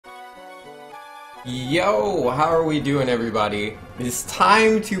Yo, how are we doing, everybody? It's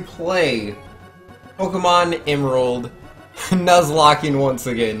time to play Pokemon Emerald Nuzlocking once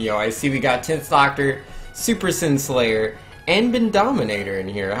again. Yo, I see we got 10th Doctor, Super Sin Slayer, and Dominator in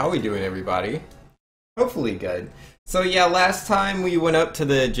here. How we doing, everybody? Hopefully good. So yeah, last time we went up to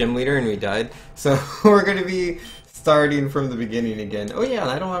the gym leader and we died. So we're gonna be starting from the beginning again. Oh yeah, and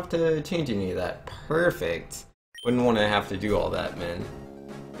I don't have to change any of that. Perfect. Wouldn't want to have to do all that, man.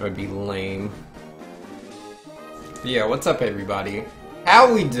 That would be lame. But yeah, what's up, everybody?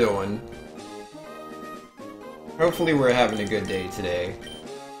 How we doing? Hopefully we're having a good day today.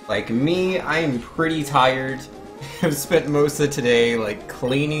 Like me, I am pretty tired. I've spent most of today like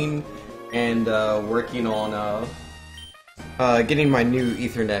cleaning and working on getting my new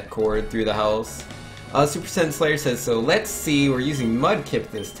Ethernet cord through the house. Super Sin Slayer says, so let's see, we're using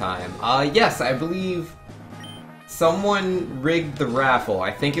Mudkip this time. Yes, I believe someone rigged the raffle. I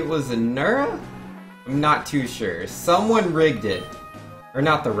think it was a Nura? I'm not too sure. Someone rigged it. Or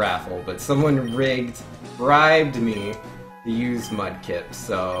not the raffle, but someone bribed me to use Mudkip,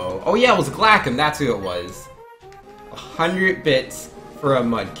 so... Oh yeah, it was Glackham, that's who it was. 100 bits for a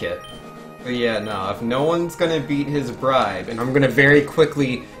Mudkip. So yeah, no, if no one's gonna beat his bribe, and I'm gonna very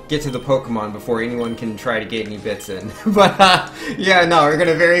quickly get to the Pokemon before anyone can try to get any bits in. But, yeah, no, we're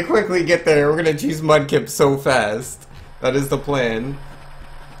gonna very quickly get there. We're gonna choose Mudkip so fast. That is the plan.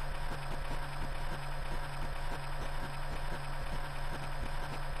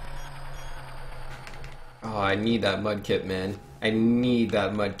 Oh, I need that Mudkip, man. I need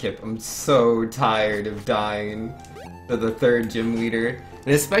that Mudkip. I'm so tired of dying to the third gym leader.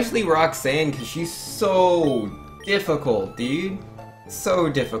 And especially Roxanne, because she's so difficult, dude. So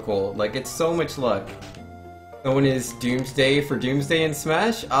difficult. Like, it's so much luck. Someone is Doomsday for Doomsday in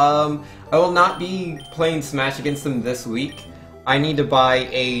Smash. I will not be playing Smash against them this week. I need to buy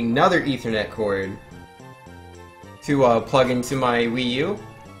another Ethernet cord to plug into my Wii U.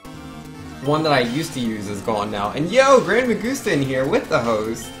 One that I used to use is gone now. And yo, Grand Magusta in here with the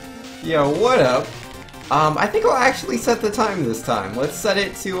host. Yo, what up? I think I'll actually set the time this time. Let's set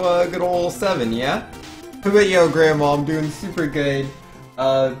it to good old 7, yeah? But yo, Grandma, I'm doing super good.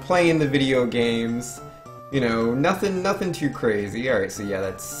 Playing the video games. You know, nothing too crazy. Alright, so yeah,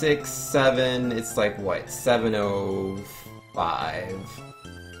 that's 6, 7, it's like what, 7:05.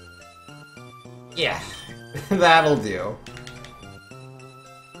 Yeah, that'll do.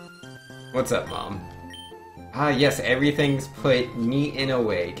 What's up, Mom? Ah, yes, everything's put neat and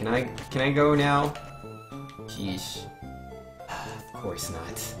away. Can I go now? Sheesh. Of course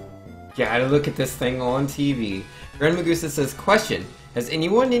not. Gotta look at this thing on TV. Grand Magusa says, question, has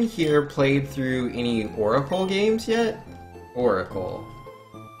anyone in here played through any Oracle games yet? Oracle.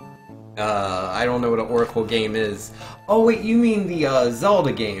 I don't know what an Oracle game is. Oh wait, you mean the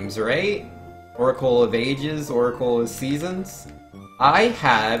Zelda games, right? Oracle of Ages, Oracle of Seasons? I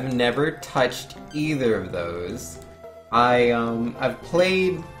have never touched either of those. I've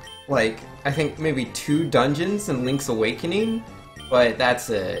played, like, I think maybe 2 dungeons in Link's Awakening, but that's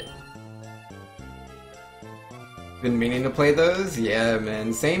it. Been meaning to play those? Yeah,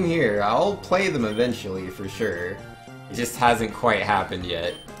 man, same here. I'll play them eventually, for sure. It just hasn't quite happened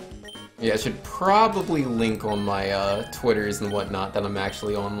yet. Yeah, I should probably link on my Twitters and whatnot that I'm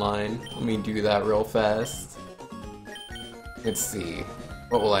actually online. Let me do that real fast. Let's see.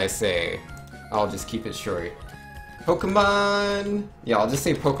 What will I say? I'll just keep it short. Pokemon... Yeah, I'll just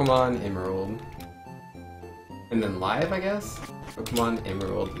say Pokemon Emerald. And then live, I guess? Pokemon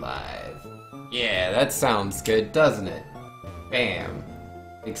Emerald Live. Yeah, that sounds good, doesn't it? Bam.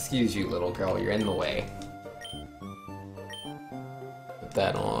 Excuse you, little girl, you're in the way. Put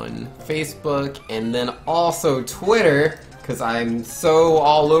that on Facebook, and then also Twitter, because I'm so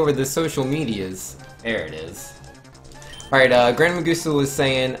all over the social medias. There it is. Alright, Grand Magusa was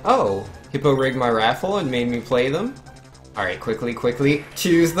saying, oh, Hippo rigged my raffle and made me play them. Alright, quickly,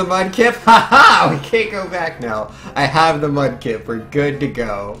 choose the Mudkip. Haha! We can't go back now. I have the Mudkip. We're good to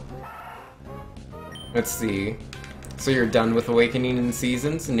go. Let's see. So you're done with Awakening and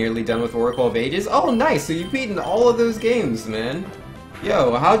Seasons and nearly done with Oracle of Ages? Oh, nice! So you've beaten all of those games, man.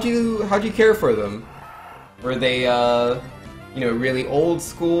 Yo, how'd you care for them? Were they, you know, really old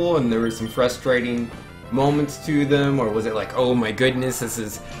school and there were some frustrating moments to them, or was it like, oh my goodness, this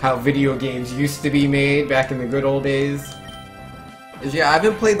is how video games used to be made back in the good old days? 'Cause yeah, I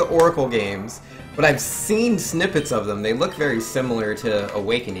haven't played the Oracle games, but I've seen snippets of them. They look very similar to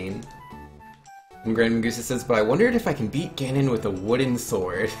Awakening. And Grand Magusa says, but I wondered if I can beat Ganon with a wooden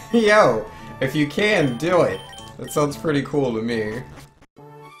sword. Yo, if you can, do it. That sounds pretty cool to me.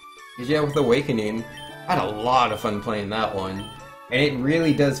 'Cause yeah, with Awakening, I had a lot of fun playing that one. And it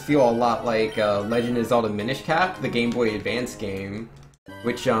really does feel a lot like Legend of Zelda Minish Cap, the Game Boy Advance game,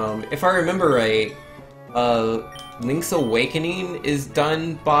 which, if I remember right, Link's Awakening is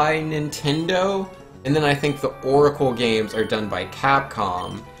done by Nintendo, and then I think the Oracle games are done by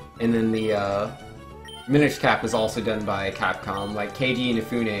Capcom, and then the Minish Cap is also done by Capcom. Like Keiji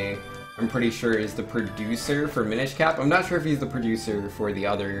Inafune, I'm pretty sure is the producer for Minish Cap. I'm not sure if he's the producer for the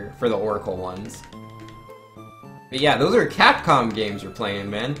Oracle ones. But yeah, those are Capcom games you're playing,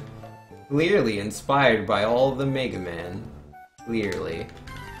 man. Clearly inspired by all the Mega Man. Clearly.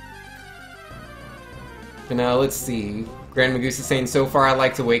 But now, let's see. Grand Magus is saying, so far I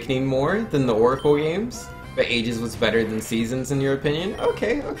liked Awakening more than the Oracle games, but Ages was better than Seasons in your opinion?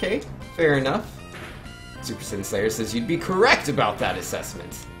 Okay, okay. Fair enough. Super Sin Slayer says you'd be correct about that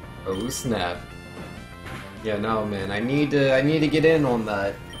assessment. Oh snap. Yeah, no man, I need to get in on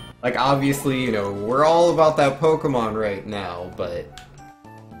that. Like, obviously, you know, we're all about that Pokemon right now, but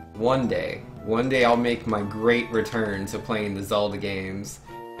one day I'll make my great return to playing the Zelda games,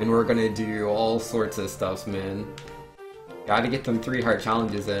 and we're gonna do all sorts of stuff, man. Gotta get them 3-heart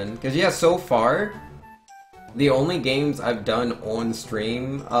challenges in. Because, yeah, so far, the only games I've done on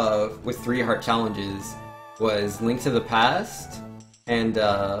stream with 3-heart challenges was Link to the Past and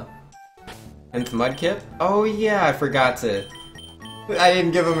 10th Mudkip. Oh yeah, I forgot to... I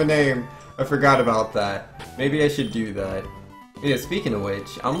didn't give him a name. I forgot about that. Maybe I should do that. Yeah, speaking of which,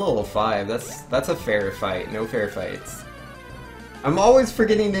 I'm level 5. That's a fair fight. No fair fights. I'm always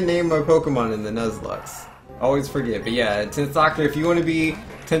forgetting to name my Pokemon in the Nuzlocke. Always forget. But yeah, 10th Doctor, if you want to be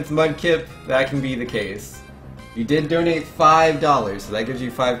 10th Mudkip, that can be the case. You did donate $5, so that gives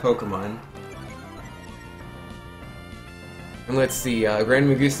you 5 Pokemon. And let's see, Grand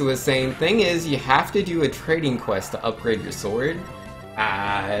Magusa was saying, thing is, you have to do a trading quest to upgrade your sword.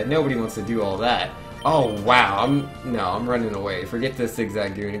 Nobody wants to do all that. Oh wow, I'm running away. Forget this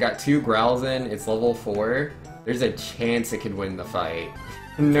Zigzagoon. It got 2 growls in, it's level 4. There's a chance it could win the fight.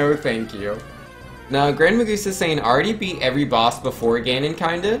 No thank you. Now, Grand Magusa is saying, already beat every boss before Ganon,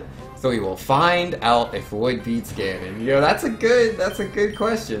 kinda? So we will find out if Wood beats Ganon. Yo, that's a good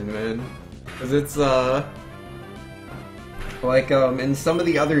question, man. Cause it's, like, in some of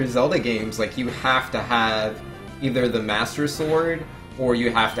the other Zelda games, like, you have to have either the Master Sword, or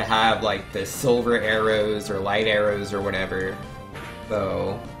you have to have, like, the silver arrows, or light arrows, or whatever.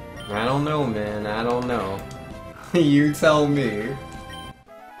 So, I don't know, man, I don't know. You tell me.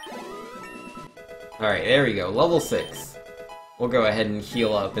 Alright, there we go, level 6. We'll go ahead and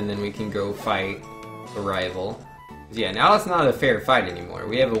heal up, and then we can go fight the rival. Yeah, now it's not a fair fight anymore,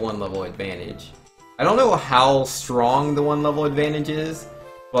 we have a 1-level advantage. I don't know how strong the 1-level advantage is,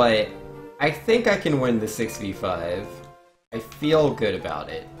 but I think I can win the 6v5. I feel good about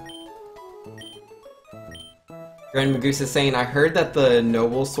it. Grand Magusa is saying, I heard that the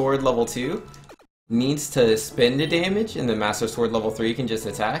Noble Sword level 2 needs to spin the damage, and the Master Sword level 3 can just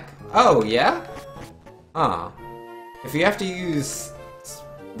attack. Oh, yeah? Huh. If you have to use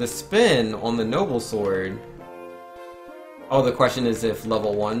the spin on the Noble Sword... Oh, the question is if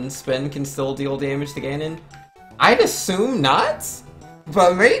level 1 spin can still deal damage to Ganon? I'd assume not,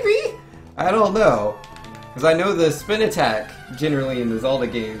 but maybe? I don't know. Because I know the spin attack, generally in the Zelda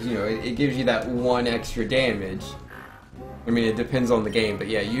games, you know, it gives you that 1 extra damage. I mean, it depends on the game, but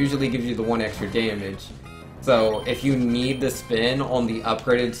yeah, it usually gives you the 1 extra damage. So, if you need the spin on the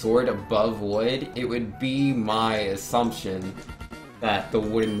upgraded sword above wood, it would be my assumption that the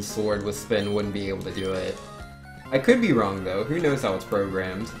wooden sword with spin wouldn't be able to do it. I could be wrong though, who knows how it's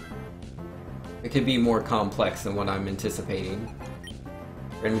programmed. It could be more complex than what I'm anticipating.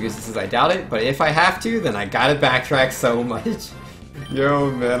 Grand Magusa says I doubt it, but if I have to, then I gotta backtrack so much. Yo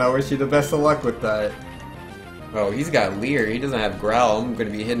man, I wish you the best of luck with that. Oh, he's got Leer, he doesn't have Growl, I'm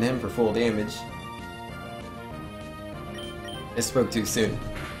gonna be hitting him for full damage. I spoke too soon.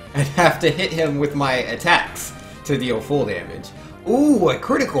 I'd have to hit him with my attacks to deal full damage. Ooh, a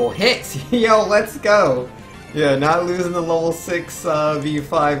critical hit! Yo, let's go! Yeah, not losing the level 6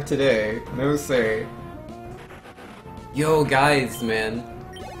 V5 today. No sir. Yo, guys, man.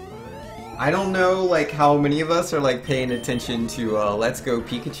 I don't know, like, how many of us are, like, paying attention to Let's Go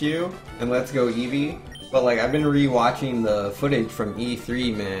Pikachu and Let's Go Eevee, but, like, I've been rewatching the footage from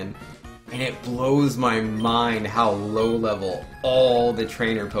E3, man, and it blows my mind how low level all the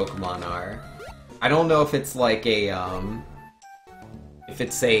trainer Pokemon are. I don't know if it's, like, a,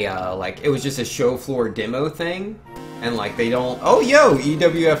 like, it was just a show floor demo thing, and, like, they don't... Oh, yo!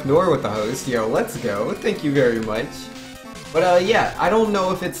 EWF Nor with the host, yo, let's go, thank you very much. But, yeah, I don't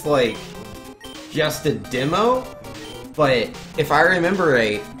know if it's, like, just a demo, but if I remember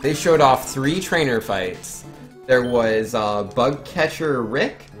right, they showed off 3 trainer fights, There was Bug Catcher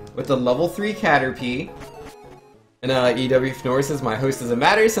Rick with the level 3 Caterpie. And EW Fnor says, my host doesn't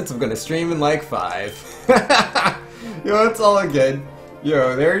matter since I'm gonna stream in like 5. Yo, it's all good.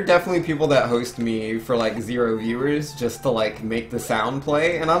 Yo, there are definitely people that host me for like 0 viewers just to like make the sound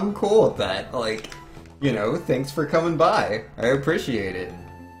play, and I'm cool with that. Like, you know, thanks for coming by. I appreciate it.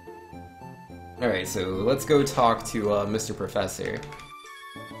 Alright, so let's go talk to Mr. Professor.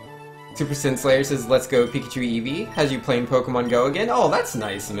 Super Sin Slayer says, let's go Pikachu Eevee. Has you playing Pokemon Go again? Oh, that's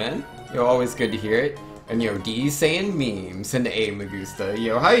nice, man. Yo, always good to hear it. And yo, D's saying memes, and A Magusta.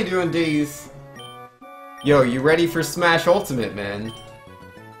 Yo, how you doing, D's? Yo, you ready for Smash Ultimate, man?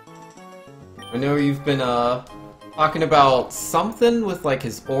 I know you've been, talking about something with, like,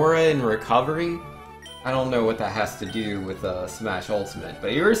 his aura and recovery. I don't know what that has to do with, Smash Ultimate,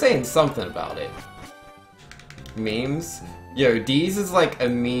 but you were saying something about it. Memes? Yo, Deez is like a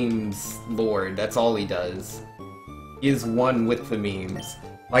memes lord, that's all he does. He is one with the memes.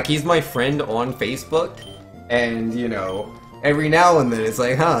 Like, he's my friend on Facebook, and, you know, every now and then it's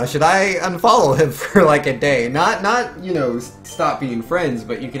like, huh, should I unfollow him for like a day? Not, you know, stop being friends,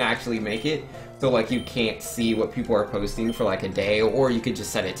 but you can actually make it so like you can't see what people are posting for like a day, or you could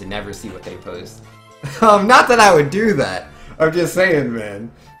just set it to never see what they post. Not that I would do that. I'm just saying,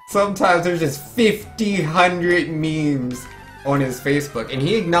 man. Sometimes there's just 50, 100 memes on his Facebook, and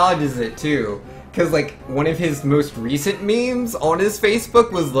he acknowledges it too. Cause like, one of his most recent memes on his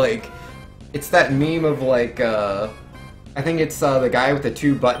Facebook was like, it's that meme of like, I think it's the guy with the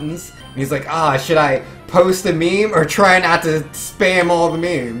 2 buttons. And he's like, should I post a meme or try not to spam all the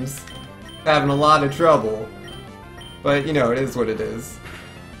memes? Having a lot of trouble. But, you know, it is what it is.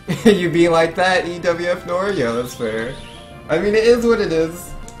 You be like that, EWF Nor? Yeah, that's fair. I mean, it is what it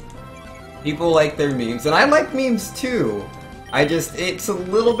is. People like their memes, and I like memes too. It's a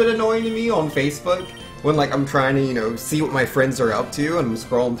little bit annoying to me on Facebook when, like, I'm trying to, you know, see what my friends are up to, and I'm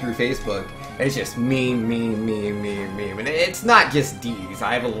scrolling through Facebook, and it's just meme, and it's not just D's.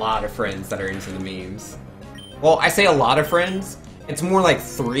 I have a lot of friends that are into the memes. Well, I say a lot of friends, it's more like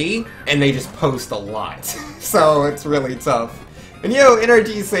 3, and they just post a lot. So, it's really tough. And yo,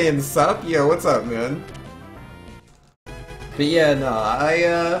 NRG saying sup, yo, what's up, man? But yeah,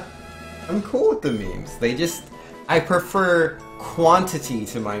 no, I'm cool with the memes. I prefer quantity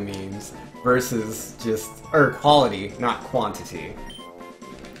to my memes versus quality, not quantity.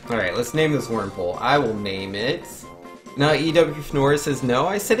 Alright, let's name this Wurmple. I will name it. Now, EW Fnor says no.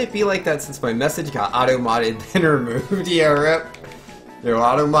 I said it'd be like that since my message got auto-modded then removed. Yeah, rip. Yo,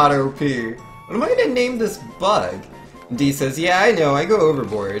 auto-mod P. What am I gonna name this bug? D says, yeah, I know, I go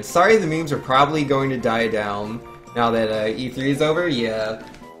overboard. Sorry the memes are probably going to die down now that E3 is over. Yeah.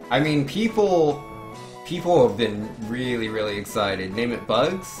 I mean, people have been really, really excited. Name it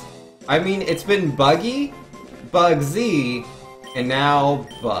Bugs? I mean, it's been Buggy, Bugsy, and now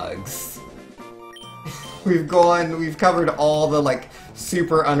Bugs. We've covered all the, like,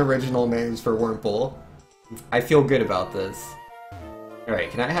 super unoriginal names for Wurmple. I feel good about this. Alright,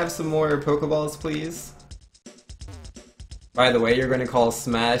 can I have some more Pokeballs, please? By the way, you're gonna call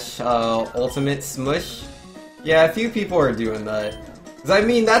Smash Ultimate Smush? Yeah, a few people are doing that. 'Cause I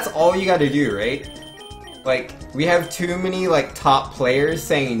mean, that's all you gotta do, right? Like, we have too many, like, top players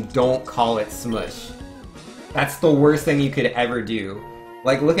saying don't call it Smush. That's the worst thing you could ever do.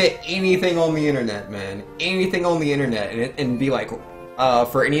 Like, look at anything on the internet, man. Anything on the internet, and be like,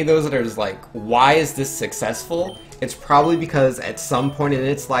 for any of those that are just like, why is this successful? It's probably because at some point in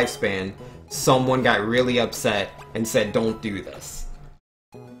its lifespan, someone got really upset and said, don't do this.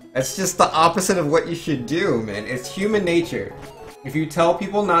 That's just the opposite of what you should do, man. It's human nature. If you tell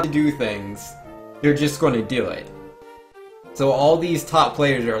people not to do things, they're just going to do it. So all these top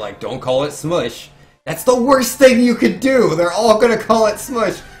players are like, don't call it Smush. That's the worst thing you could do! They're all gonna call it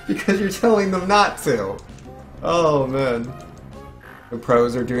Smush because you're telling them not to. Oh, man. The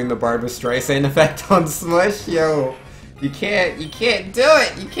pros are doing the Barbra Streisand effect on Smush? Yo, you can't do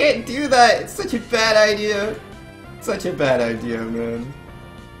it! You can't do that! It's such a bad idea. Such a bad idea, man.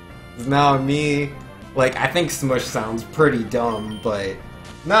 'Cause now me, like, I think Smush sounds pretty dumb, but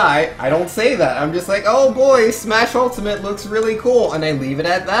nah, I don't say that. I'm just like, oh boy, Smash Ultimate looks really cool, and I leave it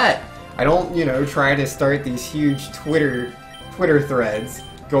at that. I don't, you know, try to start these huge Twitter threads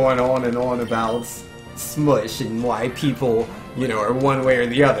going on and on about Smush and why people, you know, are one way or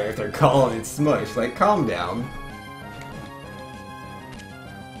the other if they're calling it Smush. Like, calm down.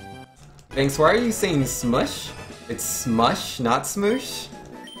 Thanks, why are you saying Smush? It's Smush, not Smoosh?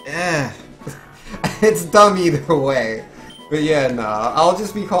 Eh. It's dumb either way. But yeah, nah, I'll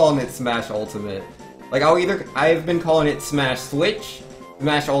just be calling it Smash Ultimate. Like, I've been calling it Smash Switch,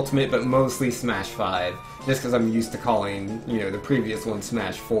 Smash Ultimate, but mostly Smash 5. just because I'm used to calling, you know, the previous one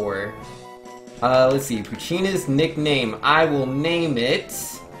Smash 4. Let's see, Poochyna's nickname. I will name it...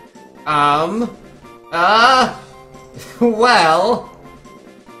 well...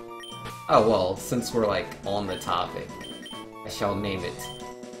 Oh, well, since we're, like, on the topic, I shall name it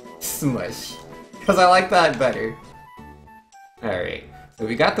Smush. Because I like that better. Alright, so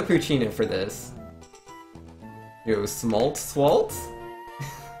we got the Poochyna for this. Yo, Smalt Swalt?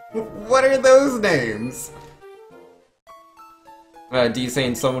 What are those names? D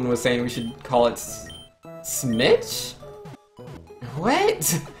saying someone was saying we should call it Smitch?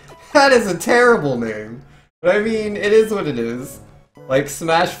 What? That is a terrible name. But I mean, it is what it is. Like,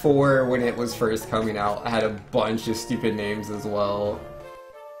 Smash 4, when it was first coming out, had a bunch of stupid names as well.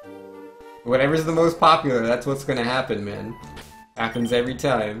 Whatever's the most popular, that's what's gonna happen, man. Happens every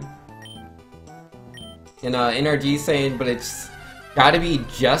time. And NRG saying, but it's gotta be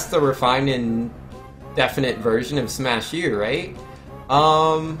just a refined and definite version of Smash U, right?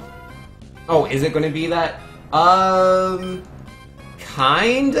 Oh, is it gonna be that?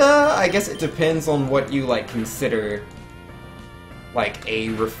 Kinda? I guess it depends on what you, like, consider, like,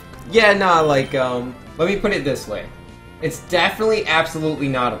 yeah, nah, like, let me put it this way. It's definitely absolutely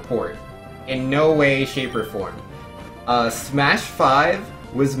not a port. In no way, shape, or form. Smash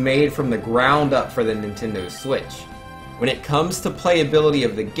 5 was made from the ground up for the Nintendo Switch. When it comes to playability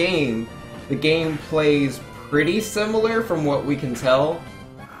of the game plays pretty similar from what we can tell,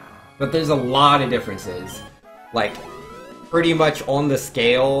 but there's a lot of differences. Like, pretty much on the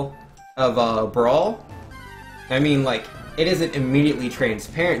scale of Brawl. I mean, like, it isn't immediately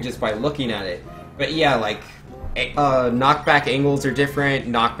transparent just by looking at it, but yeah, like, knockback angles are different,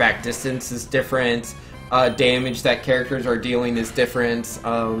 knockback distance is different, damage that characters are dealing is different.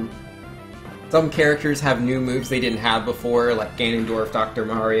 Some characters have new moves they didn't have before, like Ganondorf, Dr.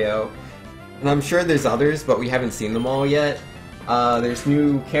 Mario, and I'm sure there's others, but we haven't seen them all yet. There's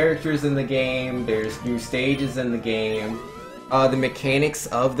new characters in the game, there's new stages in the game. The mechanics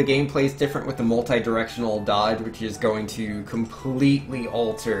of the gameplay is different with the multi-directional dodge, which is going to completely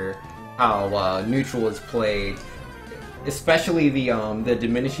alter how neutral is played, especially the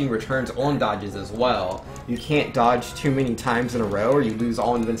diminishing returns on dodges as well. You can't dodge too many times in a row or you lose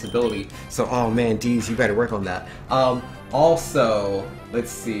all invincibility. So, oh man, D's, you better work on that. Also, let's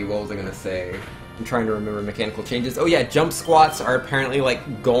see, what was I gonna say? I'm trying to remember mechanical changes. Oh yeah, jump squats are apparently,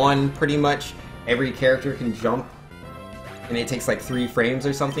 like, gone pretty much. Every character can jump, and it takes like 3 frames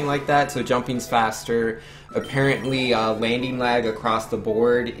or something like that, so jumping's faster. Apparently, landing lag across the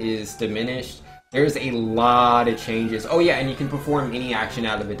board is diminished. There's a lot of changes. Oh yeah, and you can perform any action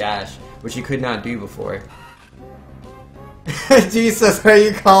out of a dash, which you could not do before. Jesus, are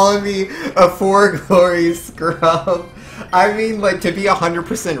you calling me a Four Glories scrub? I mean, like, to be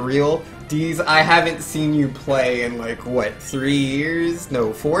 100% real, D's, I haven't seen you play in, like, what, 3 years?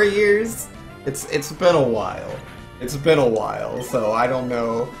 No, 4 years? It's been a while. It's been a while, so I don't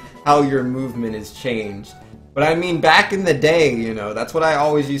know how your movement has changed. But I mean, back in the day, you know, that's what I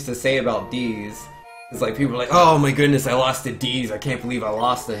always used to say about D's. It's like, people are like, oh my goodness, I lost to D's, I can't believe I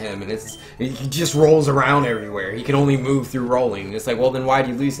lost to him, and he just rolls around everywhere, he can only move through rolling. And it's like, well then why'd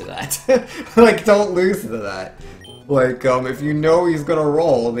you lose to that? Like, don't lose to that. Like, if you know he's gonna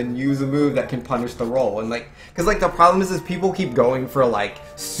roll, then use a move that can punish the roll. And like, cause like the problem is people keep going for like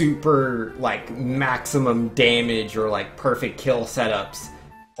super, like, maximum damage or like perfect kill setups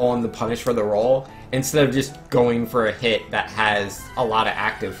on the punish for the roll, instead of just going for a hit that has a lot of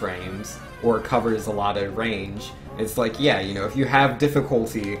active frames or covers a lot of range. It's like, yeah, you know, if you have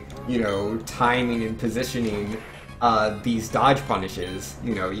difficulty, you know, timing and positioning these dodge punishes,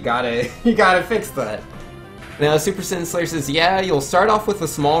 you know, you gotta fix that. Now, Super Sin Slayer says, yeah, you'll start off with a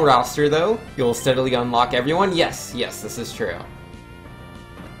small roster, though. You'll steadily unlock everyone. Yes, this is true.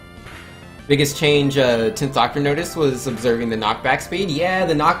 Biggest change 10th Doctor noticed was observing the knockback speed. Yeah,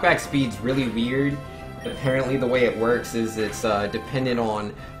 the knockback speed's really weird. Apparently the way it works is it's dependent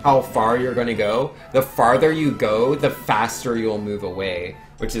on how far you're going to go. The farther you go, the faster you'll move away,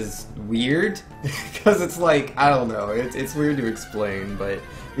 which is weird, because it's like, I don't know, it's weird to explain, but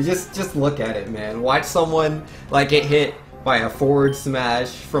you just look at it, man. Watch someone like get hit by a forward smash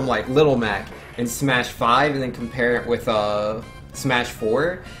from like Little Mac in Smash 5 and then compare it with Smash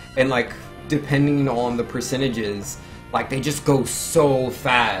 4, and like depending on the percentages, like they just go so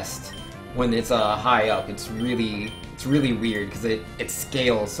fast when it's high up. It's really weird because it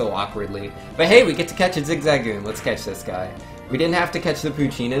scales so awkwardly. But hey, we get to catch a Zigzagoon. Let's catch this guy. We didn't have to catch the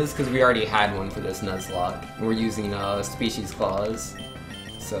Poochynas because we already had one for this Nuzlocke. And we're using Species Claws.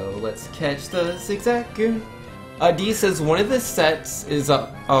 So let's catch the Zigzagoon. D says one of the sets is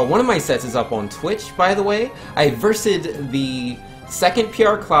up. One of my sets is up on Twitch, by the way. I versed the second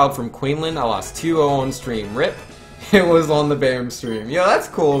PR Cloud from Queenland. I lost 2-0 on stream. Rip. It was on the BAM stream. Yo, that's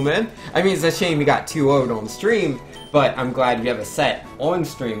cool, man. I mean, it's a shame you got 2-0'd on stream, but I'm glad you have a set on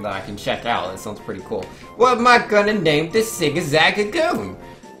stream that I can check out. That sounds pretty cool. What am I gonna name this Zigazagagoon?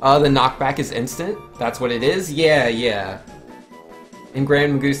 The knockback is instant. That's what it is? Yeah. And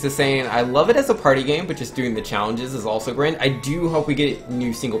Grand Magusta saying, I love it as a party game, but just doing the challenges is also grand. I do hope we get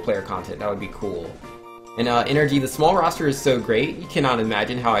new single-player content. That would be cool. And NRG, the small roster is so great. You cannot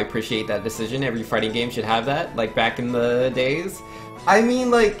imagine how I appreciate that decision. Every fighting game should have that, like back in the days. I mean,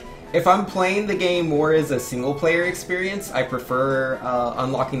 like, if I'm playing the game more as a single-player experience, I prefer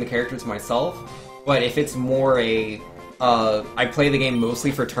unlocking the characters myself. But if it's more a I play the game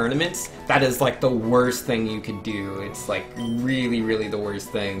mostly for tournaments, that is like the worst thing you could do. It's like really the worst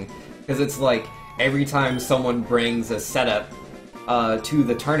thing. Because it's like every time someone brings a setup to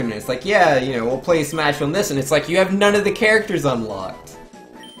the tournament, it's like, yeah, you know, we'll play Smash on this, and it's like you have none of the characters unlocked.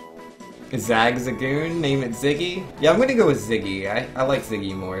 Zagzagoon, name it Ziggy? Yeah, I'm gonna go with Ziggy. I like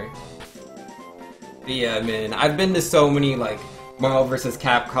Ziggy more. But yeah, man, I've been to so many like Marvel vs.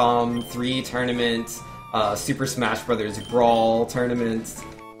 Capcom 3 tournaments, Super Smash Bros. Brawl tournaments,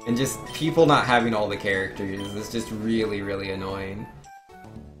 and just people not having all the characters is just really annoying.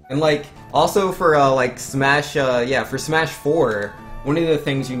 And like, also for like Smash, for Smash 4, one of the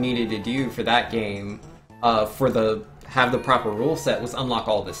things you needed to do for that game, have the proper rule set was unlock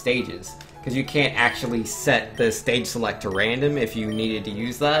all the stages. Because you can't actually set the stage select to random if you needed to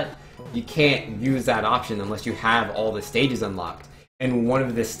use that. You can't use that option unless you have all the stages unlocked. And one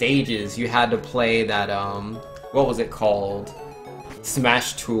of the stages, you had to play that, what was it called?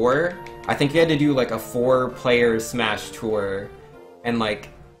 Smash Tour? I think you had to do like a 4-player Smash Tour. And like,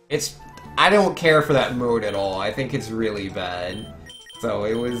 I don't care for that mode at all. I think it's really bad. So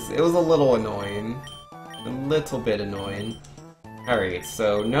it was a little annoying. A little bit annoying. Alright,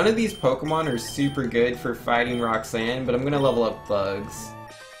 so none of these Pokemon are super good for fighting Roxanne, but I'm gonna level up Bugs.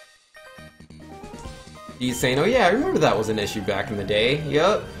 He's saying, oh yeah, I remember that was an issue back in the day.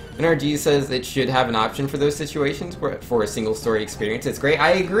 Yup. NRG says it should have an option for those situations for a single story experience. It's great.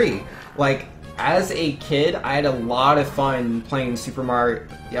 I agree. Like, as a kid, I had a lot of fun playing Super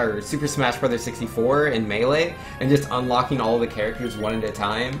Smash Bros. 64 and Melee, and just unlocking all the characters one at a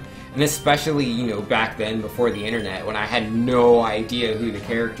time. And especially, you know, back then, before the internet, when I had no idea who the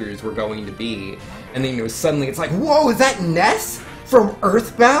characters were going to be. And then, you know, suddenly it's like, whoa, is that Ness from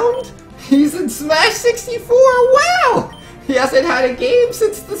Earthbound? He's in Smash 64, wow! He hasn't had a game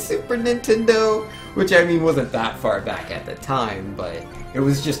since the Super Nintendo, which, I mean, wasn't that far back at the time, but it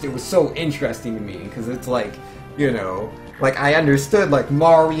was so interesting to me, because it's like, you know, like, I understood, like,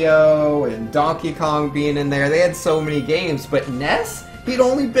 Mario and Donkey Kong being in there. They had so many games, but Ness? He'd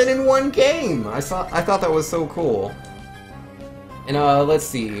only been in one game! I thought that was so cool. And, let's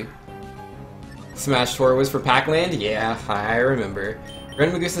see. Smash Tour was for Pac-Land? Yeah, I remember. Ren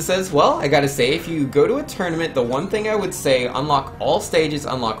Magusa says, well, I gotta say, if you go to a tournament, the one thing I would say, unlock all stages,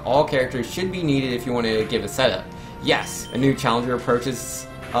 unlock all characters, should be needed if you want to give a setup. Yes, a new challenger approaches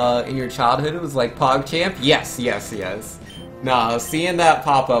in your childhood. It was like PogChamp. Yes. Nah, seeing that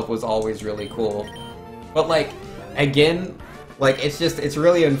pop up was always really cool. But like, again, like it's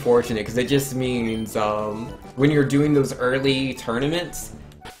really unfortunate because it just means when you're doing those early tournaments,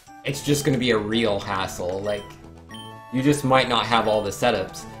 it's just gonna be a real hassle. Like, you just might not have all the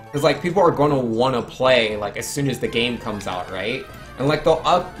setups. Because, like, people are going to want to play, like, as soon as the game comes out, right? And, like,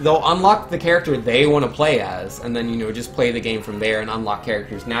 they'll unlock the character they want to play as, and then, you know, just play the game from there and unlock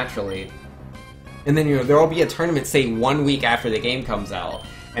characters naturally. And then, you know, there'll be a tournament, say, 1 week after the game comes out,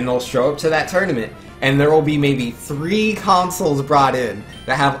 and they'll show up to that tournament, and there will be maybe 3 consoles brought in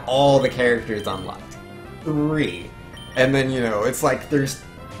that have all the characters unlocked. 3. And then, you know, it's like there's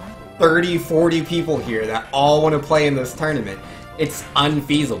 30, 40 people here that all want to play in this tournament. It's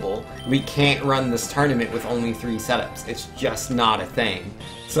unfeasible. We can't run this tournament with only 3 setups. It's just not a thing.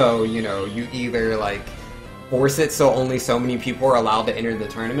 So, you know, you either, like, force it so only so many people are allowed to enter the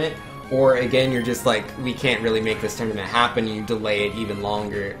tournament, or, again, you're just like, we can't really make this tournament happen, and you delay it even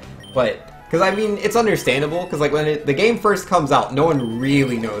longer. But, because, I mean, it's understandable, because, like, when the game first comes out, no one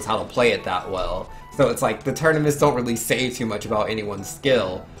really knows how to play it that well. So it's like, the tournaments don't really say too much about anyone's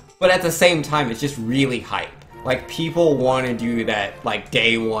skill. But at the same time, it's just really hype. Like, people want to do that, like,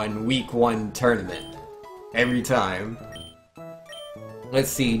 day 1, week 1 tournament. Every time.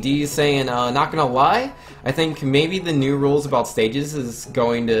 Let's see, D's saying, not gonna lie, I think maybe the new rules about stages is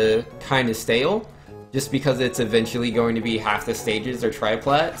going to kind of stale. Just because it's eventually going to be half the stages are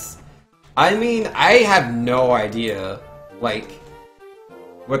triplats. I mean, I have no idea, like,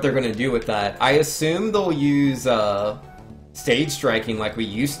 what they're gonna do with that. I assume they'll use, stage striking like we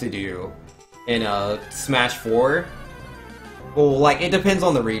used to do in, Smash 4. Well, like, it depends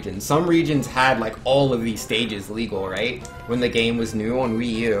on the region. Some regions had, like, all of these stages legal, right? When the game was new on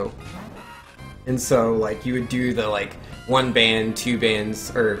Wii U. And so, like, you would do the, like, 1 ban, 2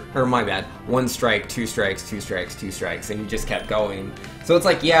 bans, or my bad, 1 strike, 2 strikes, 2 strikes, 2 strikes, and you just kept going. So it's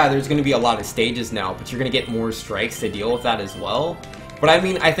like, yeah, there's gonna be a lot of stages now, but you're gonna get more strikes to deal with that as well. But I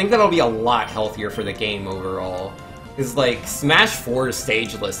mean, I think that'll be a lot healthier for the game overall. Because, like, Smash 4's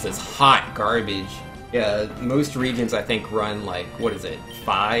stage list is hot garbage. Yeah, most regions, I think, run, like, what is it,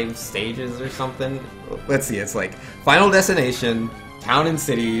 5 stages or something? Let's see, it's like Final Destination, Town and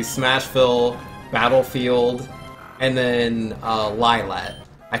City, Smashville, Battlefield, and then Lilat.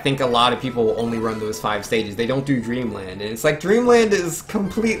 I think a lot of people will only run those 5 stages. They don't do Dreamland, and it's like, Dreamland is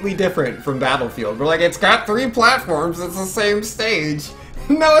completely different from Battlefield. We're like, it's got 3 platforms, it's the same stage.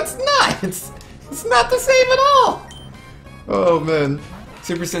 No, it's not! It's not the same at all! Oh, man.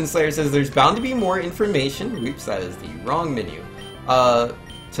 Super Sin Slayer says, there's bound to be more information, oops, that is the wrong menu,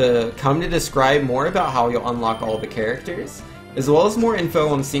 to come to describe more about how you'll unlock all the characters, as well as more info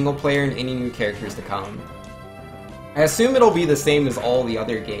on single player and any new characters to come. I assume it'll be the same as all the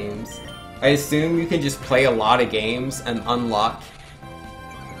other games. I assume you can just play a lot of games and unlock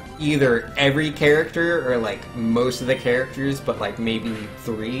either every character or like most of the characters, but like maybe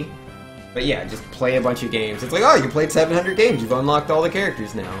 3. But yeah, just play a bunch of games. It's like, oh, you played 700 games, you've unlocked all the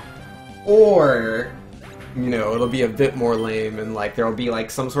characters now. Or, you know, it'll be a bit more lame and like there'll be like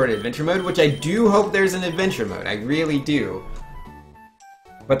some sort of adventure mode, which I do hope there's an adventure mode, I really do.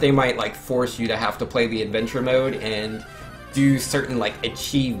 But they might like force you to have to play the adventure mode and do certain like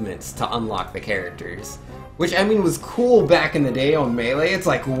achievements to unlock the characters. Which, I mean, was cool back in the day on Melee. It's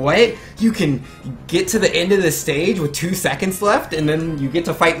like, what? You can get to the end of the stage with 2 seconds left, and then you get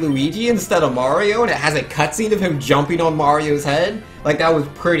to fight Luigi instead of Mario, and it has a cutscene of him jumping on Mario's head? Like, that was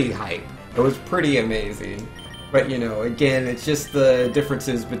pretty hype. It was pretty amazing. But, you know, again, it's just the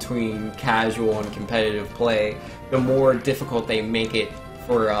differences between casual and competitive play. The more difficult they make it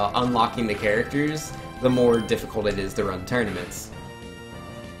for unlocking the characters, the more difficult it is to run tournaments.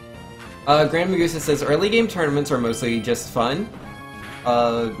 Grand Magusa says, early game tournaments are mostly just fun.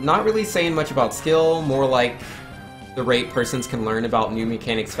 Not really saying much about skill, more like the rate persons can learn about new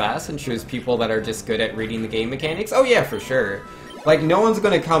mechanics fast and shows people that are just good at reading the game mechanics. Oh yeah, for sure. Like, no one's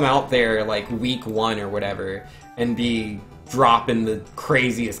gonna come out there, like, week 1 or whatever, and be dropping the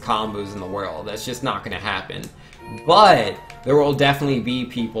craziest combos in the world. That's just not gonna happen. But there will definitely be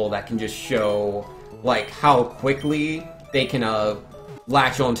people that can just show, like, how quickly they can,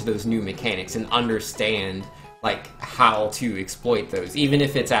 latch onto those new mechanics and understand, like, how to exploit those, even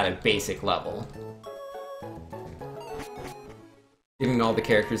if it's at a basic level. Getting all the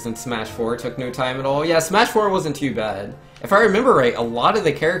characters in Smash 4 took no time at all. Yeah, Smash 4 wasn't too bad. If I remember right, a lot of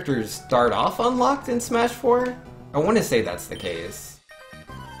the characters start off unlocked in Smash 4? I want to say that's the case.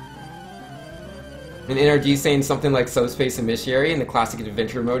 And NRG saying something like Subspace Emissary in the classic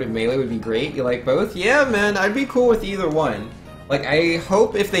adventure mode of Melee would be great. You like both? Yeah, man, I'd be cool with either one. Like, I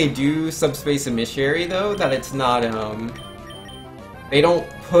hope if they do Subspace Emissary, though, that it's not, they don't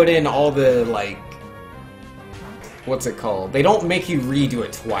put in all the, like, what's it called? They don't make you redo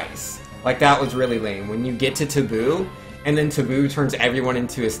it twice. Like, that was really lame. When you get to Taboo, and then Taboo turns everyone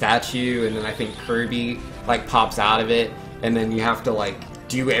into a statue, and then I think Kirby, like, pops out of it, and then you have to, like,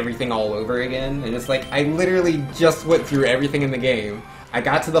 do everything all over again. And it's like, I literally just went through everything in the game. I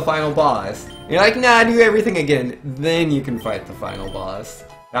got to the final boss. And you're like, nah, do everything again. Then you can fight the final boss.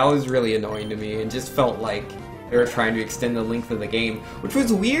 That was really annoying to me, and just felt like they were trying to extend the length of the game. Which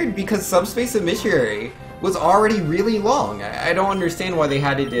was weird, because Subspace Emissary was already really long. I don't understand why they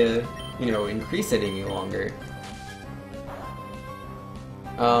had to, you know, increase it any longer.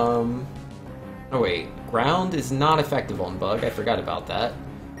 Oh wait, ground is not effective on Bug, I forgot about that.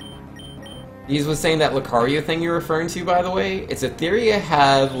 He's was saying that Lucario thing you're referring to, by the way, it's a theory I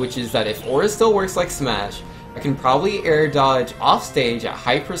have, which is that if Aura still works like Smash, I can probably air dodge off stage at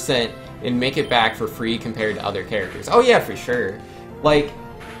high percent and make it back for free compared to other characters. Oh yeah, for sure. Like,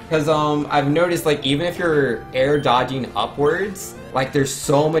 because I've noticed, like, even if you're air dodging upwards, like, there's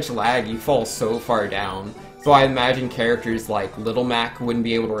so much lag, you fall so far down. So I imagine characters like Little Mac wouldn't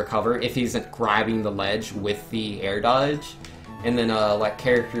be able to recover if he isn't grabbing the ledge with the air dodge. And then, like,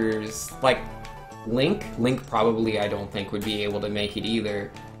 characters like Link probably I don't think would be able to make it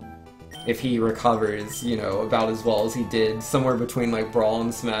either. If he recovers, you know, about as well as he did somewhere between, like, Brawl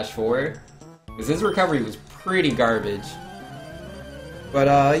and Smash 4. Because his recovery was pretty garbage.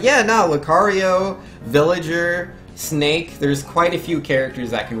 But yeah, no, Lucario, Villager, Snake, there's quite a few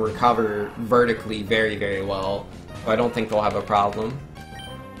characters that can recover vertically very, very well. So I don't think they'll have a problem.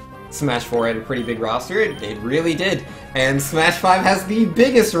 Smash 4 had a pretty big roster, it really did. And Smash 5 has the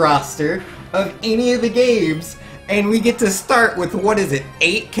biggest roster of any of the games. And we get to start with, what is it,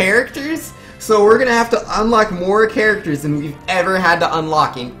 8 characters? So we're gonna have to unlock more characters than we've ever had to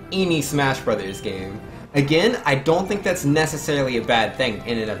unlock in any Smash Brothers game. Again, I don't think that's necessarily a bad thing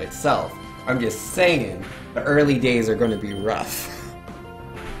in and of itself. I'm just saying, the early days are gonna be rough.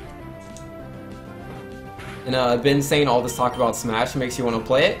 And I've been saying all this talk about Smash makes you want to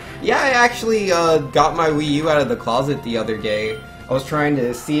play it. Yeah, I actually got my Wii U out of the closet the other day. I was trying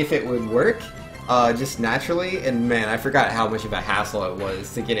to see if it would work, just naturally, and man, I forgot how much of a hassle it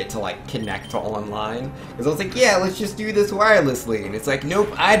was to get it to like connect to online. Because I was like, yeah, let's just do this wirelessly, and it's like, nope,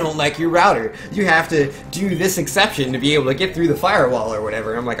 I don't like your router. You have to do this exception to be able to get through the firewall or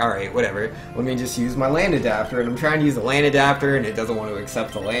whatever. I'm like, alright, whatever. Let me just use my LAN adapter, and I'm trying to use a LAN adapter, and it doesn't want to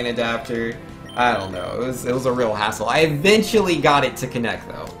accept the LAN adapter. I don't know, it was a real hassle. I eventually got it to connect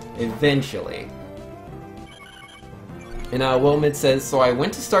though. Eventually. And Wilmid says, so I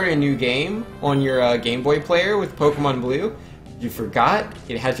went to start a new game on your Game Boy player with Pokemon Blue. You forgot?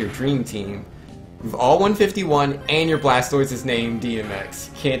 It has your Dream Team. You've all 151 and your Blastoise is named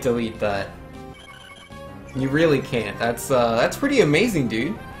DMX. Can't delete that. You really can't. That's pretty amazing,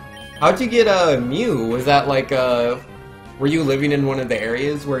 dude. How'd you get Mew? Was that like were you living in one of the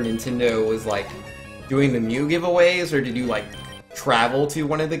areas where Nintendo was like doing the Mew giveaways, or did you like travel to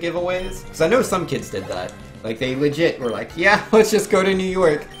one of the giveaways? Because I know some kids did that. Like they legit were like, yeah, let's just go to New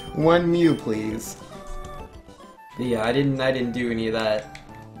York. One Mew, please. But yeah, I didn't do any of that.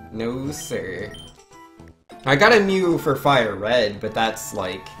 No, sir. I got a Mew for Fire Red, but that's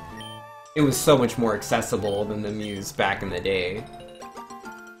like, it was so much more accessible than the Mews back in the day.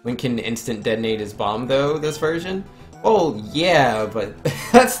 Link can instant detonate his bomb though, this version? Oh yeah, but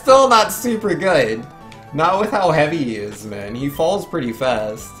that's still not super good. Not with how heavy he is, man. He falls pretty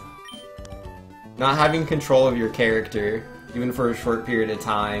fast. Not having control of your character, even for a short period of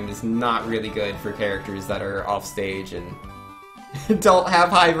time, is not really good for characters that are off stage and don't have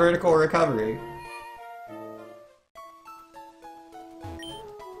high vertical recovery.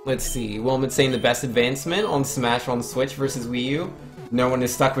 Let's see, Wilmot saying the best advancement on Smash on Switch versus Wii U? No one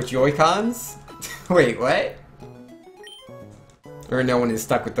is stuck with Joy-Cons? Wait, what? Or no one is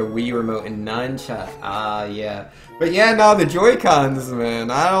stuck with the Wii remote and nunchuck. Ah, yeah. But yeah, no, the Joy-Cons,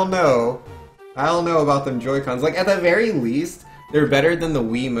 man, I don't know. I don't know about them Joy-Cons. Like, at the very least, they're better than the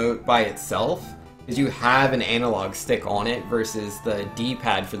Wiimote by itself, because you have an analog stick on it versus the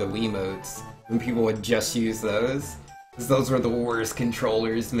D-pad for the Wiimotes, when people would just use those. Because those were the worst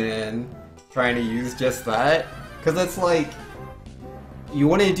controllers, man. Trying to use just that. Because it's like, you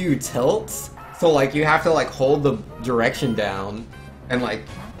want to do tilts, so like you have to like hold the direction down and like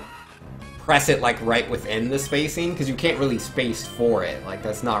press it like right within the spacing, because you can't really space for it. Like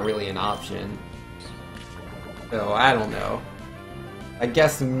that's not really an option. So I don't know. I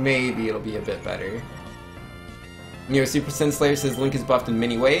guess maybe it'll be a bit better. You know, Super Sin Slayer says Link is buffed in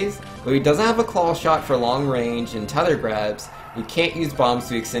many ways, but he doesn't have a claw shot for long range and tether grabs. He can't use bombs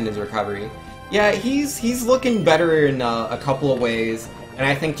to extend his recovery. Yeah, he's looking better in a couple of ways, and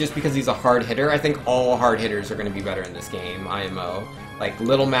I think just because he's a hard hitter, I think all hard hitters are going to be better in this game, IMO. Like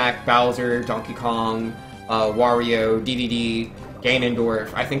Little Mac, Bowser, Donkey Kong, Wario, DDD,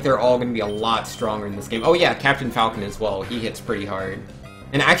 Ganondorf, I think they're all going to be a lot stronger in this game. Oh yeah, Captain Falcon as well, he hits pretty hard.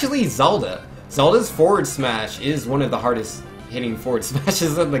 And actually Zelda. Zelda's forward smash is one of the hardest hitting forward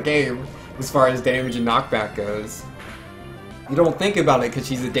smashes in the game, as far as damage and knockback goes. You don't think about it because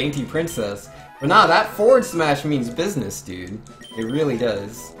she's a dainty princess, but nah, that forward smash means business, dude. It really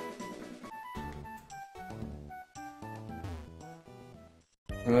does.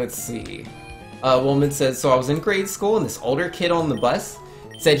 Let's see. Woman says, so I was in grade school and this older kid on the bus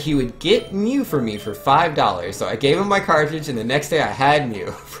said he would get Mew for me for $5, so I gave him my cartridge and the next day I had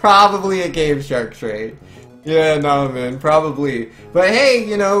Mew. Probably a Game Shark trade. Yeah, no man, probably. But hey,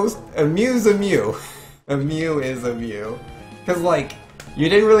 you know, a Mew's a Mew. A Mew is a Mew. Cause like, you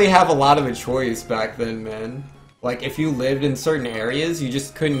didn't really have a lot of a choice back then, man. Like, if you lived in certain areas, you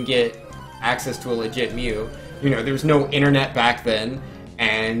just couldn't get access to a legit Mew. You know, there was no internet back then.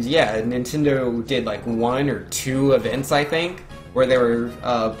 And yeah, Nintendo did like 1 or 2 events, I think, where they were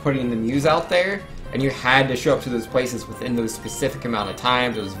putting the Mews out there, and you had to show up to those places within those specific amount of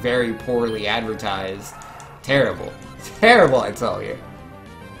times. It was very poorly advertised. Terrible. Terrible, I tell you.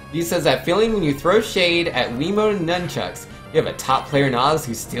 He says that feeling when you throw shade at Wiimote and nunchucks, you have a top player in Oz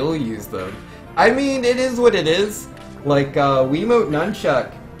who still use them. I mean, it is what it is. Like, Wiimote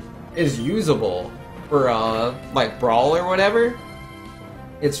Nunchuck is usable for, like, Brawl or whatever.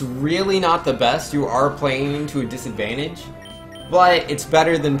 It's really not the best. You are playing to a disadvantage. But it's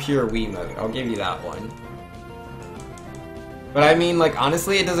better than pure Wiimote. I'll give you that one. But I mean, like,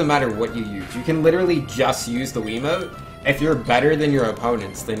 honestly, it doesn't matter what you use. You can literally just use the Wiimote. If you're better than your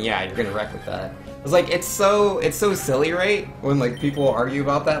opponents, then yeah, you're gonna wreck with that. It's like, it's so silly, right? When, like, people argue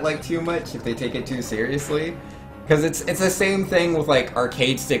about that, like, too much, if they take it too seriously. Because it's the same thing with, like,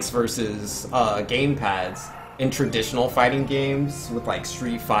 arcade sticks versus, gamepads in traditional fighting games with, like,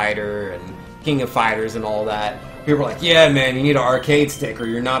 Street Fighter and King of Fighters and all that. People are like, yeah, man, you need an arcade stick or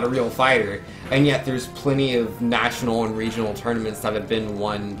you're not a real fighter. And yet there's plenty of national and regional tournaments that have been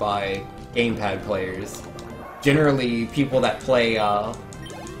won by gamepad players. Generally, people that play,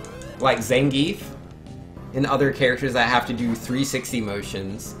 like Zangief and other characters that have to do 360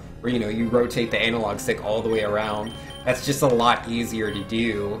 motions, where, you know, you rotate the analog stick all the way around. That's just a lot easier to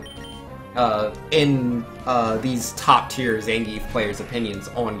do in these top-tier Zangief players' opinions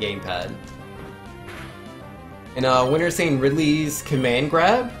on gamepad. And Winter's saying Ridley's command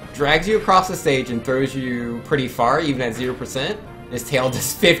grab drags you across the stage and throws you pretty far, even at 0%. His tail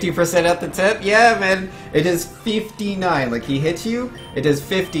does 50% at the tip. Yeah, man, it does 59. Like, he hits you, it does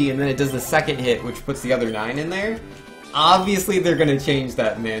 50, and then it does the second hit, which puts the other 9 in there. Obviously, they're gonna change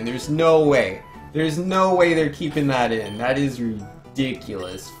that, man. There's no way. There's no way they're keeping that in. That is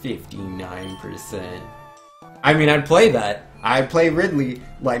ridiculous. 59%. I mean, I'd play that. I'd play Ridley,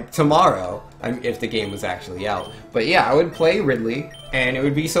 like, tomorrow, if the game was actually out. But yeah, I would play Ridley, and it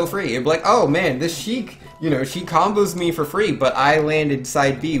would be so free. It'd be like, oh man, this Sheik, you know, she combos me for free, but I landed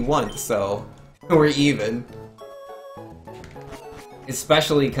side B once, so we're even.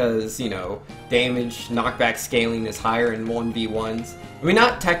 Especially because, you know, damage, knockback scaling is higher in 1v1s. I mean,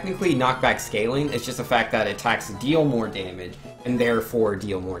 not technically knockback scaling, it's just the fact that attacks deal more damage, and therefore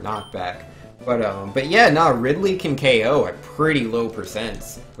deal more knockback. But yeah, nah, Ridley can KO at pretty low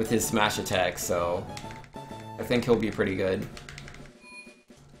percents with his smash attack, so I think he'll be pretty good.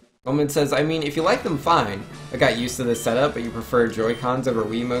 Roman says, I mean, if you like them, fine. I got used to this setup, but you prefer Joy-Cons over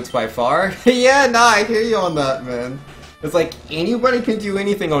Wiimotes by far? Yeah, nah, I hear you on that, man. It's like, anybody can do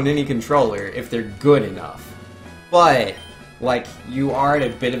anything on any controller if they're good enough. But, like, you are at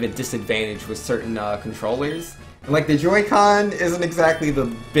a bit of a disadvantage with certain controllers. And, like, the Joy-Con isn't exactly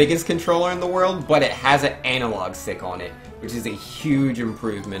the biggest controller in the world, but it has an analog stick on it, which is a huge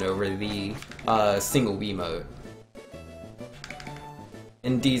improvement over the single Wiimote.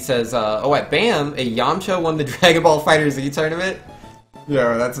 And D says, oh, at BAM, a Yamcha won the Dragon Ball FighterZ tournament?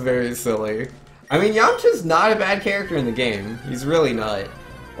 Yeah, that's very silly. I mean, Yamcha's not a bad character in the game. He's really not.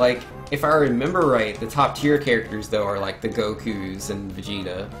 Like, if I remember right, the top tier characters, though, are like the Gokus and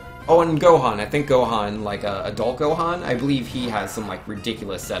Vegeta. Oh, and Gohan. I think Gohan, like adult Gohan, I believe he has some like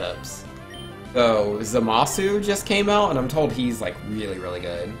ridiculous setups. So, Zamasu just came out, and I'm told he's like really, really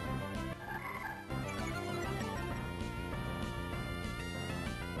good.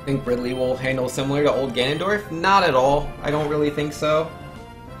 I think Ridley will handle similar to old Ganondorf? Not at all. I don't really think so.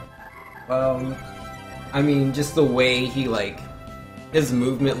 I mean, just the way he, like, his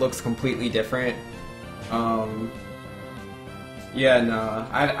movement looks completely different. Yeah, no,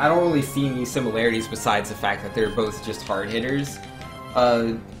 I don't really see any similarities besides the fact that they're both just hard hitters.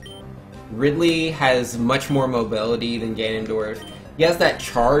 Ridley has much more mobility than Ganondorf. He has that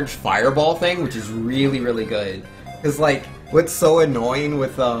charged fireball thing, which is really, really good. Because, like, what's so annoying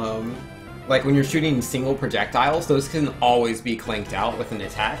with, like, when you're shooting single projectiles, those can always be clanked out with an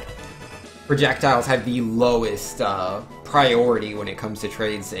attack. Projectiles have the lowest priority when it comes to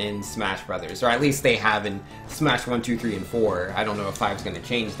trades in Smash Brothers, or at least they have in Smash 1, 2, 3, and 4. I don't know if 5's going to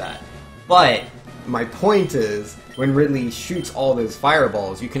change that. But my point is, when Ridley shoots all those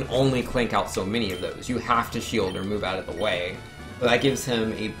fireballs, you can only clank out so many of those. You have to shield or move out of the way. So that gives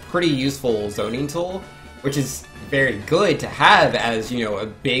him a pretty useful zoning tool, which is very good to have as, you know, a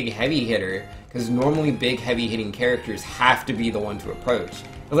big heavy hitter, because normally big heavy hitting characters have to be the one to approach.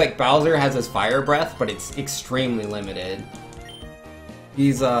 Like, Bowser has his fire breath, but it's extremely limited.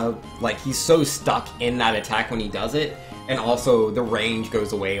 He's, like, he's so stuck in that attack when he does it, and also the range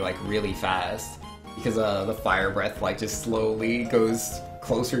goes away, like, really fast. Because, the fire breath, like, just slowly goes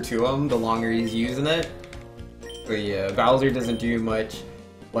closer to him the longer he's using it. But yeah, Bowser doesn't do much.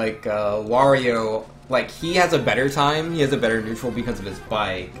 Like, Wario, like, he has a better time, he has a better neutral because of his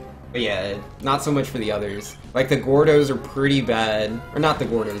bike. But yeah, not so much for the others. Like, the Gordos are pretty bad. Or not the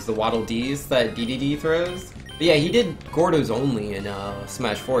Gordos, the Waddle Dees that DDD throws. But yeah, he did Gordos only in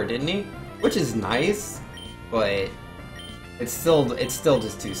Smash 4, didn't he? Which is nice, but it's still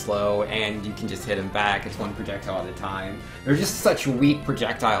just too slow, and you can just hit him back. It's one projectile at a time. They're just such weak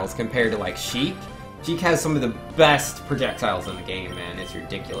projectiles compared to like Sheik. Sheik has some of the best projectiles in the game, man. It's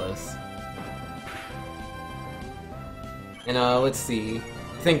ridiculous. And let's see.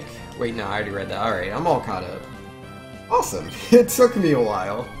 Wait, no, I already read that. Alright, I'm all caught up. Awesome. It took me a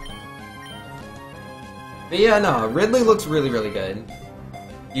while. But yeah, no, Ridley looks really, really good.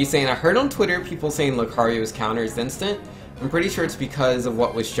 He's saying, I heard on Twitter people saying Lucario's counter is instant. I'm pretty sure it's because of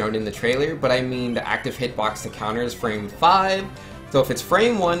what was shown in the trailer, but I mean the active hitbox to counter is frame 5. So if it's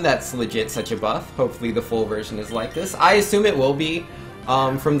frame 1, that's legit such a buff. Hopefully the full version is like this. I assume it will be.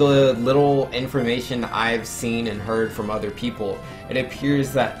 From the little information I've seen and heard from other people, it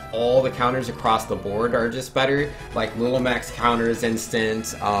appears that all the counters across the board are just better. Like Little Mac's counter is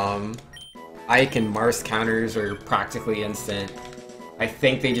instant, Ike and Mars counters are practically instant. I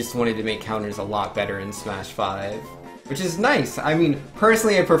think they just wanted to make counters a lot better in Smash 5. Which is nice. I mean,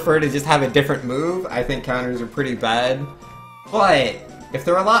 personally I prefer to just have a different move. I think counters are pretty bad. But if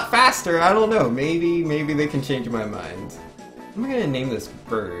they're a lot faster, I don't know. Maybe they can change my mind. What am I gonna name this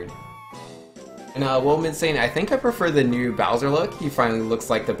bird? And Wilman's saying, I think I prefer the new Bowser look. He finally looks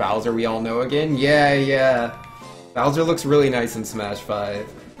like the Bowser we all know again. Yeah. Bowser looks really nice in Smash 5.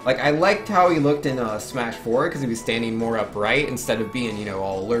 Like, I liked how he looked in Smash 4 because he was standing more upright instead of being, you know,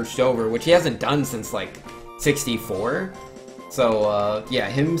 all lurched over, which he hasn't done since, like, 64. So, yeah,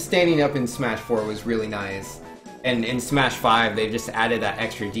 him standing up in Smash 4 was really nice. And in Smash 5, they just added that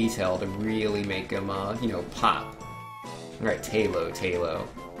extra detail to really make him, you know, pop. Alright, Talo.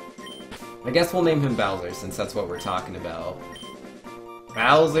 I guess we'll name him Bowser, since that's what we're talking about.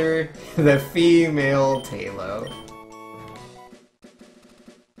 Bowser, the female Talo.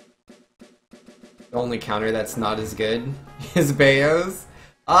 The only counter that's not as good is Bayo's.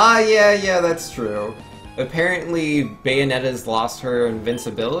 Ah, yeah, that's true. Apparently, Bayonetta's lost her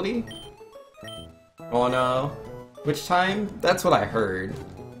invincibility? On, which time? That's what I heard.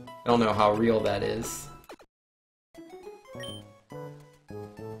 I don't know how real that is.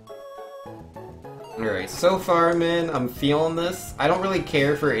 Alright, so far, man, I'm feeling this. I don't really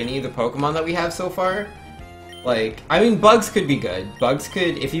care for any of the Pokemon that we have so far. Like, I mean, Bugs could be good. Bugs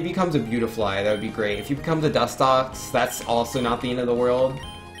could, if he becomes a Beautifly, that would be great. If he becomes a Dustox, that's also not the end of the world.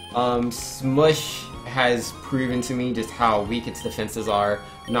 Smush has proven to me just how weak its defenses are.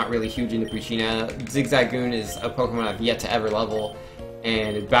 I'm not really huge into Poochyena. Zigzagoon is a Pokemon I've yet to ever level.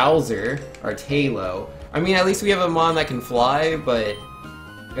 And Bowser, or Talo, I mean, at least we have a Mon that can fly, but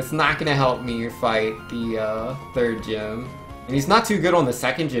it's not gonna help me fight the third gym. And he's not too good on the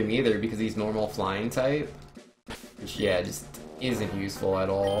second gym either because he's normal flying type. Which, yeah, just isn't useful at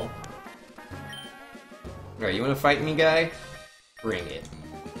all. Alright, you wanna fight me, guy? Bring it.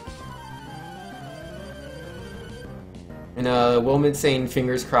 And Wilman's saying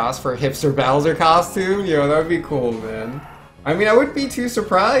fingers crossed for hipster Bowser costume? Yo, that would be cool, man. I mean, I wouldn't be too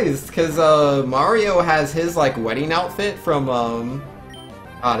surprised, because Mario has his, like, wedding outfit from,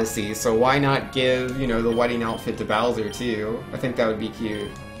 Odyssey, so why not give, you know, the wedding outfit to Bowser, too? I think that would be cute.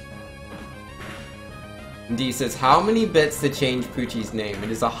 And D says, how many bits to change Poochie's name?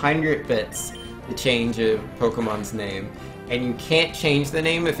 It is 100 bits to change a Pokemon's name. And you can't change the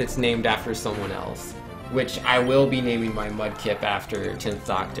name if it's named after someone else. Which I will be naming my Mudkip after 10th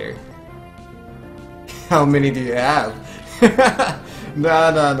Doctor. How many do you have? No,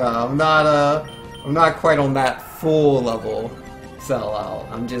 I'm not quite on that full level sellout.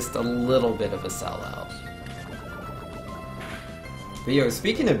 I'm just a little bit of a sellout. But yo,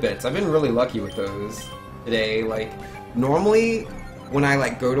 speaking of bits, I've been really lucky with those today. Like, normally when I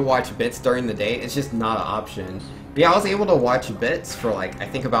like go to watch bits during the day, it's just not an option. But yeah, I was able to watch bits for like, I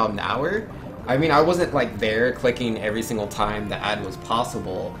think about an hour. I mean, I wasn't like there clicking every single time the ad was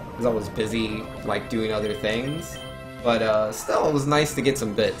possible because I was busy like doing other things. But still, it was nice to get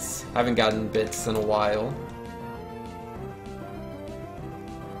some bits. I haven't gotten bits in a while.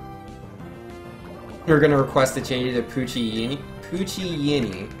 We're gonna request to change it to Poochyena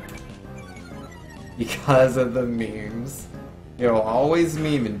because of the memes. Yo, always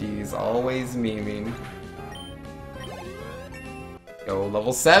memeing these, always memeing. Go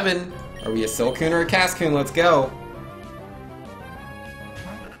level 7. Are we a Silcoon or a Cascoon? Let's go.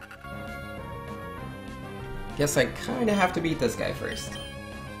 Guess I kinda have to beat this guy first.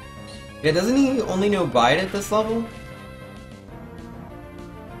 Yeah, doesn't he only know Bite at this level?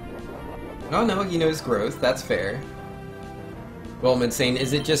 Oh no, he knows Growth, that's fair. Wellman saying,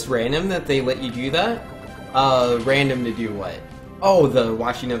 is it just random that they let you do that? Random to do what? Oh, the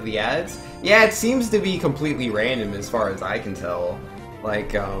watching of the ads? Yeah, it seems to be completely random as far as I can tell.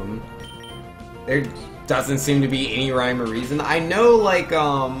 Like, there doesn't seem to be any rhyme or reason. I know, like,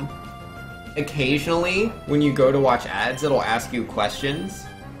 occasionally, when you go to watch ads, it'll ask you questions.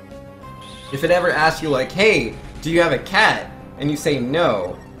 If it ever asks you, like, hey, do you have a cat? And you say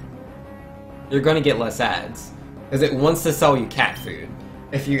no, you're gonna get less ads. Because it wants to sell you cat food.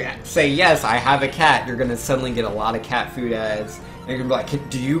 If you say, yes, I have a cat, you're gonna suddenly get a lot of cat food ads. And you're gonna be like,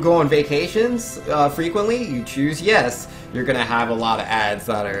 do you go on vacations frequently? You choose yes. You're gonna have a lot of ads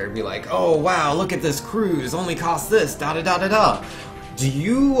that are be like, oh wow, look at this cruise, only costs this, da da da da da. Do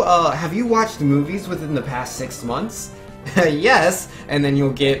you, have you watched movies within the past 6 months? Yes, and then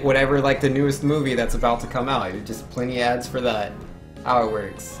you'll get whatever, like, the newest movie that's about to come out. You're just plenty of ads for that. How it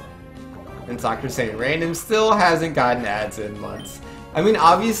works. And Doctor's saying, Random still hasn't gotten ads in months. I mean,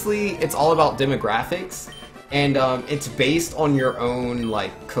 obviously, it's all about demographics, and it's based on your own,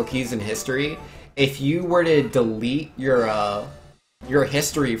 like, cookies and history. If you were to delete your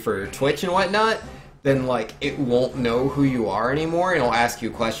history for Twitch and whatnot, then, like, it won't know who you are anymore, and it'll ask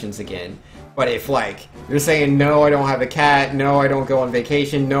you questions again. But if, like, you're saying, no, I don't have a cat, no, I don't go on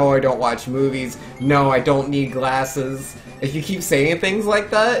vacation, no, I don't watch movies, no, I don't need glasses, if you keep saying things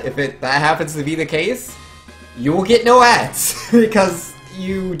like that, if that happens to be the case, you will get no ads, because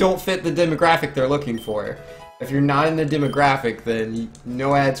you don't fit the demographic they're looking for. If you're not in the demographic, then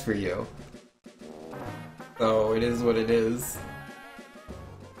no ads for you. So, it is what it is.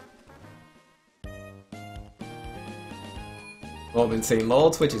 Well, I've been saying,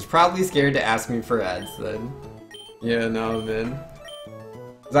 lol, Twitch is probably scared to ask me for ads, then. Yeah, no, man.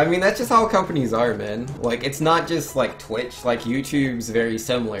 I mean, that's just how companies are, man. Like, it's not just, like, Twitch. Like, YouTube's very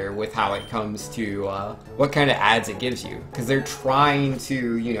similar with how it comes to, what kind of ads it gives you. Because they're trying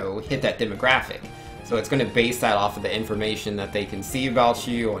to, you know, hit that demographic. So it's going to base that off of the information that they can see about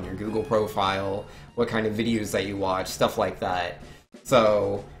you on your Google profile, what kind of videos that you watch, stuff like that.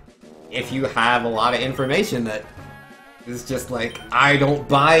 So, if you have a lot of information that is just like, I don't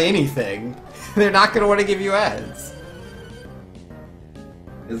buy anything, they're not going to want to give you ads.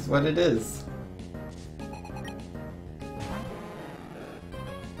 Is what it is.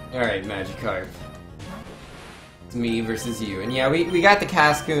 Alright, Magikarp. It's me versus you. And yeah, we got the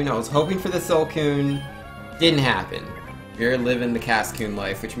Cascoon. I was hoping for the Silcoon. Didn't happen. We're living the Cascoon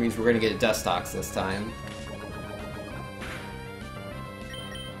life, which means we're going to get a Dustox this time.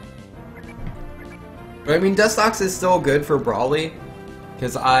 But I mean, Dustox is still good for Brawly,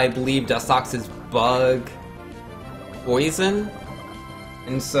 because I believe Dustox is Bug Poison.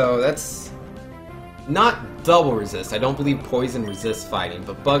 And so that's not double resist. I don't believe Poison resists fighting,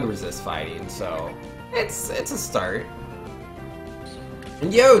 but Bug resists fighting, so it's a start.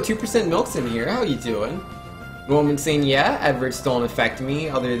 And yo, 2% Milk's in here, how you doing? Woman saying, yeah, adverts don't affect me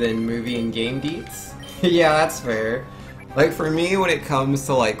other than movie and game deets. Yeah, that's fair. Like, for me, when it comes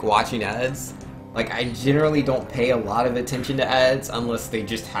to, like, watching ads, like, I generally don't pay a lot of attention to ads unless they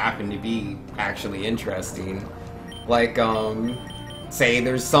just happen to be actually interesting. Like, say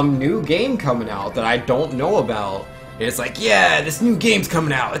there's some new game coming out that I don't know about, and it's like, yeah, this new game's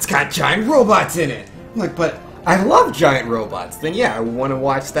coming out, it's got giant robots in it! I'm like, but I love giant robots, then yeah, I want to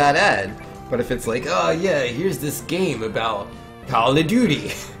watch that ad. But if it's like, oh yeah, here's this game about Call of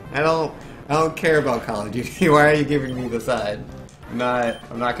Duty, I don't care about Call of Duty, why are you giving me this ad? I'm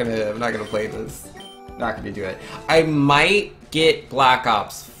not gonna play this. I'm not gonna do it. I might get Black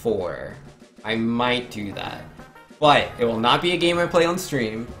Ops 4. I might do that. But it will not be a game I play on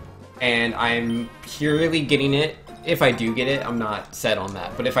stream, and I'm purely getting it. If I do get it, I'm not set on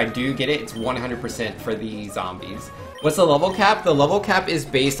that. But if I do get it, it's 100% for the zombies. What's the level cap? The level cap is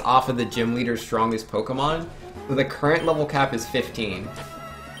based off of the gym leader's strongest Pokemon. So the current level cap is 15.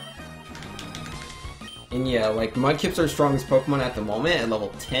 And yeah, like, Mudkip's our strongest Pokemon at the moment at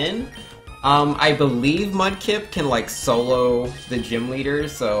level 10. I believe Mudkip can, like, solo the gym leader,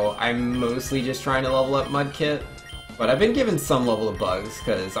 so I'm mostly just trying to level up Mudkip. But I've been given some level of bugs,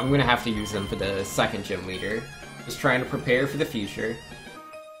 because I'm going to have to use them for the second gym leader. Just trying to prepare for the future.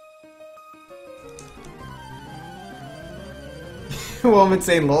 Woman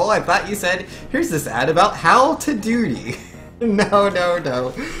saying, lol, I thought you said, here's this ad about how to duty. No,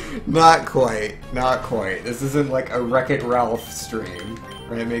 not quite, not quite. This isn't like a Wreck-It Ralph stream,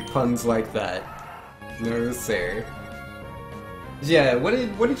 where I make puns like that. No, sir. Yeah, what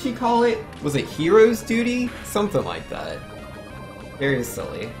did she call it? Was it Hero's Duty? Something like that. Very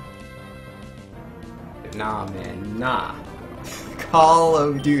silly. Nah, man, nah. Call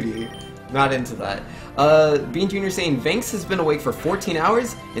of Duty. Not into that. Bean Jr. saying, Vanks has been awake for 14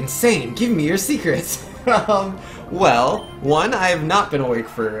 hours? Insane, give me your secrets. Well, one, I have not been awake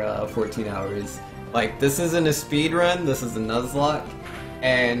for 14 hours. Like, this isn't a speed run, this is a Nuzlocke.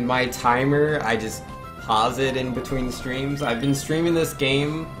 And my timer, I just pause it in between streams. I've been streaming this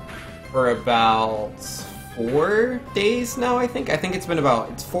game for about 4 days now, I think. I think it's been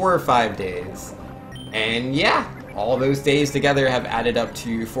it's 4 or 5 days. And yeah, all those days together have added up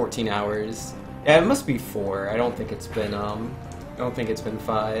to 14 hours. Yeah, it must be 4. I don't think it's been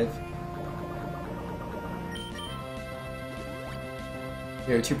 5.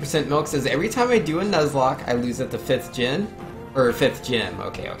 Yo, 2% Milk says, every time I do a Nuzlocke, I lose at the 5th gym. Or 5th gym.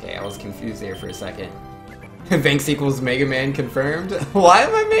 Okay, I was confused there for a second. Banks equals Mega Man confirmed? Why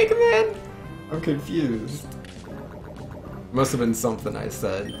am I Mega Man? I'm confused. Must have been something I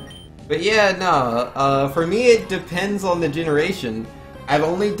said. But yeah, no, for me it depends on the generation. I've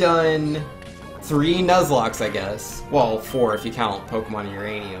only done 3 Nuzlockes, I guess. Well, 4 if you count Pokemon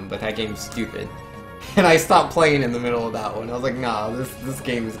Uranium, but that game's stupid. And I stopped playing in the middle of that one. I was like, nah, this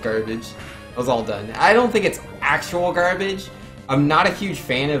game is garbage. I was all done. I don't think it's actual garbage. I'm not a huge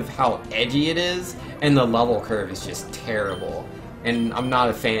fan of how edgy it is, and the level curve is just terrible. And I'm not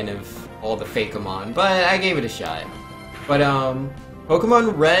a fan of all the Fakeamon, but I gave it a shot. But,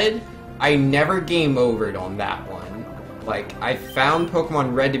 Pokemon Red, I never game overed on that one. Like, I found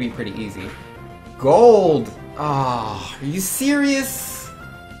Pokemon Red to be pretty easy. Gold! Ah, are you serious?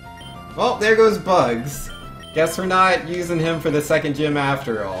 Well, there goes Bugs. Guess we're not using him for the 2nd gym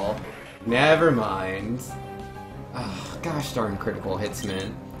after all. Never mind. Oh, gosh darn critical hits,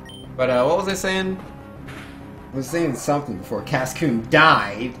 man. But, what was I saying? I was saying something before Cascoon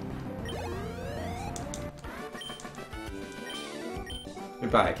died.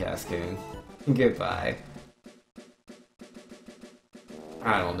 Goodbye, Cascoon. Goodbye.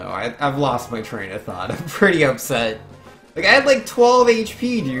 I don't know. I've lost my train of thought. I'm pretty upset. Like, I had like 12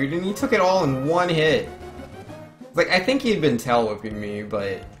 HP, dude, and he took it all in one hit. Like, I think he'd been tail whipping me,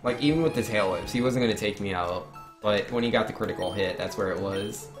 but, like, even with the tail whips, he wasn't gonna take me out. But when he got the critical hit, that's where it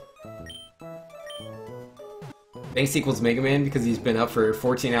was. Banks equals Mega Man because he's been up for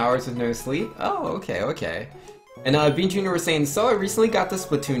 14 hours with no sleep? Oh, okay. And Bean Jr. was saying, so I recently got the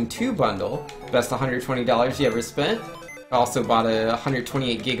Splatoon 2 bundle. Best $120 you ever spent. I also bought a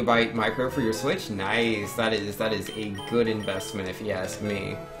 128GB micro for your Switch. Nice. That is a good investment if you ask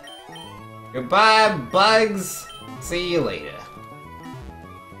me. Goodbye, Bugs. See you later.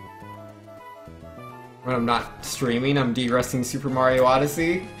 When I'm not streaming, I'm de-rusting Super Mario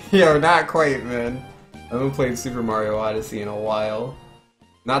Odyssey. Yo, not quite, man. I haven't played Super Mario Odyssey in a while.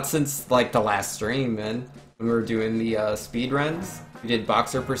 Not since, like, the last stream, man. When we were doing the speed runs. We did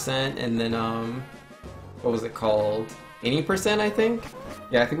Boxer Percent, and then, what was it called? 80%, I think?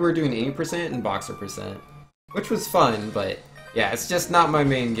 Yeah, I think we were doing 80% and Boxer Percent. Which was fun, but yeah, it's just not my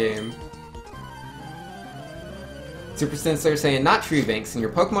main game. Super Sensor saying, not true, Banks. In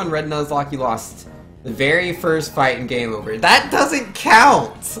your Pokemon Red Nuzlocke, you lost the very first fight in Game Over. That doesn't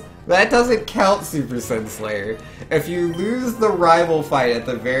count! That doesn't count, Super Senslayer. If you lose the rival fight at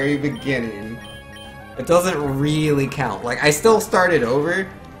the very beginning, it doesn't really count. Like, I still started over,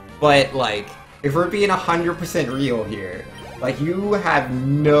 but, like, if we're being 100% real here, like, you have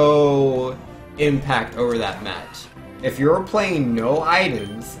no impact over that match. If you're playing no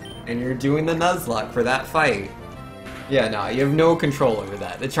items, and you're doing the Nuzlocke for that fight, yeah, no, you have no control over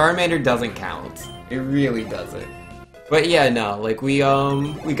that. The Charmander doesn't count. It really doesn't. But yeah, no, like, we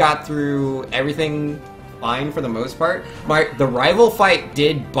got through everything fine for the most part. The rival fight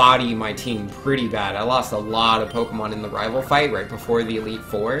did body my team pretty bad. I lost a lot of Pokemon in the rival fight right before the Elite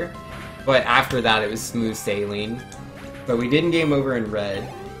Four. But after that, it was smooth sailing. But we didn't game over in Red.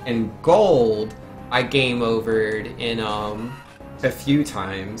 In Gold, I game overed in, a few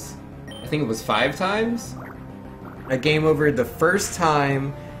times. I think it was 5 times? I game overed the first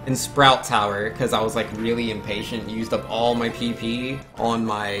time in Sprout Tower, because I was, like, really impatient, used up all my PP on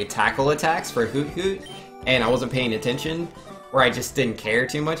my tackle attacks for Hoot Hoot, and I wasn't paying attention, or I just didn't care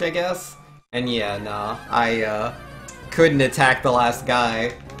too much, I guess. And yeah, nah, I, couldn't attack the last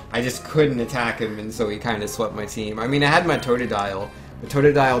guy. I just couldn't attack him, and so he kind of swept my team. I mean, I had my Totodile, but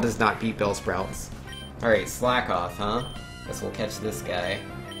Totodile does not beat Bellsprouts. Alright, slack off, huh? Guess we'll catch this guy.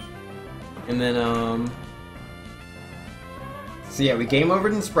 And then, so yeah, we game over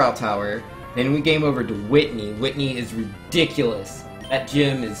in Sprout Tower, then we game over to Whitney. Whitney is ridiculous. That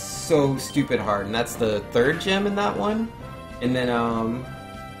gym is so stupid hard, and that's the 3rd gym in that one. And then,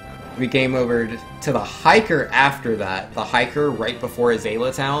 we game over to the Hiker after that. The Hiker right before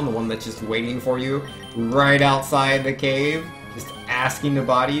Azalea Town, the one that's just waiting for you right outside the cave, just asking to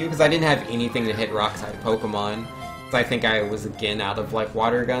body you, because I didn't have anything to hit Rock-type Pokemon. So I think I was again out of, like,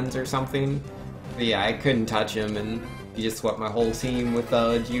 water guns or something. But yeah, I couldn't touch him, and he just swept my whole team with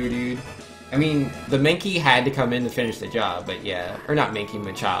Geodude. I mean, the Mankey had to come in to finish the job, but yeah. Or not Mankey,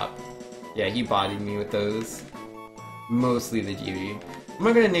 Machop. Yeah, he bodied me with those. Mostly the GB. What am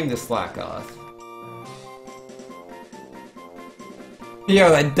I gonna name this Slack off? Yo,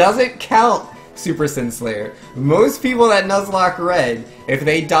 that doesn't count, Super Sin Slayer. Most people that Nuzlocke Red, if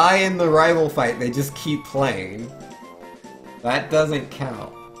they die in the rival fight, they just keep playing. That doesn't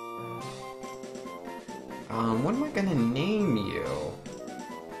count. What am I gonna name you?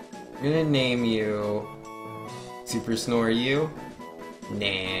 I'm gonna name you... Super Snore You?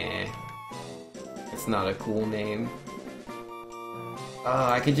 Nah. It's not a cool name.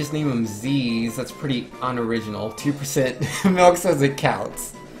 I could just name him Z's. That's pretty unoriginal. 2% Milk says it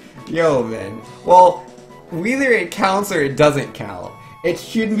counts. Yo, man. Well, either it counts or it doesn't count. It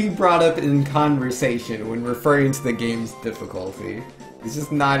shouldn't be brought up in conversation when referring to the game's difficulty. It's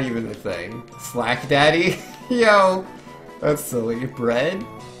just not even a thing. Slack Daddy? Yo, that's silly. Bread?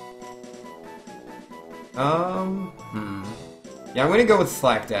 Yeah, I'm gonna go with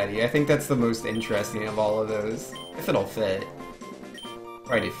Slack Daddy. I think that's the most interesting of all of those. If it'll fit.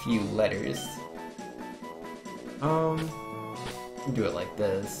 Write a few letters. Do it like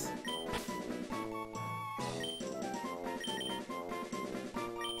this.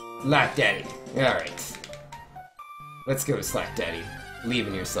 Slack Daddy. Alright. Let's go with Slack Daddy. Believe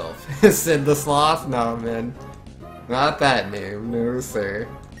in yourself. Sid the Sloth? No, man. Not that name. No, sir.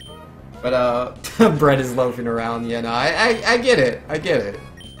 But, Bread is loafing around. Yeah, no, I get it. I get it.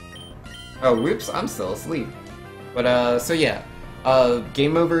 Oh, whoops. I'm still asleep. But, so yeah.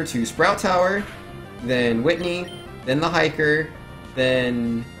 Game over to Sprout Tower, then Whitney, then the Hiker,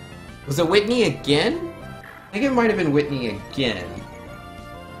 then... Was it Whitney again? I think it might have been Whitney again.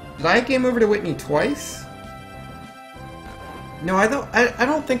 Did I game over to Whitney twice? No, I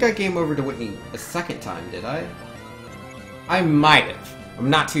don't think I game over to Whitney a second time, did I? I might have.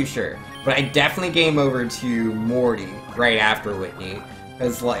 I'm not too sure. But I definitely game over to Morty right after Whitney.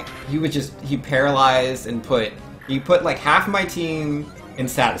 Because, like, he paralyzed and he put, like, half my team in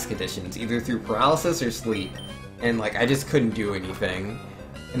status conditions, either through paralysis or sleep. And, like, I just couldn't do anything.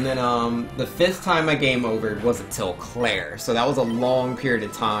 And then, the 5th time I game overed wasn't till Claire. So that was a long period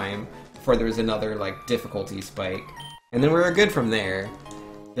of time before there was another, like, difficulty spike. And then we were good from there.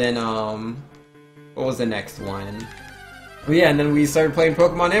 Then, what was the next one? Oh yeah, and then we started playing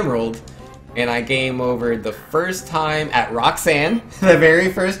Pokemon Emerald. And I game over the first time at Roxanne, the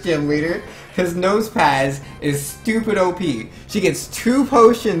very first gym leader, because Nosepass is stupid OP. She gets 2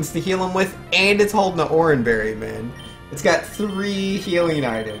 potions to heal him with, and it's holding the Oranberry, man. It's got 3 healing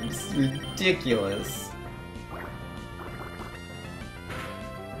items. Ridiculous.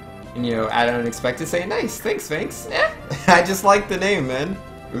 And you know, I don't expect to say nice. Thanks, thanks. Eh. I just like the name, man.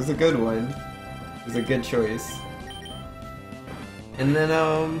 It was a good one. It was a good choice. And then,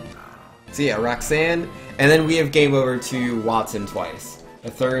 so yeah, Roxanne. And then we have game over to Watson twice.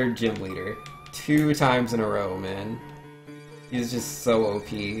 The 3rd gym leader. 2 times in a row, man. He's just so OP.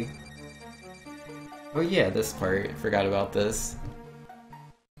 Oh yeah, this part. Forgot about this.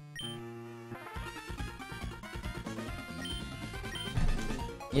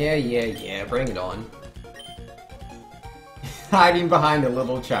 Yeah, bring it on. Hiding behind a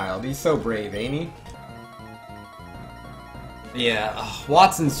little child. He's so brave, ain't he? Yeah,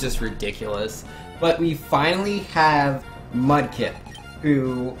 Watson's just ridiculous. But we finally have Mudkip,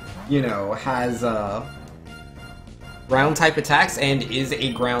 who, you know, has ground type attacks and is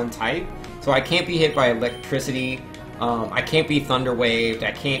a ground type. So I can't be hit by electricity, I can't be thunder waved,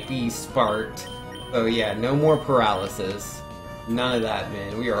 I can't be sparked. So yeah, no more paralysis. None of that,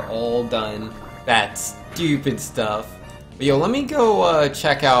 man. We are all done. That stupid stuff. But yo, let me go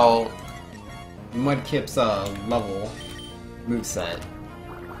check out Mudkip's level moveset.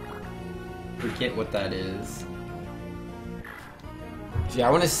 Forget what that is. Yeah,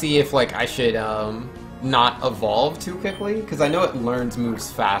 I want to see if like I should not evolve too quickly, because I know it learns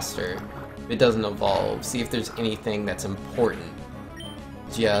moves faster. It doesn't evolve. See if there's anything that's important.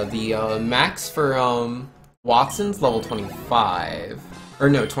 Yeah, the max for Watson's level 25. Or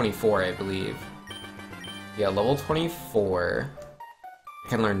no, 24, I believe. Yeah, level 24. I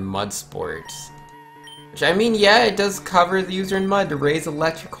can learn Mud Sports. Which, I mean, yeah, it does cover the user in mud to raise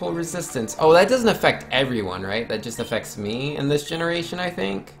electrical resistance. Oh, that doesn't affect everyone, right? That just affects me in this generation, I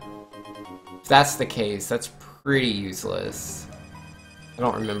think? If that's the case, that's pretty useless. I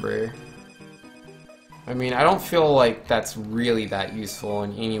don't remember. I mean, I don't feel like that's really that useful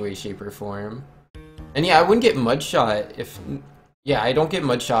in any way, shape, or form. And yeah, I wouldn't get Mudshot if... Yeah, I don't get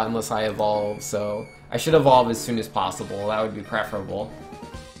Mudshot unless I evolve, so... I should evolve as soon as possible. That would be preferable.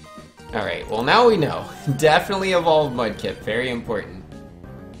 Alright, well now we know. Definitely evolve Mudkip. Very important.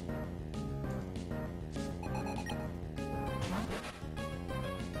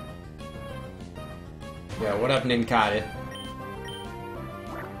 Yeah, what up, Ninkata?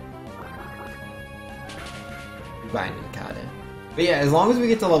 Goodbye, Ninkata. But yeah, as long as we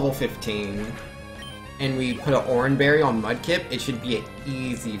get to level 15, and we put an Oran Berry on Mudkip, it should be an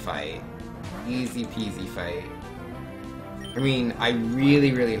easy fight. Easy peasy fight. I mean, I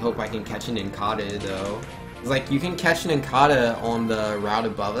really hope I can catch an Ninkata, though. It's like, you can catch an Ninkata on the route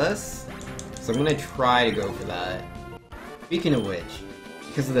above us, so I'm gonna try to go for that. Speaking of which,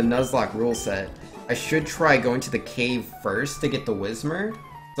 because of the Nuzlocke rule set, I should try going to the cave first to get the Whismur,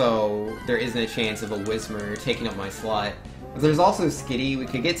 so there isn't a chance of a Whismur taking up my slot. But there's also Skitty. We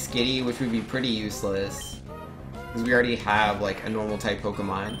could get Skitty, which would be pretty useless, because we already have, like, a normal type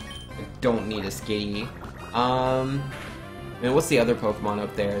Pokemon. I don't need a Skitty. And what's the other Pokemon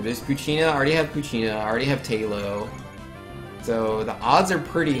up there? There's Poochyena. I already have Poochyena. I already have Tailo. So the odds are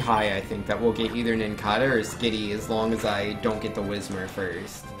pretty high, I think, that we'll get either Ninkata or Skitty as long as I don't get the Whismur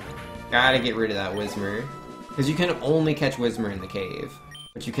first. Gotta get rid of that Whismur. Because you can only catch Whismur in the cave.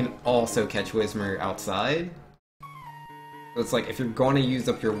 But you can also catch Whismur outside. So it's like, if you're going to use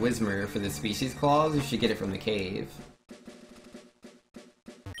up your Whismur for the Species Clause, you should get it from the cave.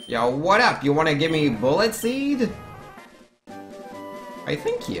 Yo, what up? You want to give me Bullet Seed? I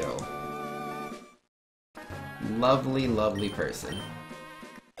thank you. Lovely, lovely person.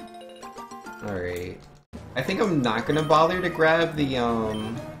 Alright. I think I'm not gonna bother to grab the,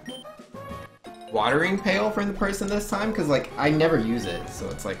 watering pail from the person this time, because, like, I never use it, so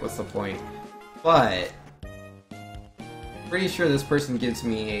it's like, what's the point? But pretty sure this person gives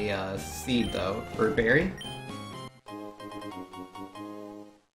me a seed, though. Or a berry?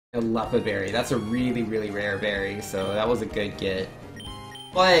 A Lepa berry. That's a really rare berry, so that was a good get.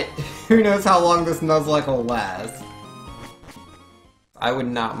 But who knows how long this Nuzlocke will last. I would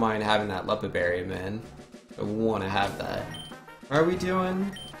not mind having that Lepa berry, man. I want to have that. How are we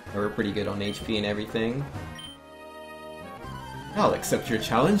doing? We're pretty good on HP and everything. I'll accept your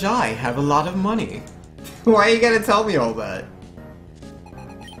challenge. I have a lot of money. Why you gotta tell me all that?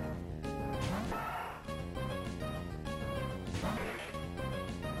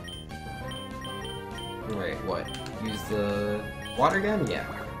 Alright, what? Use the water gun?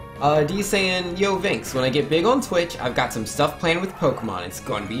 Yeah. D saying, yo Vinx, when I get big on Twitch, I've got some stuff planned with Pokemon. It's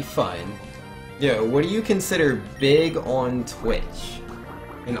gonna be fun. Yo, what do you consider big on Twitch?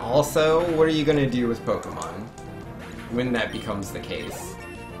 And also, what are you gonna do with Pokemon when that becomes the case?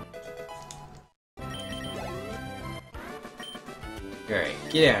 Alright,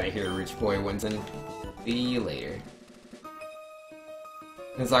 get out of here, rich boy Winston. See you later.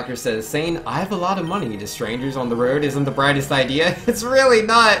 Nuzlocke says, saying I have a lot of money to strangers on the road isn't the brightest idea. It's really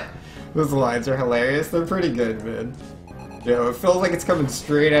not! Those lines are hilarious. They're pretty good, man. Yo, it feels like it's coming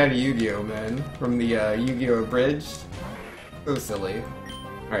straight out of Yu-Gi-Oh, man. From the Yu-Gi-Oh! Abridged. So silly.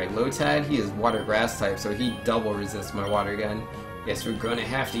 Alright, Lotad, he is water grass type, so he double resists my water gun. Guess we're gonna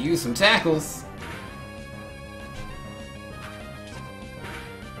have to use some tackles.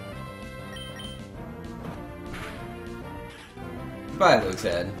 Bye,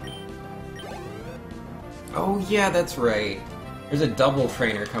 Lotad. Oh yeah, that's right. There's a double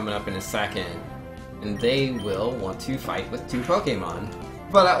trainer coming up in a second. And they will want to fight with 2 Pokemon.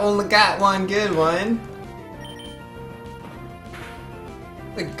 But I only got one good one.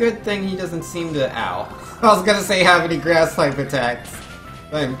 The good thing he doesn't seem to... Ow. I was gonna say have any grass-type attacks.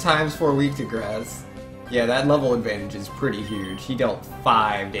 I'm ×4 weak to grass. Yeah, that level advantage is pretty huge. He dealt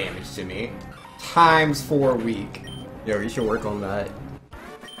 5 damage to me. ×4 weak. Yo, you should work on that.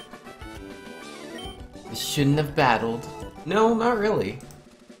 I shouldn't have battled. No, not really.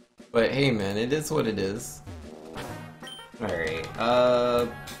 But hey man, it is what it is. Alright, I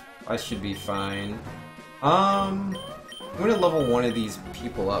should be fine. I'm gonna level one of these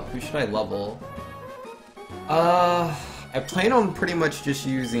people up. Who should I level? I plan on pretty much just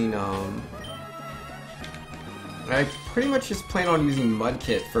using, I pretty much just plan on using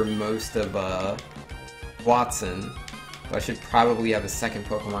Mudkip for most of, Watson. So I should probably have a second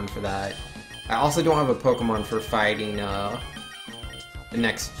Pokemon for that. I also don't have a Pokemon for fighting, the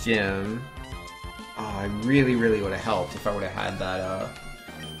next gym. Oh, I really would have helped if I would have had that,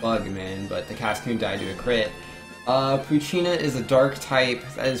 bug, man, but the Cascoon died to a crit. Poochyena is a dark type.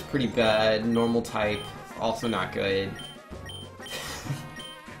 That is pretty bad. Normal type, also not good.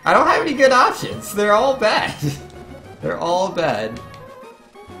 I don't have any good options. They're all bad. They're all bad.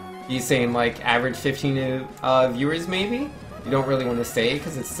 He's saying, like, average 15 viewers, maybe? You don't really want to say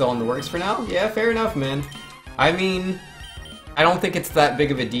because it's still in the works for now? Yeah, fair enough, man. I mean, I don't think it's that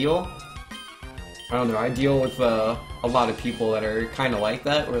big of a deal. I don't know, I deal with a lot of people that are kind of like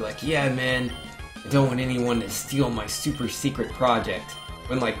that. We're like, yeah, man, I don't want anyone to steal my super secret project.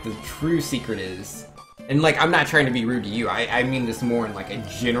 When, like, the true secret is, And, like, I'm not trying to be rude to you. I mean this more in, like, a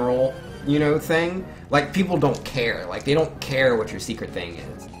general, you know, thing. Like, people don't care. Like, they don't care what your secret thing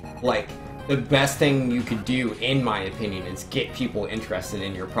is. Like, the best thing you could do, in my opinion, is get people interested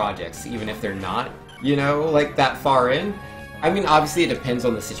in your projects, even if they're not, you know, like, that far in. I mean, obviously it depends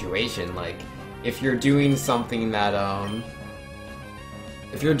on the situation. Like, if you're doing something that,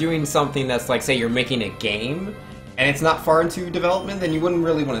 if you're doing something that's, like, say you're making a game, and it's not far into development, then you wouldn't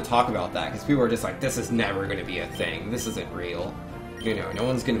really want to talk about that, because people are just like, this is never going to be a thing, this isn't real, you know, no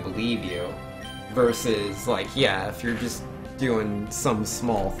one's going to believe you. Versus, like, yeah, if you're just doing some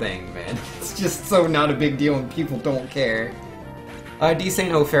small thing, man, it's just so not a big deal and people don't care. D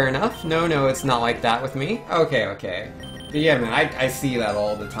saying, oh, fair enough. No, it's not like that with me. Okay. But yeah, man, I see that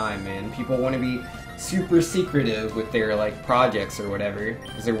all the time, man. People want to be super secretive with their, like, projects or whatever,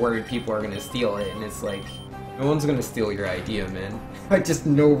 because they're worried people are going to steal it, and it's like, no one's going to steal your idea, man. Like, just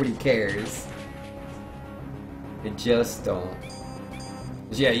nobody cares. They just don't.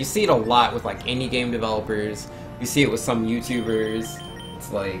 Yeah, you see it a lot with, like, indie game developers. You see it with some YouTubers.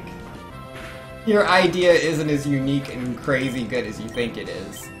 It's like, your idea isn't as unique and crazy good as you think it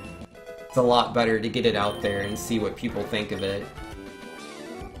is. It's a lot better to get it out there and see what people think of it.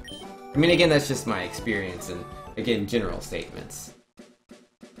 I mean, again, that's just my experience, and, again, general statements.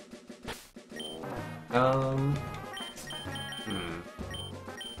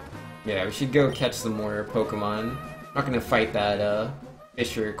 Yeah, we should go catch some more Pokemon. I'm not gonna fight that,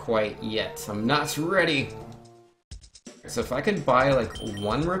 Fisher quite yet. I'm not ready! So if I could buy, like,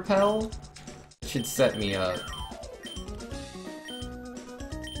 one Repel, it should set me up.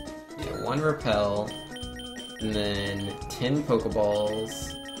 Yeah, one Repel, and then 10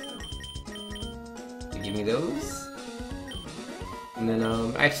 Pokeballs. Give me those. And then,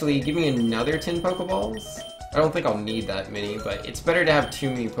 actually, give me another 10 Pokeballs. I don't think I'll need that many, but it's better to have too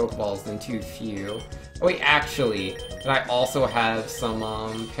many Pokeballs than too few. Oh wait, actually, did I also have some,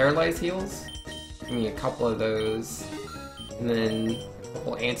 Paralyze Heals? Give me a couple of those. And then a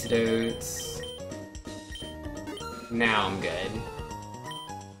couple antidotes. Now I'm good.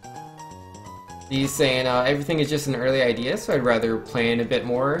 He's saying, everything is just an early idea, so I'd rather plan a bit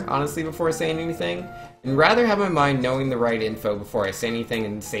more, honestly, before saying anything. And rather have my mind knowing the right info before I say anything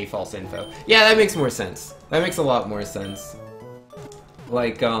and say false info. Yeah, that makes more sense. That makes a lot more sense.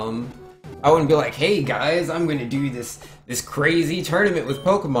 Like, I wouldn't be like, hey guys, I'm gonna do this crazy tournament with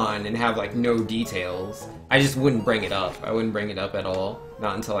Pokemon and have, like, no details. I just wouldn't bring it up. I wouldn't bring it up at all.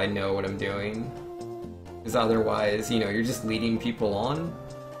 Not until I know what I'm doing. Because otherwise, you know, you're just leading people on.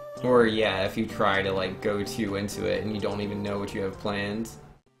 Or, yeah, if you try to, like, go too into it and you don't even know what you have planned.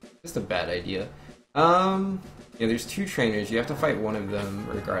 Just a bad idea. Yeah, there's 2 trainers. You have to fight one of them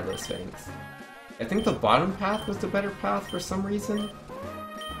regardless, thanks. I think the bottom path was the better path for some reason.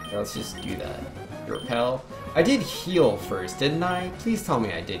 Yeah, let's just do that. Repel. I did heal first, didn't I? Please tell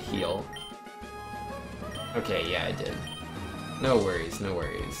me I did heal. Okay, yeah, I did. No worries, no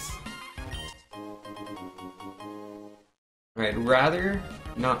worries. I'd rather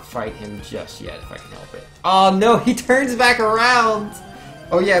not fight him just yet if I can help it. Oh no, he turns back around!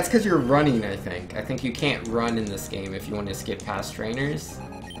 Oh yeah, it's because you're running, I think. I think you can't run in this game if you want to skip past trainers.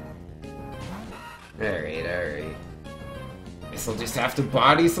 Alright. Guess I'll just have to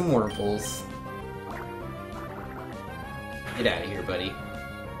body some Wurmples. Get out of here, buddy.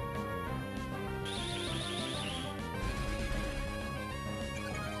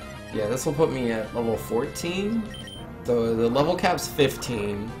 Yeah, this will put me at level 14. So the level cap's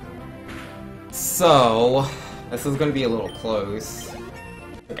 15. So, this is going to be a little close.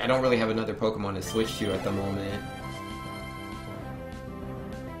 Like, I don't really have another Pokemon to switch to at the moment.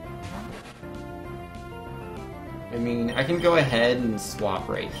 I mean, I can go ahead and swap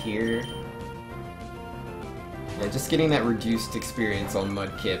right here. Yeah, just getting that reduced experience on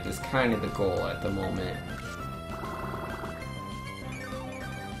Mudkip is kind of the goal at the moment.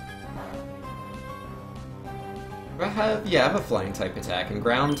 I have a flying type attack, and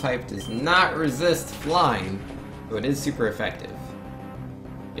ground type does not resist flying, so it is super effective.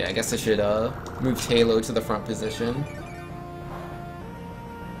 Yeah, I guess I should move Halo to the front position.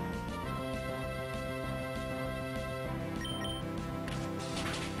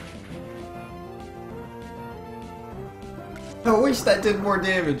 I wish that did more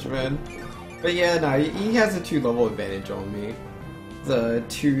damage, man. But yeah, no, he has a 2-level advantage on me. It's a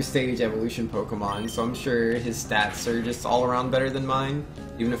 2-stage evolution Pokemon, so I'm sure his stats are just all around better than mine,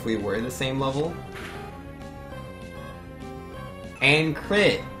 even if we were the same level. And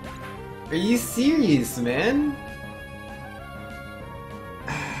crit! Are you serious, man?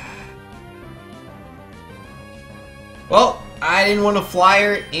 Well, I I didn't want to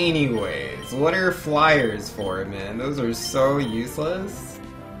flyer anyways. What are flyers for, man? Those are so useless.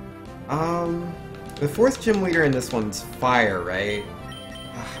 The fourth gym leader in this one's fire, right?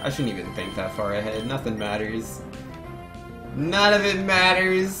 I shouldn't even think that far ahead. Nothing matters. None of it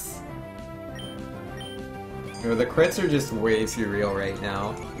matters. No, the crits are just way too real right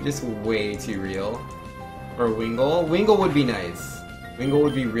now. Just way too real. Or Wingle. Wingle would be nice. Wingle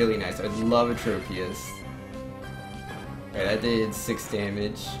would be really nice. I'd love a Tropius. Alright, that did 6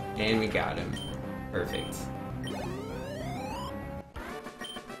 damage. And we got him. Perfect.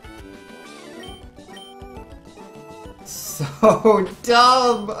 So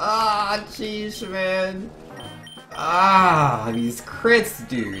dumb! Ah, jeez, man. Ah, these crits,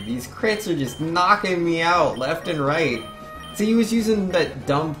 dude. These crits are just knocking me out left and right. See, he was using that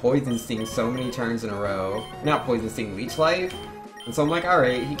dumb Poison Sting so many turns in a row. Not Poison Sting, Leech Life. And so I'm like,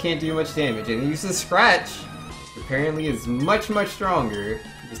 alright, he can't do much damage. And he uses Scratch. Apparently is much, much stronger.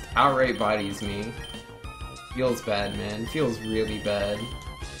 Just outright bodies me. Feels bad, man. Feels really bad.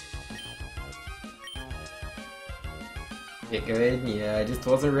 Get good? Yeah, I just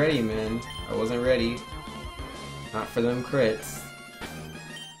wasn't ready, man. I wasn't ready. Not for them crits.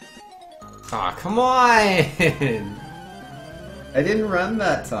 Aw, come on! I didn't run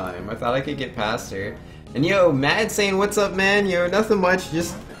that time. I thought I could get past her. And yo, Mad saying, what's up, man? Yo, nothing much.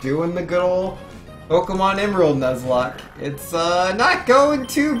 Just doing the good old Pokemon Emerald Nuzlocke. It's, not going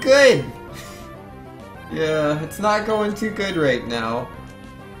too good. Yeah, it's not going too good right now.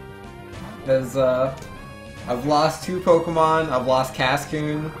 Because, I've lost 2 Pokemon. I've lost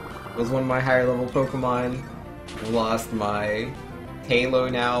Cascoon. It was one of my higher level Pokemon. I've lost my Halo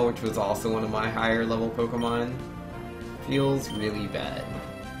now, which was also one of my higher level Pokemon. Feels really bad.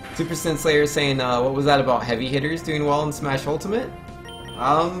 Super Sin Slayer saying, what was that about heavy hitters doing well in Smash Ultimate?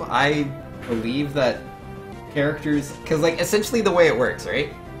 I believe that characters, because like essentially the way it works,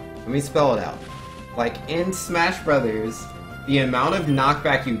 right? Let me spell it out. Like in Smash Brothers, the amount of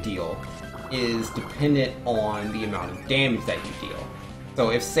knockback you deal is dependent on the amount of damage that you deal.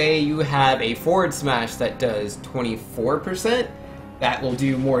 So if say you have a forward smash that does 24%, that will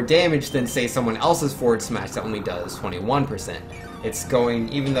do more damage than say someone else's forward smash that only does 21%. It's going,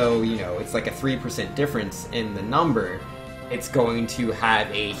 even though, you know, it's like a 3% difference in the number, it's going to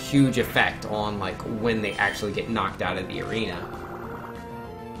have a huge effect on like when they actually get knocked out of the arena.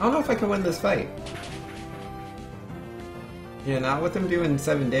 I don't know if I can win this fight. Yeah, not with him doing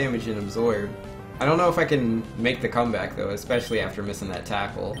 7 damage in Absorb. I don't know if I can make the comeback though, especially after missing that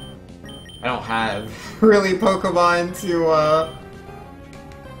tackle. I don't have really Pokemon to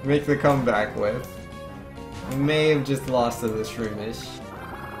make the comeback with. May have just lost to the Shroomish.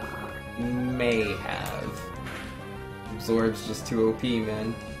 May have. Absorb's just too OP,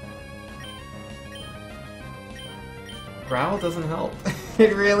 man. Growl doesn't help.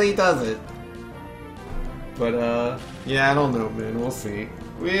 It really doesn't. But, yeah, I don't know, man. We'll see.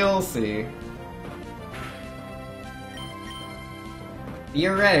 We'll see.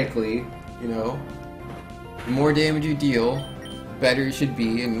 Theoretically, you know, the more damage you deal, the better it should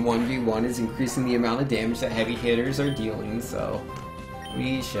be, and 1v1 is increasing the amount of damage that heavy hitters are dealing, so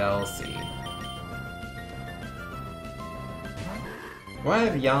we shall see. Do I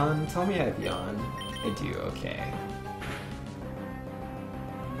have Yawn? Tell me I have Yawn. I do, okay.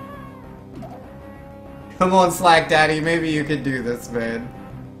 Come on, Slack Daddy, maybe you can do this, man.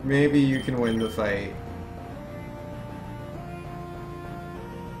 Maybe you can win the fight.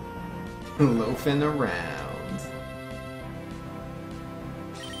 Loafing around.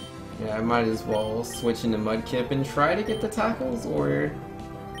 Yeah, I might as well switch into Mudkip and try to get the tackles, or...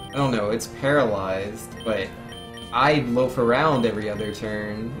 I don't know, it's paralyzed, but I loaf around every other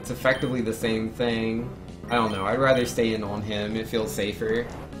turn. It's effectively the same thing. I don't know, I'd rather stay in on him, it feels safer.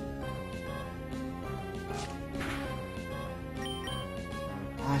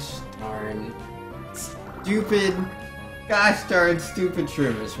 Gosh darn. Stupid. Gosh darn stupid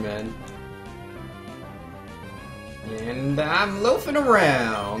Shroomish, man. And I'm loafing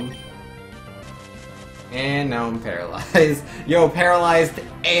around. And now I'm paralyzed. Yo, paralyzed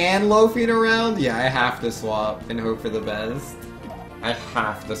and loafing around? Yeah, I have to swap and hope for the best. I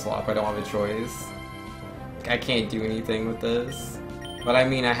have to swap, I don't have a choice. I can't do anything with this. But I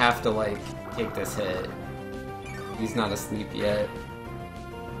mean, I have to, like, take this hit. He's not asleep yet.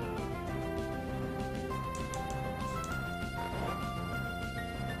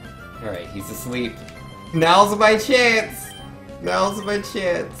 Alright, he's asleep. Now's my chance! Now's my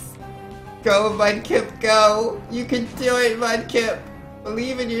chance. Go, Mudkip, go! You can do it, Mudkip!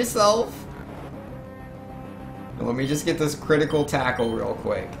 Believe in yourself! Now, let me just get this critical tackle real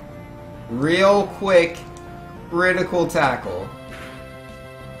quick. Real quick! Critical tackle.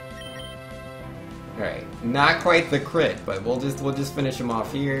 Alright, not quite the crit, but we'll just finish him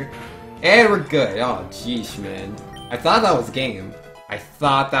off here. And we're good. Oh, jeesh, man. I thought that was game. I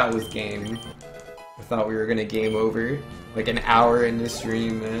thought that was game. I thought we were gonna game over. Like an hour in the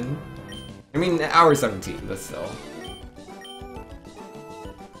stream, man. I mean, hour 17, but still.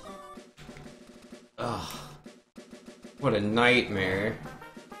 Ugh. What a nightmare.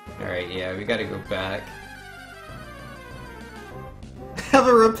 Alright, yeah, we gotta go back. Have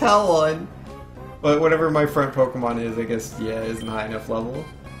a repel on! But whatever my front Pokemon is, I guess, yeah, isn't high enough level.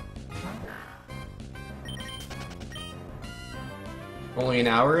 Only an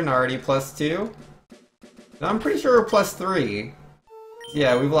hour and already +2? No, I'm pretty sure we're +3.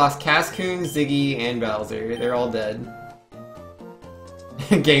 Yeah, we've lost Cascoon, Ziggy, and Bowser. They're all dead.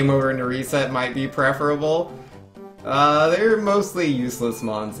 Game over and a reset might be preferable. They're mostly useless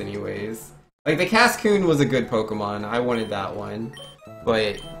mons anyways. Like, the Cascoon was a good Pokemon. I wanted that one.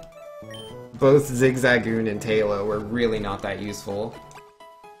 But both Zigzagoon and Tailo were really not that useful.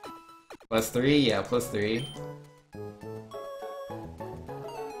 +3? Yeah, +3.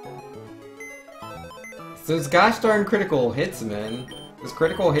 So those gosh darn critical hits, man. Those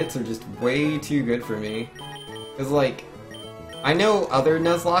critical hits are just way too good for me. Cause like, I know other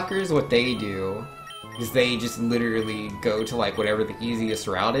Nuzlockers, what they do is they just literally go to like whatever the easiest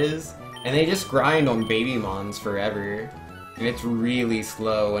route is, and they just grind on baby mons forever. And it's really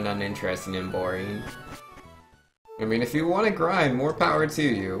slow and uninteresting and boring. I mean, if you want to grind, more power to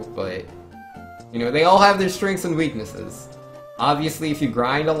you, but you know, they all have their strengths and weaknesses. Obviously, if you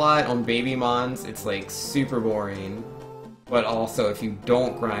grind a lot on baby mons, it's like super boring. But also, if you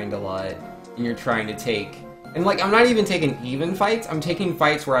don't grind a lot, and you're trying to take... And like, I'm not even taking even fights, I'm taking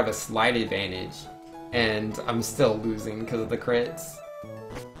fights where I have a slight advantage. And I'm still losing because of the crits.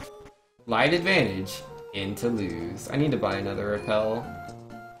 Light advantage, into lose. I need to buy another repel.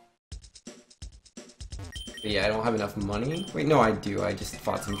 But yeah, I don't have enough money. Wait, no, I do. I just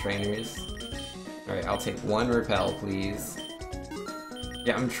fought some trainers. Alright, I'll take one repel, please.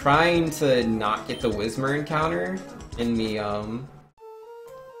 Yeah, I'm trying to not get the Whismur encounter in the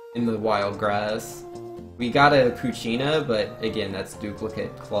wild grass. We got a Poochyena, but again, that's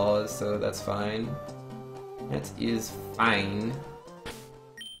duplicate claws, so that's fine. That is fine.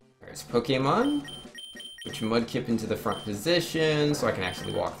 There's Pokemon. Switch Mudkip into the front position, so I can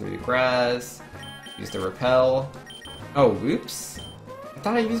actually walk through the grass. Use the repel. Oh, whoops. I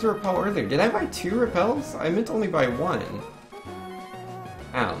thought I used a repel earlier. Did I buy 2 repels? I meant to only buy 1.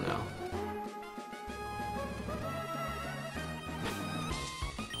 I don't know.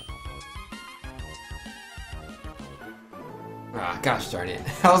 Ah, gosh darn it.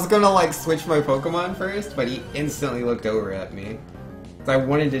 I was gonna like switch my Pokemon first, but he instantly looked over at me. So I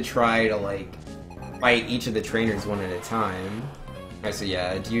wanted to try to like fight each of the trainers one at a time. Alright, so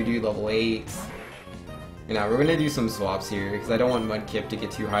yeah, Geodude level 8. You know, we're gonna do some swaps here, because I don't want Mudkip to get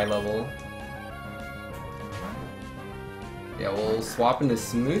too high level. Yeah, we'll swap into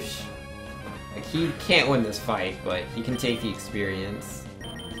Smoosh. Like, he can't win this fight, but he can take the experience.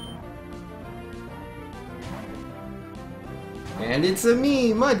 And it's a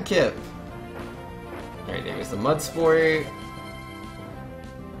me, Mudkip! Alright, there's the Mud Sport.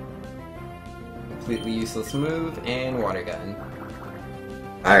 Completely useless move, and Water Gun.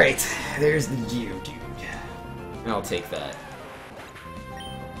 Alright, there's the Geodude. And I'll take that.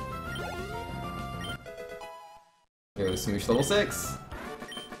 Go Smoosh level 6.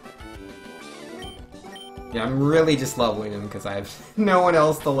 Yeah, I'm really just leveling him because I have no one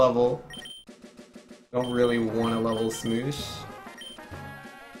else to level. Don't really want to level Smoosh.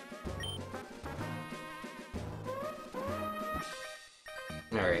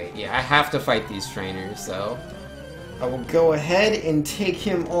 Alright, yeah, I have to fight these trainers, so I will go ahead and take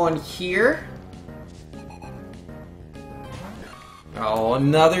him on here. Oh,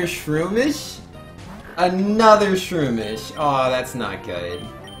 another Shroomish? Another Shroomish. Oh, that's not good.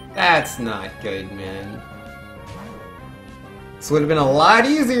 That's not good, man. This would have been a lot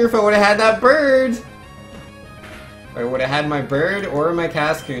easier if I would have had that bird! I would have had my bird or my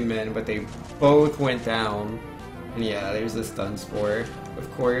Cascoon, man, but they both went down. And yeah, there's a Stun Spore,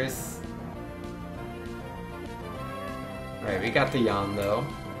 of course. Alright, we got the Yawn, though.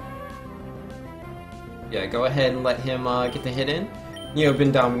 Yeah, go ahead and let him get the hit in. You know,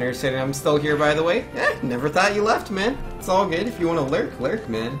 been Dominator saying I'm still here, by the way. Eh, never thought you left, man. It's all good. If you want to lurk, lurk,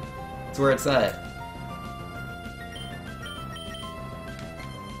 man. That's where it's at.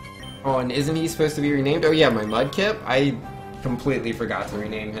 Oh, and isn't he supposed to be renamed? Oh yeah, my Mudkip? I completely forgot to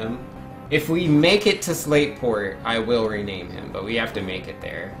rename him. If we make it to Slateport, I will rename him, but we have to make it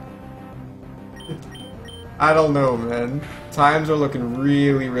there. I don't know, man. Times are looking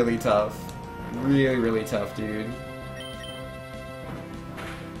really, really tough. Really, really tough, dude.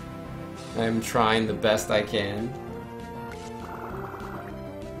 I'm trying the best I can.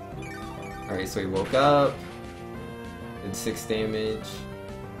 Alright, so he woke up. Did 6 damage.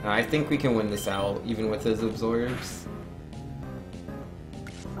 Now, I think we can win this out, even with his absorbs.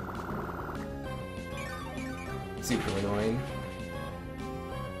 Super annoying.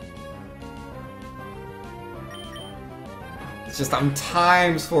 It's just I'm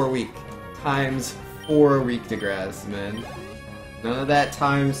times 4 weak. Times 4 weak to grass, man. None of that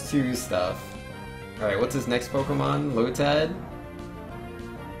times 2 stuff. Alright, what's his next Pokemon? Lotad?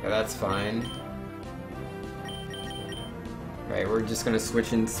 Yeah, that's fine. Alright, we're just gonna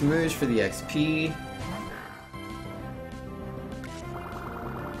switch in Smoosh for the XP.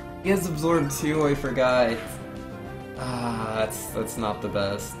 He has Absorb too, I forgot. Ah, that's not the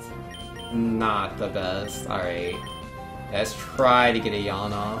best. Not the best. Alright. Let's try to get a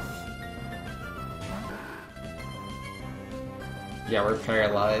yawn off. Yeah, we're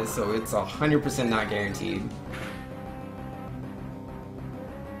paralyzed, so it's 100% not guaranteed.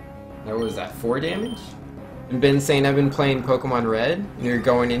 Now, what was that, 4 damage? And Ben saying, I've been playing Pokemon Red, and you're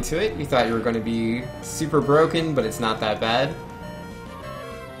going into it, you thought you were going to be super broken, but it's not that bad.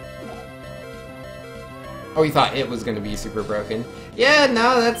 Oh, you thought it was going to be super broken. Yeah,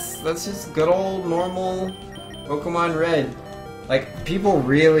 no, that's just good old normal Pokemon Red. Like, people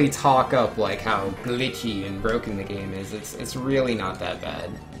really talk up like how glitchy and broken the game is. It's really not that bad.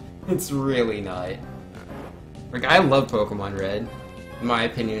 It's really not. Like, I love Pokemon Red. In my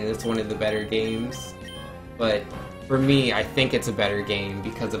opinion, it's one of the better games. But for me, I think it's a better game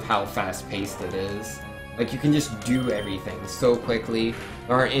because of how fast-paced it is. Like, you can just do everything so quickly.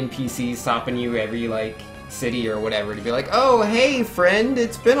 There aren't NPCs stopping you every, like, city or whatever to be like, oh, hey, friend,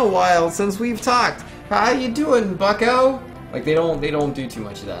 it's been a while since we've talked. How you doing, bucko? Like, they don't do too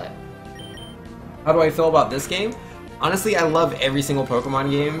much of that. How do I feel about this game? Honestly, I love every single Pokemon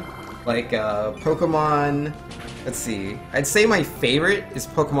game. Like, Pokemon... Let's see. I'd say my favorite is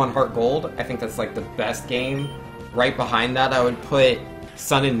Pokemon Heart Gold. I think that's, like, the best game. Right behind that, I would put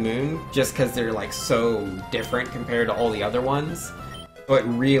Sun and Moon, just because they're, like, so different compared to all the other ones. So it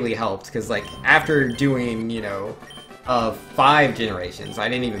really helped, because, like, after doing, you know, 5 generations, I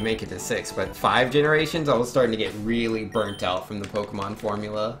didn't even make it to 6, but 5 generations, I was starting to get really burnt out from the Pokemon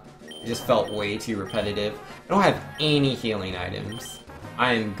formula. It just felt way too repetitive. I don't have any healing items.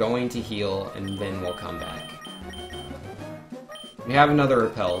 I am going to heal, and then we'll come back. We have another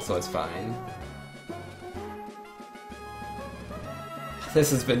Repel, so it's fine. This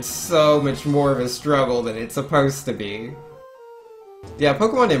has been so much more of a struggle than it's supposed to be. Yeah,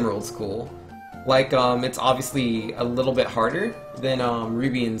 Pokemon Emerald's cool. Like, it's obviously a little bit harder than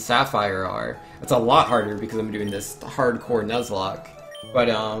Ruby and Sapphire are. It's a lot harder because I'm doing this hardcore Nuzlocke. But,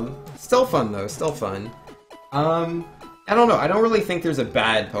 still fun though, still fun. I don't know, I don't really think there's a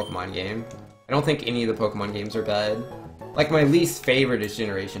bad Pokemon game. I don't think any of the Pokemon games are bad. Like, my least favorite is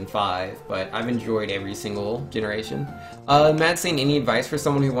Generation 5, but I've enjoyed every single generation. Matt saying, any advice for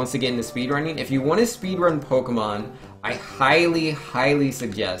someone who wants to get into speedrunning? If you want to speedrun Pokemon, I highly, highly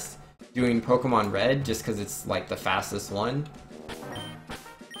suggest doing Pokemon Red, just because it's, like, the fastest one.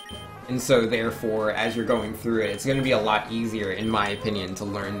 And so, therefore, as you're going through it, it's going to be a lot easier, in my opinion, to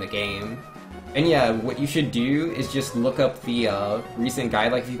learn the game. And yeah, what you should do is just look up the recent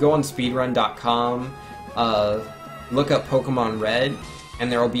guide. Like, if you go on speedrun.com, look up Pokemon Red, and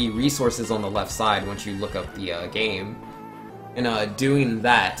there will be resources on the left side once you look up the game. And doing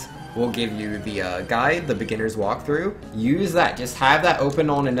that will give you the guide, the beginner's walkthrough. Use that. Just have that open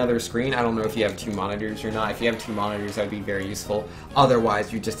on another screen. I don't know if you have 2 monitors or not. If you have 2 monitors, that would be very useful.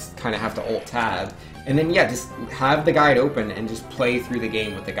 Otherwise, you just kind of have to Alt-Tab. And then, yeah, just have the guide open and just play through the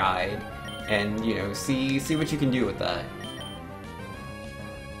game with the guide. And, you know, see what you can do with that.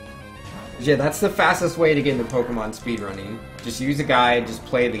 Yeah, that's the fastest way to get into Pokemon speedrunning. Just use a guide, just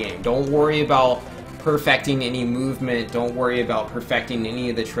play the game. Don't worry about perfecting any movement, don't worry about perfecting any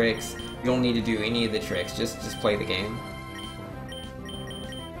of the tricks. You don't need to do any of the tricks, just play the game.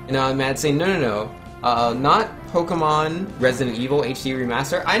 And Matt saying, no, not Pokemon Resident Evil HD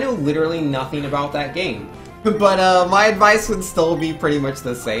Remaster. I know literally nothing about that game. But my advice would still be pretty much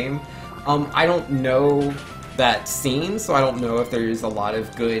the same. I don't know that scene, so I don't know if there's a lot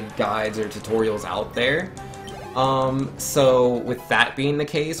of good guides or tutorials out there. So with that being the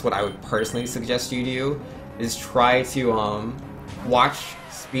case, what I would personally suggest you do is try to watch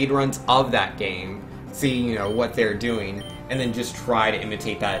speedruns of that game, see, you know, what they're doing, and then just try to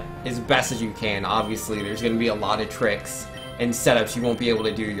imitate that as best as you can. Obviously, there's going to be a lot of tricks and setups you won't be able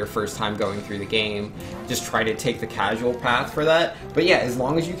to do your first time going through the game. Just try to take the casual path for that. But yeah, as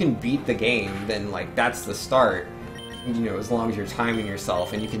long as you can beat the game, then like that's the start. You know, as long as you're timing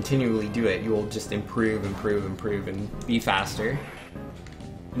yourself and you continually do it, you will just improve, and be faster.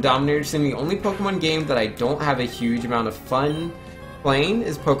 Dominator Sim, the only Pokemon game that I don't have a huge amount of fun playing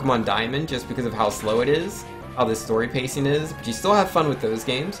is Pokemon Diamond, just because of how slow it is, how the story pacing is, but you still have fun with those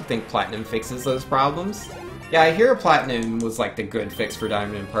games. I think Platinum fixes those problems. Yeah, I hear Platinum was like the good fix for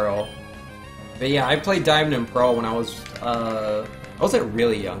Diamond and Pearl. But yeah, I played Diamond and Pearl when I wasn't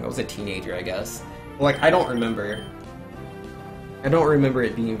really young, I was a teenager, I guess. Like, I don't remember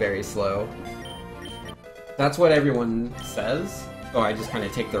it being very slow. That's what everyone says, so I just kind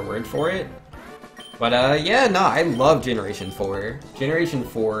of take their word for it. But yeah, no, I love Generation 4. Generation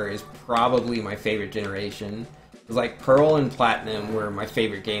 4 is probably my favorite generation. It was like Pearl and Platinum were my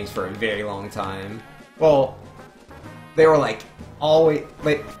favorite games for a very long time. Well, they were like always,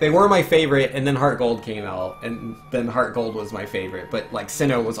 like, they were my favorite, and then Heart Gold came out, and then Heart Gold was my favorite, but like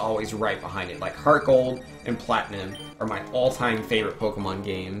Sinnoh was always right behind it. Like Heart Gold and Platinum are my all-time favorite Pokemon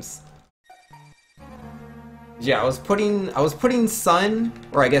games. Yeah, I was putting Sun,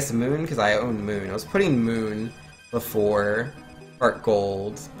 or I guess Moon, because I own Moon. I was putting Moon before Heart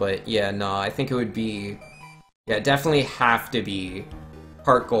Gold, but yeah, no, I think it would be, yeah, definitely have to be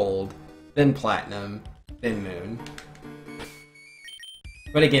Heart Gold, then Platinum, then Moon.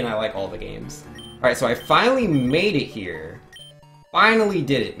 But again, I like all the games. Alright, so I finally made it here. Finally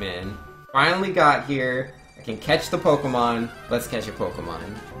did it, man. Finally got here. I can catch the Pokemon. Let's catch a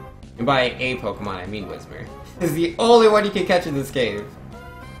Pokemon. And by a Pokemon, I mean Whismur. It's the only one you can catch in this cave.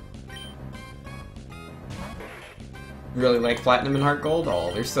 Really like Platinum and Heart Gold?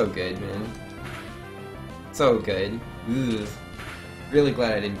 Oh, they're so good, man. So good. Ugh. Really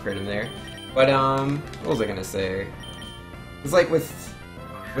glad I didn't crit him there. But, what was I gonna say? It's like with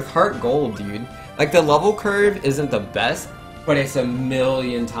Heart Gold, dude. Like, the level curve isn't the best, but it's a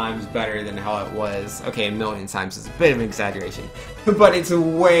million times better than how it was. Okay, a million times is a bit of an exaggeration. But it's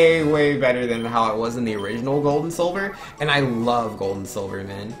way, way better than how it was in the original Gold and Silver. And I love Gold and Silver,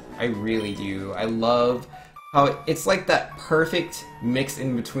 man. I really do. I love how it's like that perfect mix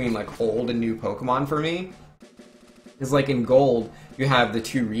in between, like, old and new Pokemon for me. Because, like, in Gold, you have the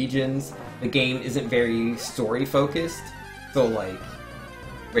two regions. The game isn't very story-focused. So, like...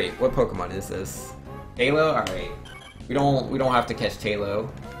 Wait, what Pokemon is this? Halo? Alright. We don't have to catch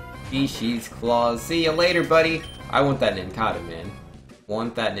Talo. Species Claws. See you later, buddy. I want that Nincada, man.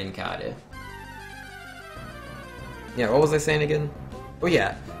 Want that Nincada. Yeah, what was I saying again? Oh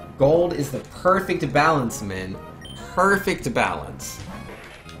yeah, Gold is the perfect balance, man. Perfect balance.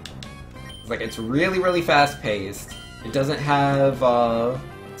 It's like, it's really, really fast-paced. It doesn't have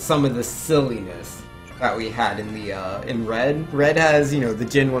some of the silliness that we had in the in Red. Red has, you know, the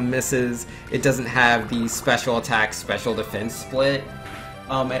Gen 1 misses. It doesn't have the special attack, special defense split.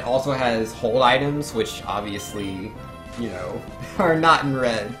 It also has hold items, which obviously, you know, are not in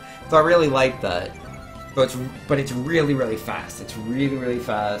Red. So I really like that. But it's really, really fast. It's really, really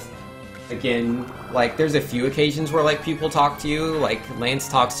fast. Again, like, there's a few occasions where, like, people talk to you, like, Lance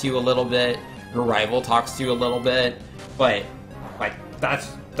talks to you a little bit, your rival talks to you a little bit, but, like,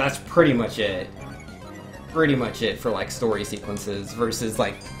 that's pretty much it. Pretty much it for, like, story sequences, versus,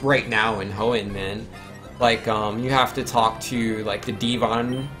 like, right now in Hoenn, man. Like, you have to talk to, like, the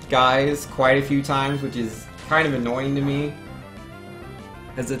Devon guys quite a few times, which is kind of annoying to me.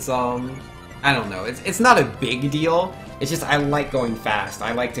 Because it's, I don't know, it's not a big deal, it's just I like going fast.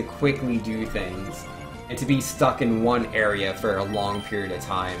 I like to quickly do things. And to be stuck in one area for a long period of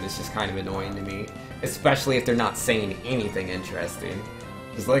time is just kind of annoying to me. Especially if they're not saying anything interesting.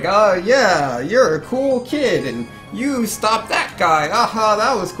 It's like, oh yeah, you're a cool kid, and you stopped that guy. Aha,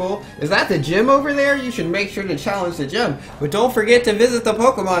 that was cool. Is that the gym over there? You should make sure to challenge the gym. But don't forget to visit the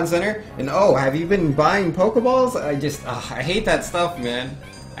Pokemon Center. And oh, have you been buying Pokeballs? I hate that stuff, man.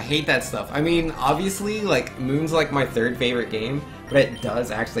 I hate that stuff. I mean, obviously, like, Moon's like my third favorite game, but it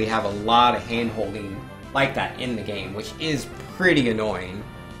does actually have a lot of hand-holding like that in the game, which is pretty annoying.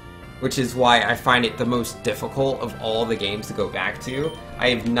 Which is why I find it the most difficult of all the games to go back to. I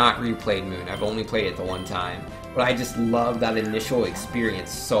have not replayed Moon, I've only played it the one time. But I just love that initial experience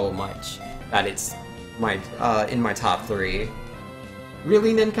so much that it's my in my top 3.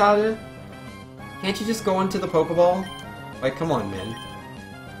 Really, Nincada? Can't you just go into the Pokeball? Like, come on, man.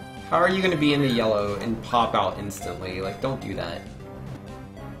 How are you gonna be in the yellow and pop out instantly? Like, don't do that.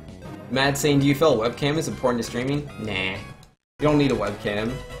 Mad saying, do you feel a webcam is important to streaming? Nah. You don't need a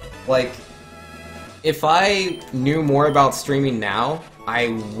webcam. Like, if I knew more about streaming now, I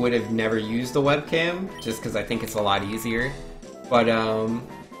would have never used a webcam, just because I think it's a lot easier. But,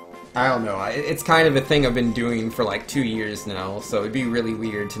 I don't know. It's kind of a thing I've been doing for like 2 years now, so it'd be really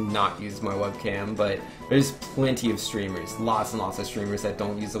weird to not use my webcam, but there's plenty of streamers, lots and lots of streamers that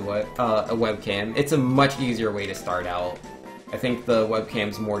don't use a webcam. It's a much easier way to start out. I think the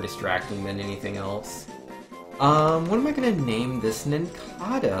webcam's more distracting than anything else. What am I gonna name this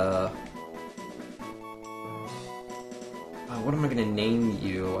Ninkata? What am I gonna name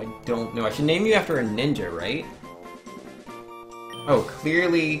you? I don't know. I should name you after a ninja, right? Oh,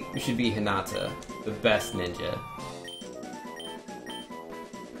 clearly you should be Hinata, the best ninja.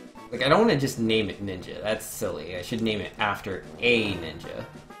 Like, I don't want to just name it ninja, that's silly. I should name it after a ninja.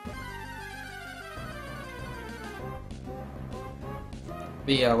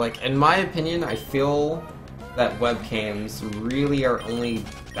 But yeah, like, in my opinion, I feel that webcams really are only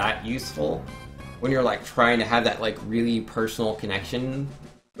that useful when you're, like, trying to have that, like, really personal connection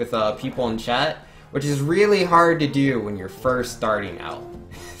with people in chat. Which is really hard to do when you're first starting out.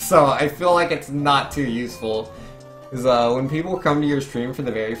 So I feel like it's not too useful. Because when people come to your stream for the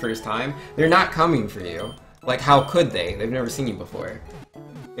very first time, they're not coming for you. Like, how could they? They've never seen you before.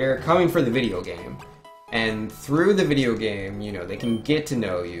 They're coming for the video game. And through the video game, you know, they can get to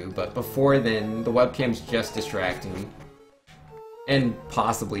know you, but before then, the webcam's just distracting. And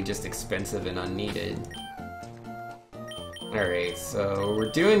possibly just expensive and unneeded. Alright, so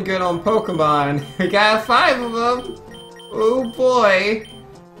we're doing good on Pokemon. We got 5 of them! Oh boy!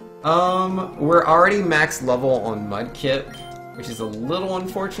 We're already max level on Mudkip, which is a little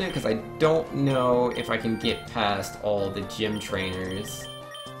unfortunate because I don't know if I can get past all the gym trainers,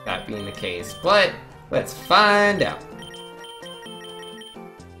 that being the case. But, let's find out.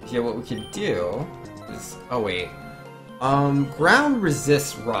 Yeah, what we could do is... Oh wait. Ground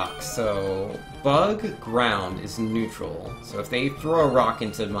resists rock, so... Bug, ground is neutral, so if they throw a rock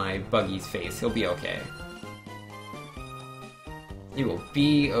into my Buggy's face, he'll be okay. He will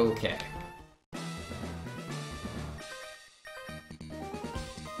be okay.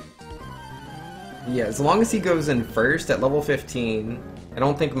 Yeah, as long as he goes in first at level 15, I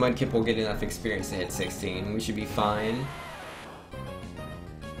don't think Mudkip will get enough experience to hit 16. We should be fine.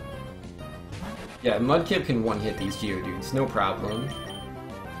 Yeah, Mudkip can one-hit these Geodudes, no problem.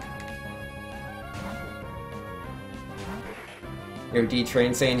 Yo,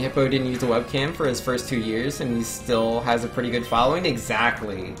 D-Train saying Hippo didn't use a webcam for his first 2 years and he still has a pretty good following?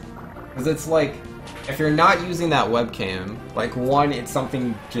 Exactly. Because it's like, if you're not using that webcam, like, one, it's something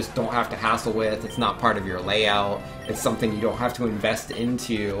you just don't have to hassle with, it's not part of your layout, it's something you don't have to invest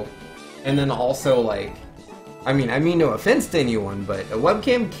into, and then also, like, I mean no offense to anyone, but a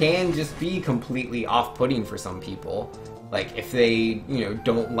webcam can just be completely off-putting for some people. Like, if they, you know,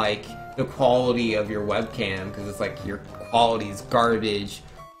 don't like the quality of your webcam, because it's like your quality's garbage,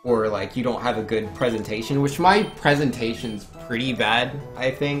 or like you don't have a good presentation, which my presentation's pretty bad,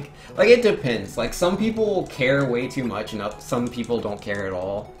 I think. Like, it depends. Like, some people care way too much, and some people don't care at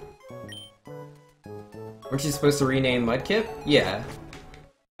all. Weren't you supposed to rename Mudkip? Yeah.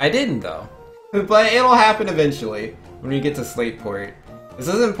 I didn't, though. But it'll happen eventually, when we get to Slateport. This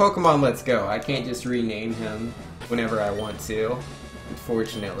isn't Pokemon Let's Go. I can't just rename him whenever I want to,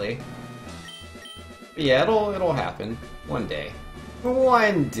 unfortunately. But yeah, it'll happen. One day.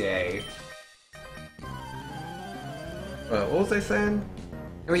 One day. What was I saying?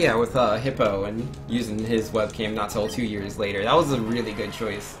 Oh yeah, with Hippo and using his webcam not till 2 years later. That was a really good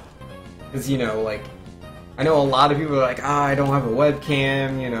choice. Because, you know, like, I know a lot of people are like, I don't have a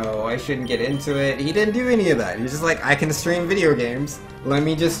webcam, you know, I shouldn't get into it. He didn't do any of that. He was just like, I can stream video games. Let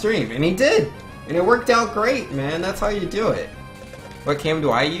me just stream. And he did. And it worked out great, man. That's how you do it. What cam do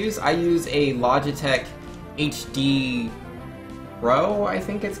I use? I use a Logitech HD Pro, I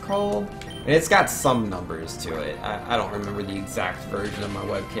think it's called. And it's got some numbers to it. I don't remember the exact version of my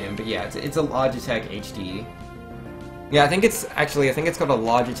webcam, but yeah, it's a Logitech HD. Yeah, I think it's called a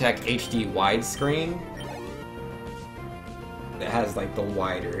Logitech HD widescreen. It has like the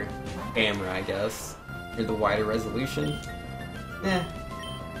wider camera, I guess, or the wider resolution. Eh.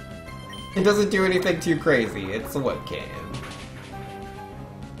 It doesn't do anything too crazy. It's a webcam.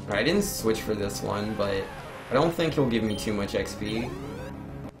 Alright, I didn't switch for this one, but I don't think he'll give me too much XP.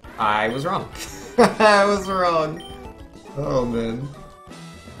 I was wrong. I was wrong. Oh, man.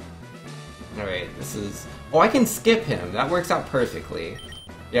 Alright, this is... Oh, I can skip him. That works out perfectly.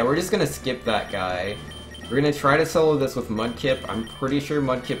 Yeah, we're just gonna skip that guy. We're gonna try to solo this with Mudkip. I'm pretty sure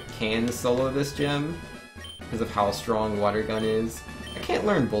Mudkip can solo this gym because of how strong Water Gun is. I can't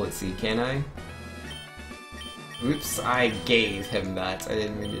learn Bullet Seed, can I? Oops, I gave him that. I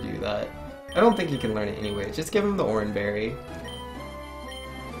didn't mean to do that. I don't think he can learn it anyway. Just give him the Orange Berry.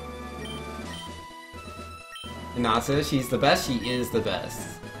 Hinata, she's the best, she is the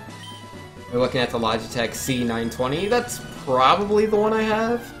best. We're looking at the Logitech C920, that's probably the one I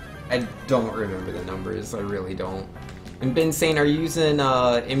have. I don't remember the numbers, I really don't. And Ben saying, are you using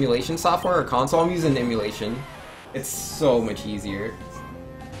emulation software or console? I'm using emulation. It's so much easier.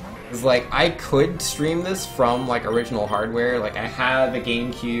 It's like, I could stream this from like original hardware, like I have a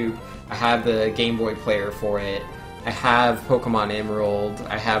GameCube, I have the Game Boy player for it, I have Pokemon Emerald,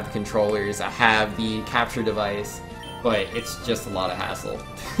 I have the controllers, I have the capture device, but it's just a lot of hassle,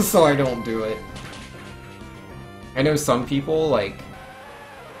 so I don't do it. I know some people, like,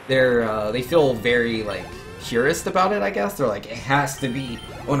 they feel very, like, purist about it, I guess. They're like, it has to be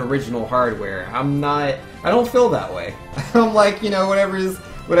on original hardware. I don't feel that way. I'm like, you know,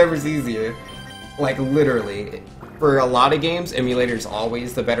 whatever's easier. Like, literally, for a lot of games, emulator's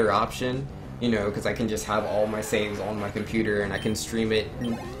always the better option, you know, because I can just have all my saves on my computer and I can stream it,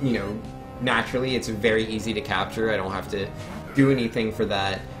 you know, naturally. It's very easy to capture. I don't have to do anything for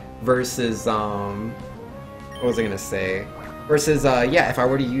that. Versus, what was I gonna say? Versus, yeah, if I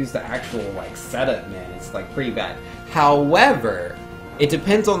were to use the actual, like, setup, man, it's, like, pretty bad. However, it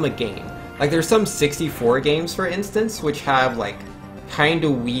depends on the game. Like, there's some 64 games, for instance, which have, like, kind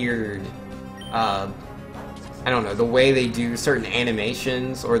of weird, I don't know, the way they do certain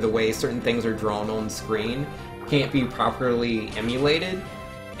animations or the way certain things are drawn on screen can't be properly emulated.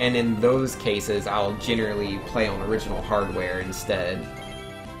 And in those cases, I'll generally play on original hardware instead.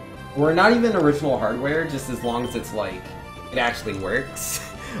 Or not even original hardware, just as long as it's, like, it actually works.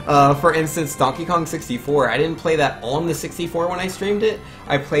 For instance, Donkey Kong 64, I didn't play that on the 64 when I streamed it.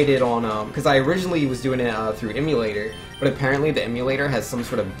 I played it on, because I originally was doing it through emulator, but apparently the emulator has some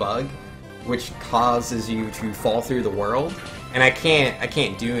sort of bug which causes you to fall through the world, and I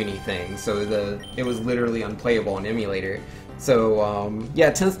can't do anything, so it was literally unplayable on emulator. So,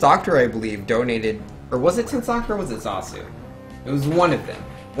 yeah, 10th Doctor, I believe, donated, or was it 10th Doctor or was it Zasu? It was one of them.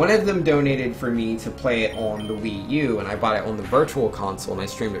 One of them donated for me to play it on the Wii U, and I bought it on the Virtual Console, and I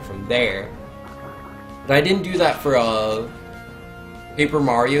streamed it from there. But I didn't do that for, Paper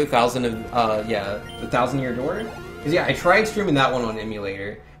Mario, the 1000-Year Door? Because, yeah, I tried streaming that one on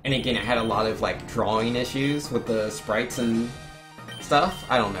emulator, and again, it had a lot of, like, drawing issues with the sprites and stuff.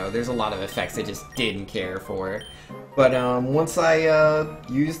 I don't know, there's a lot of effects I just didn't care for. But, once I,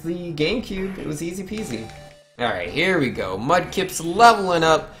 used the GameCube, it was easy peasy. Alright, here we go. Mudkip's leveling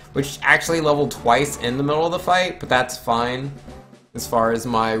up, which actually leveled twice in the middle of the fight, but that's fine as far as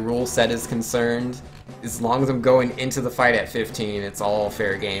my rule set is concerned. As long as I'm going into the fight at 15, it's all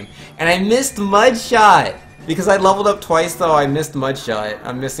fair game. And I missed Mudshot! Because I leveled up twice though, I missed Mudshot.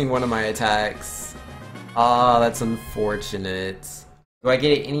 I'm missing one of my attacks. Ah, that's unfortunate. Do I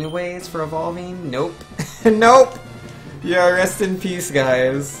get it anyways for evolving? Nope. Nope! Yeah, rest in peace,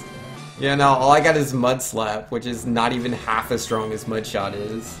 guys. Yeah, no, all I got is Mud Slap, which is not even half as strong as Mudshot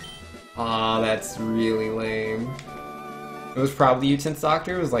is. Aw, that's really lame. It was probably you, 10th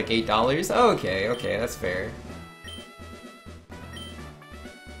Doctor? It was like $8? Oh, okay, that's fair.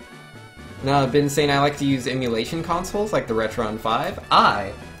 No, I've been saying I like to use emulation consoles, like the Retron 5.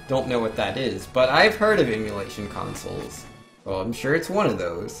 I don't know what that is, but I've heard of emulation consoles. So I'm sure it's one of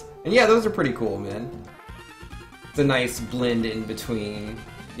those. And yeah, those are pretty cool, man. It's a nice blend in between,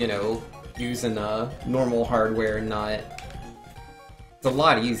 you know, using normal hardware and not. It's a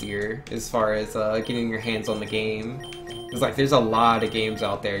lot easier as far as getting your hands on the game. It's like there's a lot of games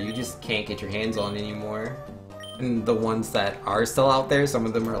out there you just can't get your hands on anymore. And the ones that are still out there, some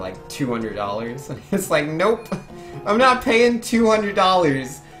of them are like $200. It's like, nope, I'm not paying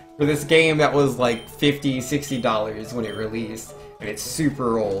 $200 for this game that was like $50, $60 when it released, and it's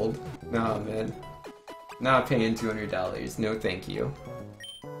super old. Nah, man. Not paying $200. No thank you.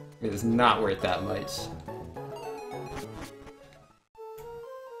 It is not worth that much.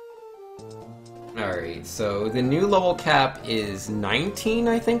 Alright, so the new level cap is 19,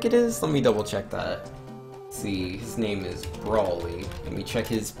 I think it is? Let me double check that. Let's see, his name is Brawly. Let me check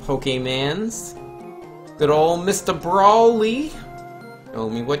his Pokemans. Good old Mr. Brawly. Tell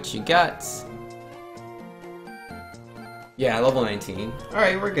me what you got. Yeah, level 19.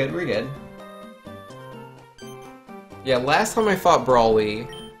 Alright, we're good, we're good. Yeah, last time I fought Brawly,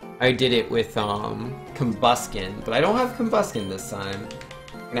 I did it with, Combuskin, but I don't have Combuskin this time.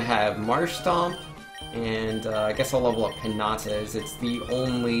 I'm gonna have Marsh Stomp, and, I guess I'll level up Hinata, as it's the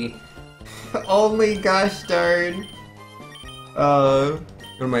only, gosh darn,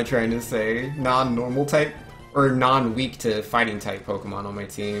 what am I trying to say? Non-normal type, or non-weak to fighting type Pokemon on my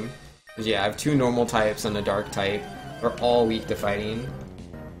team. Because yeah, I have 2 normal types and a dark type. They're all weak to fighting.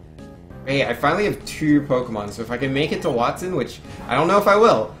 Hey, I finally have 2 Pokemon, so if I can make it to Watson, which I don't know if I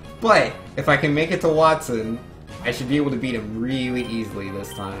will, but if I can make it to Watson, I should be able to beat him really easily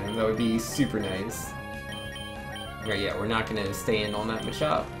this time. That would be super nice. Alright, yeah, we're not gonna stay in on that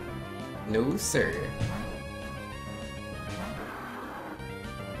Machop. No, sir.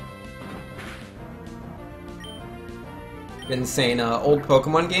 Been saying old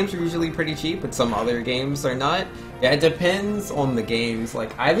Pokemon games are usually pretty cheap, but some other games are not. Yeah, it depends on the games.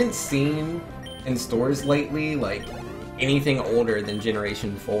 Like, I haven't seen in stores lately, like, anything older than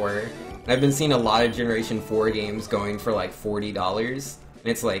Generation 4. I've been seeing a lot of Generation 4 games going for like $40, and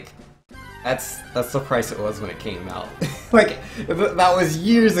it's like, that's the price it was when it came out. Like, that was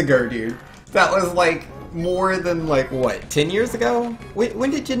years ago, dude. That was like more than like, what, 10 years ago? When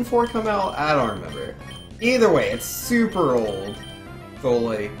did Gen 4 come out? I don't remember. Either way, it's super old. So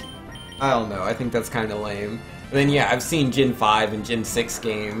like, I don't know, I think that's kind of lame. And then yeah, I've seen Gen 5 and Gen 6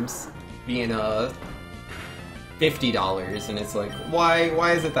 games being $50, and it's like,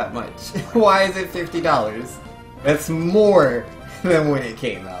 why is it that much? Why is it $50? That's more than when it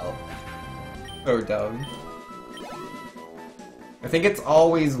came out. So dumb. I think it's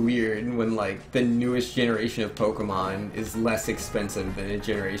always weird when like the newest generation of Pokemon is less expensive than a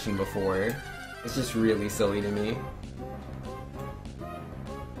generation before. It's just really silly to me.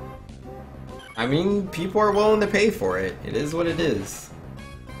 I mean, people are willing to pay for it. It is what it is.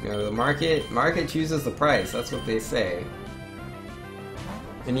 You know, the market chooses the price, that's what they say.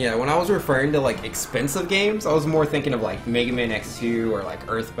 And yeah, when I was referring to like expensive games, I was more thinking of like Mega Man X2 or like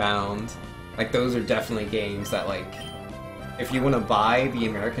Earthbound. Like those are definitely games that like, if you want to buy the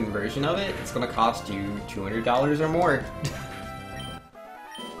American version of it, it's gonna cost you $200 or more.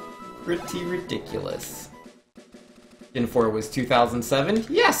 Pretty ridiculous. Gen 4 was 2007?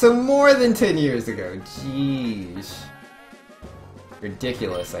 Yeah, so more than 10 years ago. Jeez.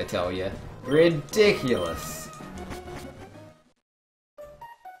 Ridiculous, I tell ya. Ridiculous.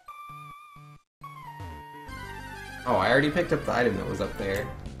 Oh, I already picked up the item that was up there.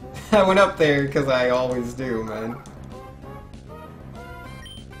 I went up there because I always do, man.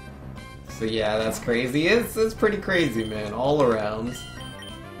 So yeah, that's crazy. It's pretty crazy, man, all around.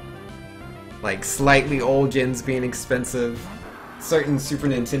 Like, slightly old gens being expensive. Certain Super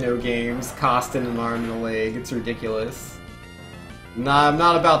Nintendo games costing an arm and a leg. It's ridiculous. Nah, I'm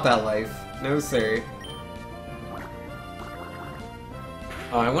not about that life. No, sir.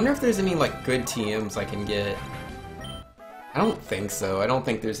 Oh, I wonder if there's any, like, good TMs I can get. I don't think so. I don't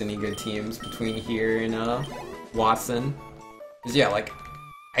think there's any good TMs between here and, Watson. 'Cause, yeah, like,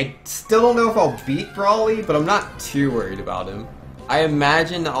 I still don't know if I'll beat Brawly, but I'm not too worried about him. I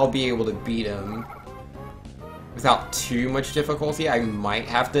imagine I'll be able to beat him without too much difficulty. I might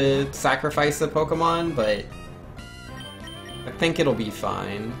have to sacrifice a Pokemon, but I think it'll be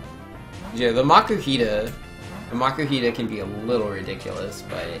fine. Yeah, the Makuhita can be a little ridiculous,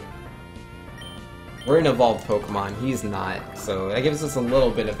 but we're an evolved Pokemon, he's not, so that gives us a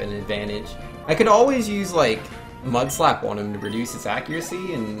little bit of an advantage. I could always use, like, Mud Slap on him to reduce his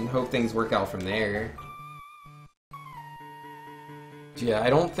accuracy and hope things work out from there. Yeah, I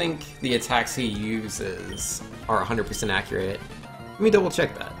don't think the attacks he uses are 100% accurate. Let me double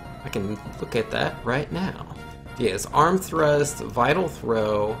check that. I can look at that right now. He has Arm Thrust, Vital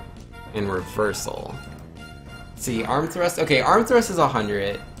Throw, and Reversal. Let's see, Arm Thrust... Okay, Arm Thrust is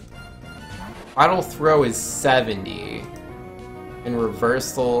 100. Vital Throw is 70. And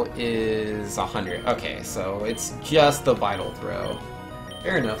Reversal is 100. Okay, so it's just the Vital Throw.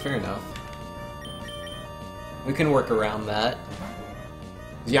 Fair enough, fair enough. We can work around that.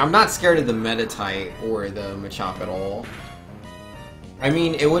 Yeah, I'm not scared of the Meditite or the Machop at all. I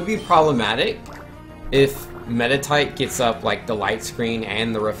mean, it would be problematic if Meditite gets up, like, the light screen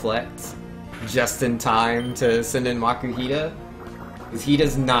and the Reflect just in time to send in Makuhita, because he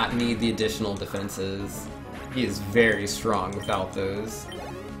does not need the additional defenses. He is very strong without those.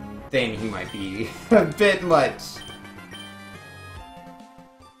 Then he might be a bit much.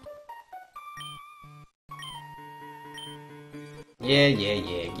 Yeah,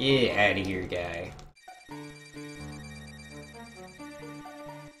 get out of here, guy.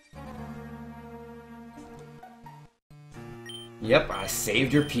 Yep, I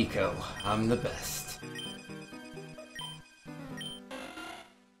saved your Pico. I'm the best.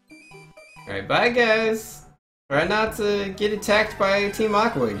 Alright, bye guys! Try not to get attacked by Team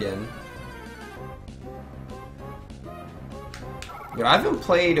Aqua again. Yo, I haven't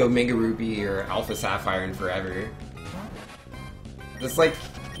played Omega Ruby or Alpha Sapphire in forever. It's like,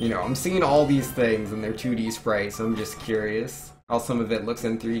 you know, I'm seeing all these things and they're 2D sprites, so I'm just curious how some of it looks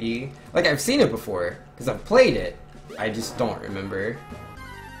in 3D. Like, I've seen it before, because I've played it. I just don't remember.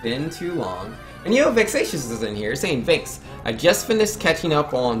 Been too long. And you know, Vexatious is in here saying, "Thanks. I just finished catching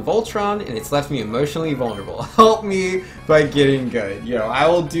up on Voltron, and it's left me emotionally vulnerable. Help me by getting good." Yo, I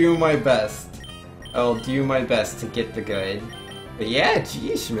will do my best. I'll do my best to get the good. But yeah,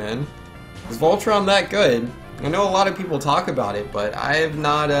 geesh, man. Is Voltron that good? I know a lot of people talk about it, but I've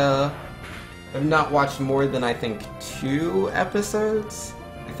not watched more than, I think, 2 episodes?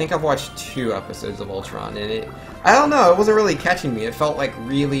 I think I've watched 2 episodes of Voltron, and I don't know, it wasn't really catching me. It felt like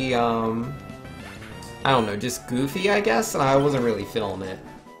really, I don't know, just goofy, I guess, and I wasn't really feeling it.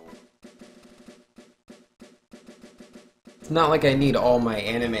 It's not like I need all my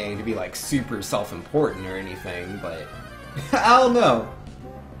anime to be, like, super self-important or anything, but I don't know.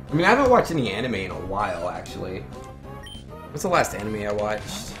 I mean, I haven't watched any anime in a while, actually. What's the last anime I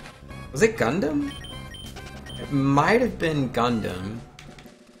watched? Was it Gundam? It might have been Gundam.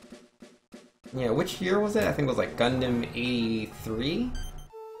 Yeah, which year was it? I think it was like Gundam 83?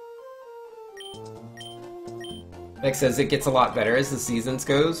 Beck says it gets a lot better as the seasons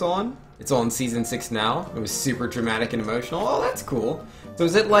goes on. It's on season 6 now. It was super dramatic and emotional. Oh, that's cool. So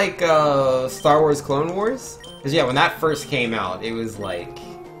is it like Star Wars Clone Wars? Because yeah, when that first came out, it was like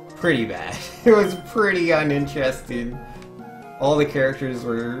pretty bad. It was pretty uninteresting. All the characters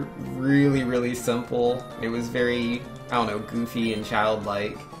were really, really simple. It was very, I don't know, goofy and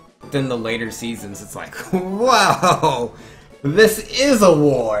childlike. But then the later seasons, it's like, wow, this is a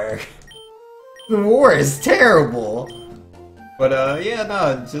war. The war is terrible. But yeah,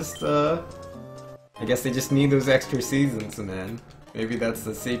 no, just I guess they just need those extra seasons, man. Maybe that's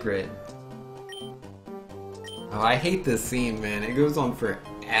the secret. Oh, I hate this scene, man. It goes on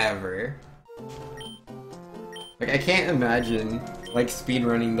forever. Like, I can't imagine, like,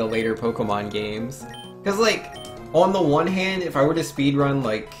 speedrunning the later Pokemon games. Because, like, on the one hand, if I were to speedrun,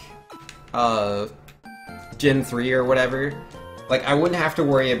 like, Gen 3 or whatever, like, I wouldn't have to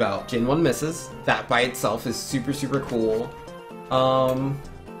worry about Gen 1 misses. That by itself is super, super cool. And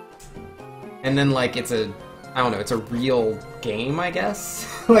then, like, it's a, I don't know, it's a real game, I guess?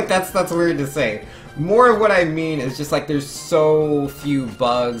 Like, that's weird to say. More of what I mean is just, like, there's so few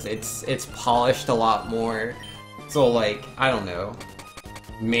bugs, it's polished a lot more. So, like, I don't know.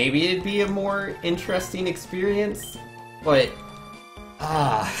 Maybe it'd be a more interesting experience, but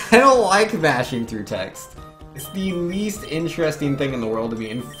I don't like mashing through text. It's the least interesting thing in the world to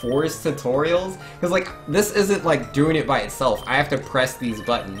me, enforced tutorials, because, like, this isn't, like, doing it by itself. I have to press these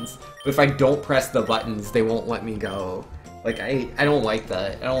buttons, but if I don't press the buttons, they won't let me go. Like, I don't like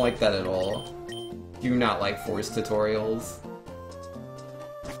that. I don't like that at all. Do not like forced tutorials.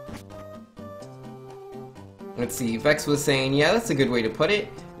 Let's see, Vex was saying, yeah, that's a good way to put it.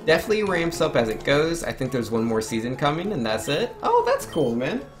 Definitely ramps up as it goes. I think there's one more season coming, and that's it. Oh, that's cool,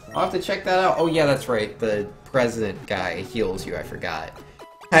 man. I'll have to check that out. Oh, yeah, that's right. The president guy heals you, I forgot.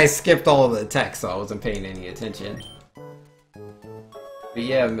 I skipped all of the text, so I wasn't paying any attention. But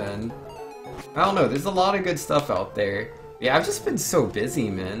yeah, man. I don't know, there's a lot of good stuff out there. Yeah, I've just been so busy,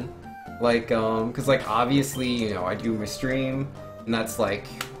 man. Like, cause, like, obviously, you know, I do my stream, and that's, like,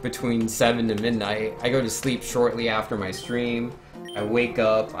 between 7 to midnight. I go to sleep shortly after my stream. I wake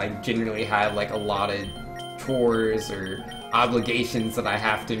up, I generally have, like, a lot of chores or obligations that I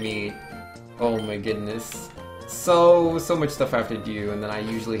have to meet. Oh my goodness. So much stuff I have to do, and then I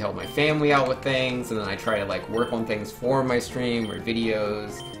usually help my family out with things, and then I try to, like, work on things for my stream, or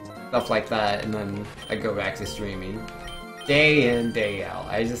videos, stuff like that, and then I go back to streaming. Day in, day out.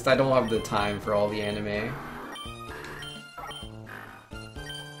 I don't have the time for all the anime.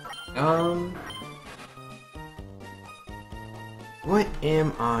 What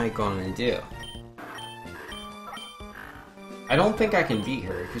am I gonna do? I don't think I can beat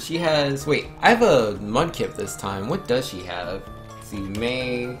her, because she has... Wait, I have a Mudkip this time. What does she have? Let's see,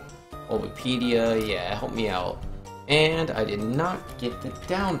 May, Olopedia, yeah, help me out. And I did not get the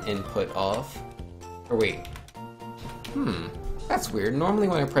down input off. Or wait. That's weird. Normally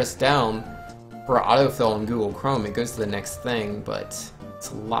when I press down for autofill in Google Chrome, it goes to the next thing, but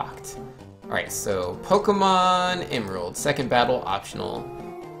it's locked. Alright, so Pokemon Emerald, second battle optional.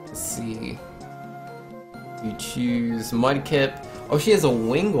 Let's see. You choose Mudkip. Oh, she has a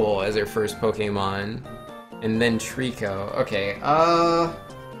Wingull as her first Pokemon. And then Trico. Okay,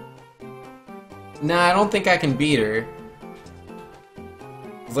 nah, I don't think I can beat her.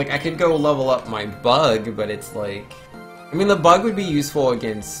 It's like, I could go level up my Bug, but it's like... I mean, the Bug would be useful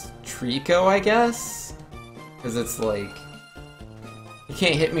against Trico, I guess? Because it's like... You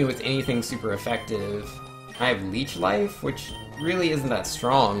can't hit me with anything super effective. I have Leech Life, which really isn't that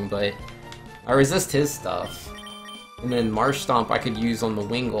strong, but... I resist his stuff. And then Marsh Stomp I could use on the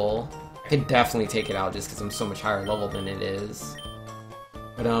Wingull. I could definitely take it out just because I'm so much higher level than it is.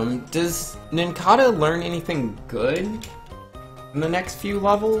 But, does Ninkata learn anything good in the next few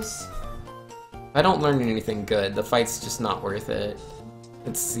levels? I don't learn anything good. The fight's just not worth it.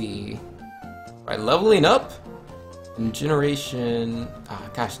 Let's see. By leveling up? In Generation... Ah,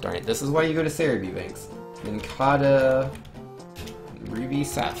 gosh darn it. This is why you go to Cerebi Banks. Ninkata... Ruby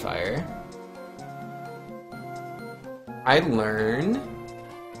Sapphire. I learn...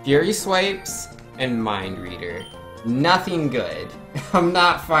 Fury Swipes and Mind Reader. Nothing good. I'm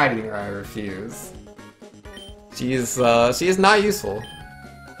not fighting her, I refuse. She is not useful.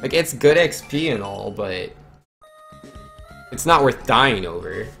 Like, it's good XP and all, but... it's not worth dying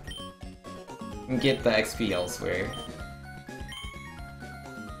over. You can get the XP elsewhere.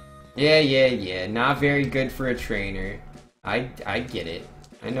 Yeah, not very good for a trainer. I get it.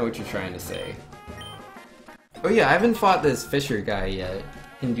 I know what you're trying to say. Oh yeah, I haven't fought this Fisher guy yet.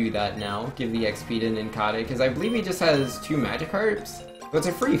 Can do that now. Give the XP to Ninkata, because I believe he just has 2 Magikarps. But it's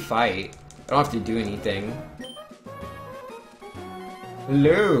a free fight. I don't have to do anything.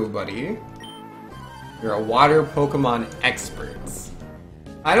 Hello, buddy. You're a water Pokemon expert.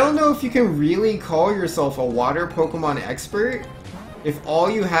 I don't know if you can really call yourself a water Pokemon expert if all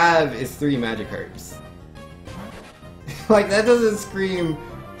you have is 3 Magikarps. Like, that doesn't scream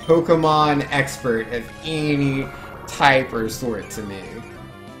Pokemon expert of any type or sort to me.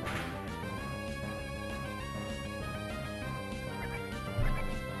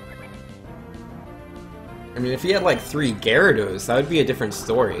 I mean, if he had like 3 Gyarados, that would be a different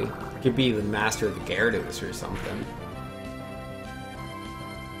story. He could be the master of the Gyarados or something.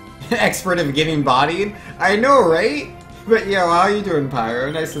 Expert of getting bodied? I know, right? But yo, how you doing,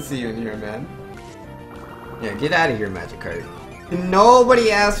 Pyro? Nice to see you in here, man. Yeah, get out of here, Magikarp.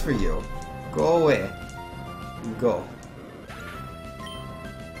 Nobody asked for you. Go away. Go.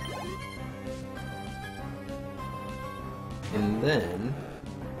 And then...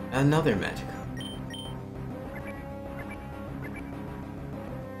 another Magikarp.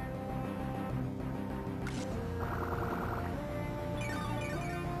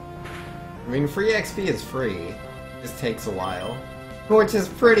 I mean, free XP is free. It just takes a while. Which is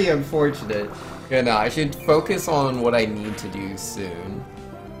pretty unfortunate. Yeah, no, I should focus on what I need to do soon.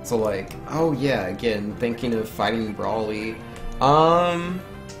 So like, oh yeah, again, thinking of fighting Brawly. I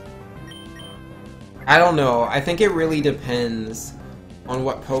don't know. I think it really depends on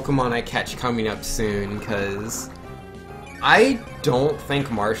what Pokemon I catch coming up soon, because I don't think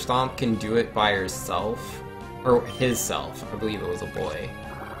Marshtomp can do it by herself. Or his-self. I believe it was a boy.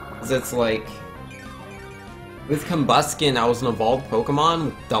 Because it's like... with Combuskin, I was an evolved Pokemon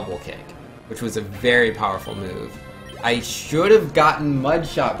with Double Kick, which was a very powerful move. I should have gotten Mud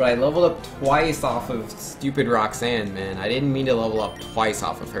Shot, but I leveled up twice off of stupid Roxanne, man. I didn't mean to level up twice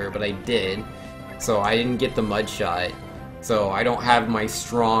off of her, but I did. So I didn't get the Mud Shot. So I don't have my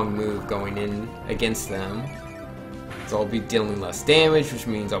strong move going in against them. So I'll be dealing less damage, which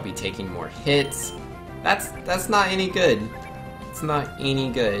means I'll be taking more hits. That's not any good. It's not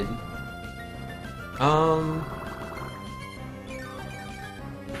any good.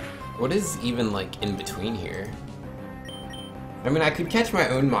 What is even, like, in between here? I mean, I could catch my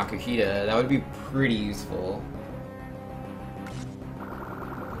own Makuhita. That would be pretty useful.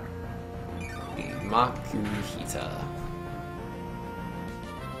 Makuhita.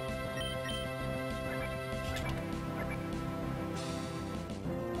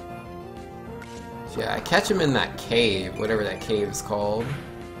 So yeah, I catch him in that cave, whatever that cave is called.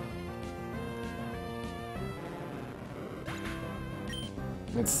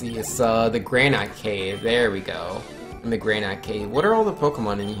 Let's see, it's the Granite Cave. There we go. In the Granite Cave. What are all the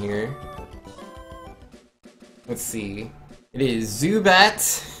Pokemon in here? Let's see. It is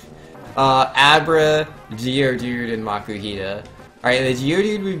Zubat, Abra, Geodude, and Makuhita. Alright, the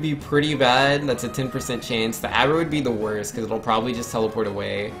Geodude would be pretty bad. That's a 10% chance. The Abra would be the worst, because it'll probably just teleport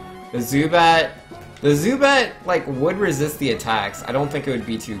away. The Zubat, like, would resist the attacks. I don't think it would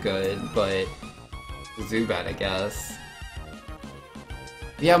be too good, but... the Zubat, I guess.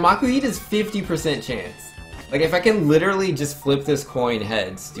 Yeah, Makuhita's 50% chance. Like, if I can literally just flip this coin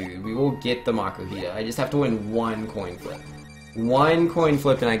heads, dude, we will get the Makuhita. I just have to win 1 coin flip. 1 coin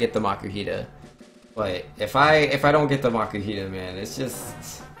flip and I get the Makuhita. But if I don't get the Makuhita, man, it's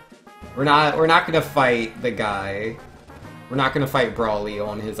just... We're not gonna fight the guy. We're not gonna fight Brawly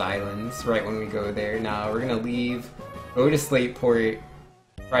on his islands right when we go there. Nah, we're gonna leave, go to Slateport,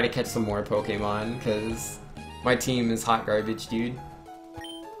 try to catch some more Pokemon, because my team is hot garbage, dude.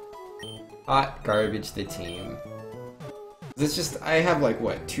 Hot garbage the team. It's just, I have like,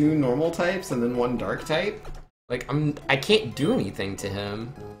 what, 2 normal types and then 1 dark type? Like, I can't do anything to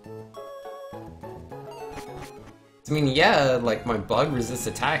him. It's I mean, yeah, like, my bug resists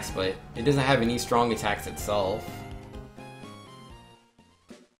attacks, but it doesn't have any strong attacks itself.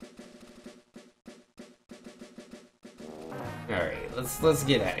 Alright, let's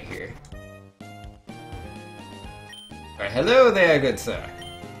get out of here. Alright, hello there, good sir.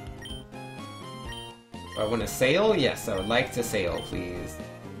 Do I want to sail? Yes, I would like to sail, please.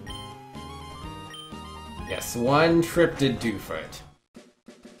 Yes, one trip to Dewford.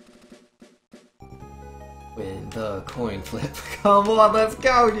 Win the coin flip. Come on, let's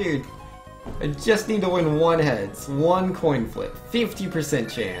go, dude! I just need to win one heads, one coin flip,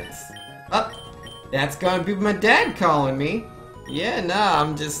 50% chance. Oh, that's gonna be my dad calling me. Yeah, nah,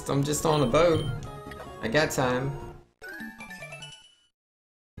 I'm just on a boat. I got time.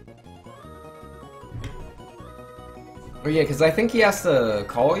 Oh yeah, because I think he has to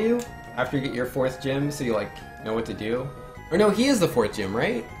call you after you get your 4th gym, so you like know what to do. Or no, he is the 4th gym,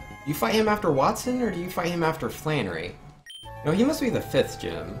 right? You fight him after Watson, or do you fight him after Flannery? No, he must be the 5th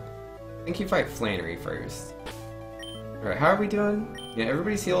gym. I think you fight Flannery first. Alright, how are we doing? Yeah,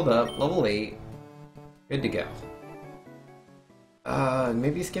 everybody's healed up. Level 8. Good to go.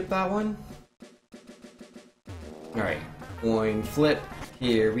 Maybe skip that one? Alright. Coin flip.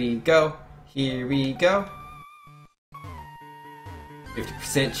 Here we go. Here we go.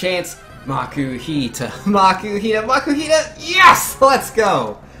 50% chance. Makuhita. Makuhita. Makuhita. Yes! Let's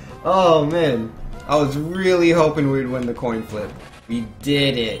go! Oh, man. I was really hoping we'd win the coin flip. We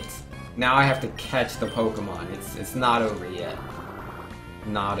did it. Now I have to catch the Pokemon. It's not over yet.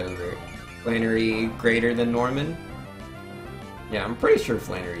 Not over. Flannery greater than Norman? Yeah, I'm pretty sure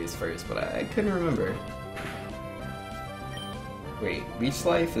Flannery is first, but I couldn't remember. Wait, Leech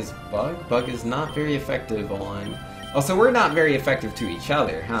Life is Bug? Bug is not very effective on... Oh, so we're not very effective to each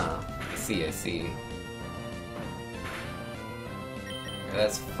other, huh? I see, I see.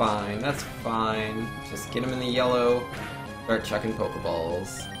 That's fine, that's fine. Just get him in the yellow. Start chucking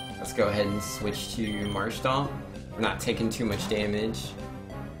Pokeballs. Let's go ahead and switch to Marshtomp. We're not taking too much damage.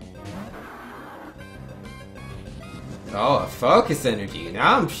 Oh, a Focus Energy.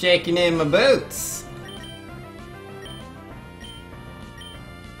 Now I'm shaking in my boots.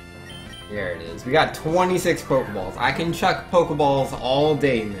 There it is. We got 26 Pokeballs. I can chuck Pokeballs all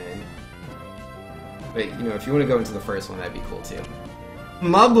day, man. But, you know, if you want to go into the first one, that'd be cool, too.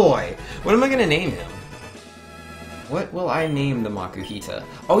 My boy! What am I gonna name him? What will I name the Makuhita?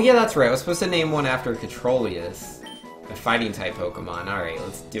 Oh yeah, that's right. I was supposed to name one after Catrolius. A fighting-type Pokemon. Alright,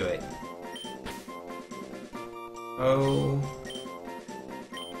 let's do it. Oh...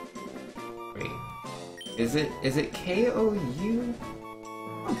 Wait. Is it K-O-U?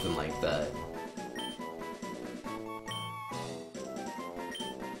 Something like that.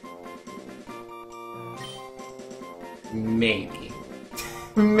 Maybe.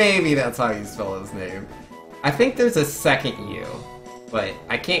 Maybe that's how you spell his name. I think there's a second U, but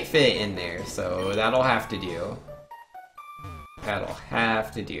I can't fit it in there, so that'll have to do. That'll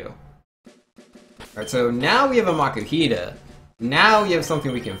have to do. Alright, so now we have a Makuhita. Now we have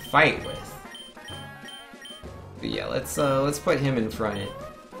something we can fight with. But yeah, let's put him in front.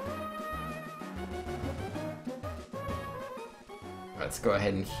 Let's go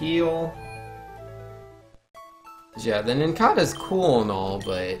ahead and heal. Yeah, the Nincada's cool and all,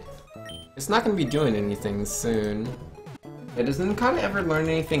 but it's not going to be doing anything soon. Yeah, does Nincada ever learn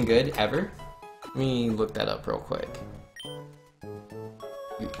anything good, ever? Let me look that up real quick.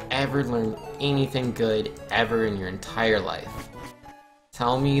 You ever learn anything good, ever in your entire life?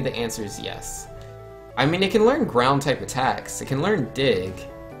 Tell me the answer is yes. I mean, it can learn ground-type attacks. It can learn Dig.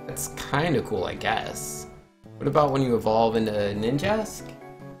 That's kind of cool, I guess. What about when you evolve into Ninjask?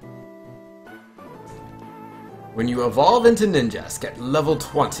 When you evolve into Ninjask at level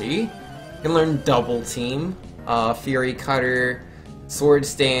 20, you can learn Double Team, Fury Cutter, Sword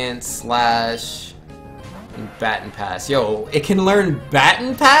Stance, Slash, and Baton Pass. Yo, it can learn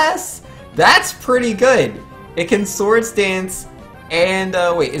Baton Pass? That's pretty good! It can Sword Stance and,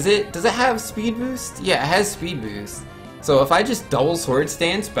 wait, does it have Speed Boost? Yeah, it has Speed Boost. So if I just double Sword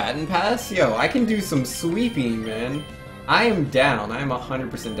Stance, Baton Pass, yo, I can do some sweeping, man. I am down. I am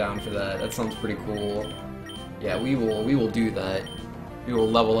 100% down for that. That sounds pretty cool. Yeah, we will do that. We will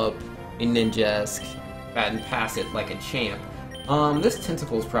level up in Ninjask, Baton Pass it like a champ. This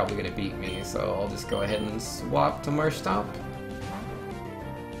Tentacle is probably gonna beat me, so I'll just go ahead and swap to Marshtomp.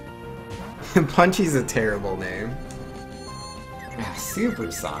 Punchy's a terrible name. Ah,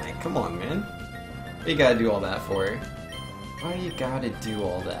 Supersonic, come on, man. You gotta do all that for it. Why you gotta do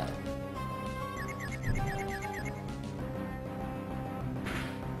all that?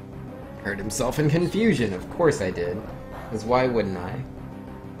 Hurt himself in confusion, of course I did. Because why wouldn't I?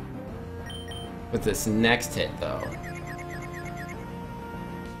 with this next hit, though.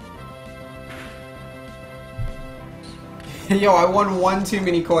 Yo, I won one too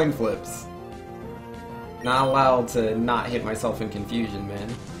many coin flips. Not allowed to not hit myself in confusion, man.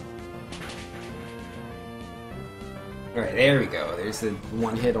 Alright, there we go. There's the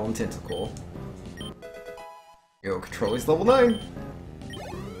one hit on Tentacle. Yo, Controller's level 9!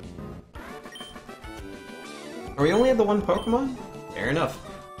 Are we only at the one Pokemon? Fair enough.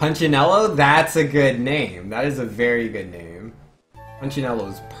 Punchinello? That's a good name. That is a very good name.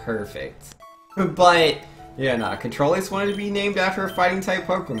 Punchinello's perfect. But, yeah, nah, Controllers wanted to be named after a fighting type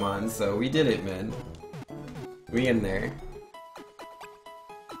Pokemon, so we did it, man. We in there.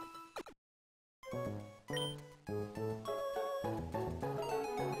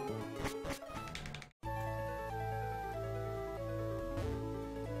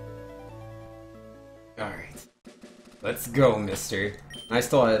 Alright. Let's go, mister. I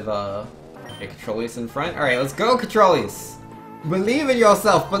still have, Controlius in front. Alright, let's go, Controlius! Believe in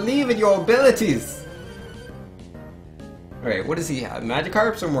yourself! Believe in your abilities! Alright, what does he have?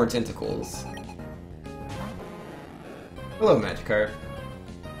 Magikarps or more tentacles? Hello, Magikarp.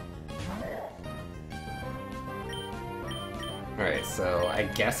 Alright, so I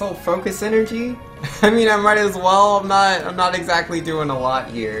guess I'll focus energy? I mean, I might as well. I'm not exactly doing a lot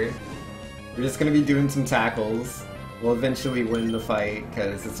here. We're just gonna be doing some tackles. We'll eventually win the fight,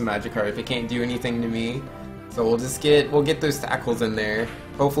 because it's a Magikarp. It can't do anything to me. So we'll get those tackles in there.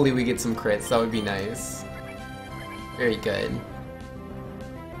 Hopefully we get some crits, that would be nice. Very good.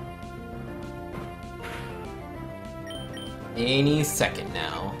 Any second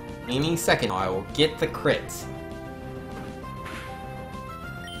now. Any second I will get the crit.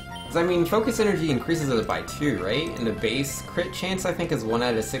 Because I mean, focus energy increases it by 2, right? And the base crit chance I think is 1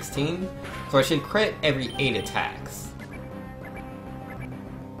 out of 16. So I should crit every 8 attacks.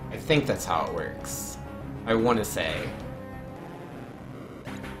 I think that's how it works. I want to say.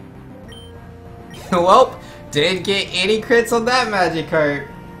 Well, didn't get any crits on that Magikarp.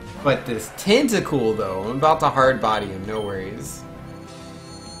 But this Tentacle, though, I'm about to hard body him, no worries.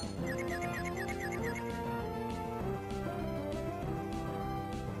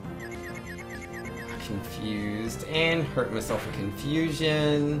 Confused, and hurt myself in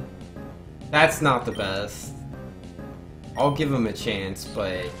confusion. That's not the best. I'll give him a chance,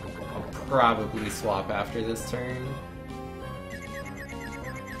 but I'll probably swap after this turn.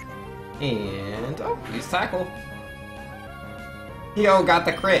 And, oh, use Tackle. Yo, got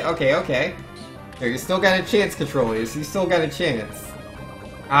the crit. Okay, okay. Here, you still got a chance, Controllers. You still got a chance.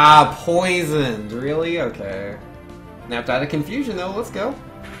 Ah, poisoned. Really? Okay. Snapped out of confusion, though. Let's go.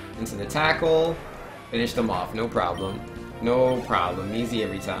 Into the Tackle. Finish them off. No problem. No problem. Easy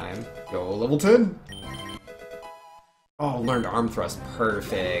every time. Go level 10. Oh, learned Arm Thrust.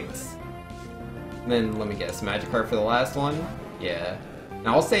 Perfect. And then, let me guess. Magikarp for the last one? Yeah.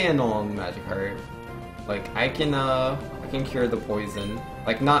 Now, I'll stay in on Magikarp. Like, I can cure the poison.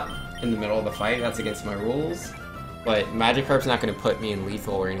 Like, not in the middle of the fight, that's against my rules. But Magikarp's not going to put me in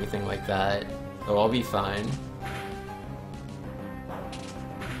lethal or anything like that. So I'll be fine.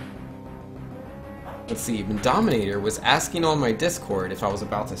 Let's see, Dominator was asking on my Discord if I was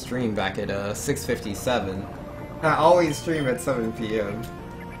about to stream back at 6:57. I always stream at 7 PM.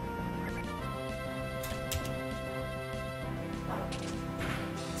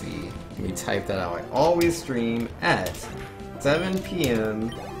 Let me type that out. I always stream at 7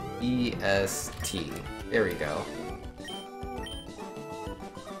 PM EST. There we go.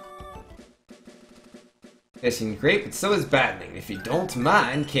 Fishing great, but so is battling. If you don't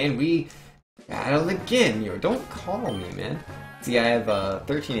mind, can we battle again? Yo, don't call me, man. See, I have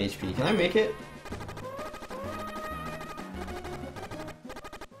 13 HP. Can I make it?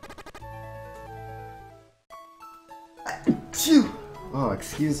 Phew! Oh,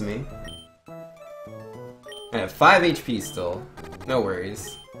 excuse me. I have 5 HP still. No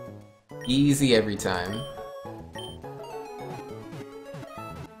worries. Easy every time.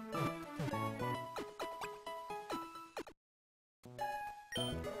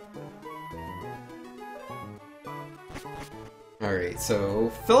 Alright, so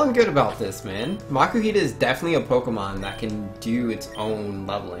feeling good about this, man. Makuhita is definitely a Pokemon that can do its own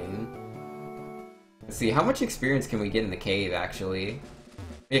leveling. Let's see, how much experience can we get in the cave, actually?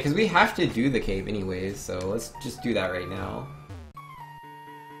 Yeah, because we have to do the cave anyways, so let's just do that right now.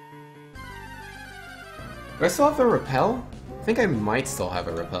 Do I still have a Repel? I think I might still have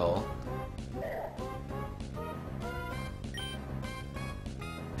a Repel.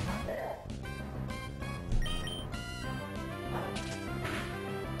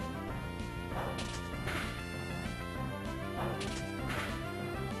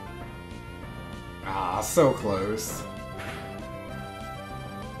 so close.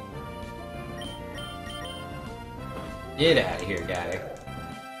 Get out of here, guy.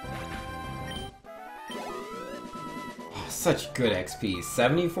 Oh, such good XP.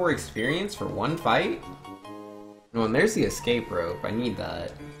 74 experience for one fight? Oh, and there's the escape rope. I need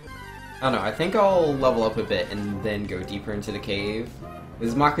that. I don't know, I think I'll level up a bit and then go deeper into the cave.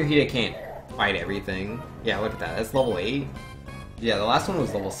 Because Makuhita can't fight everything. Yeah, look at that. That's level 8. Yeah, the last one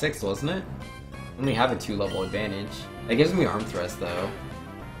was level 6, wasn't it? Only have a 2-level advantage. That gives me arm thrust, though.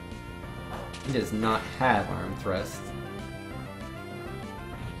 He does not have arm thrust.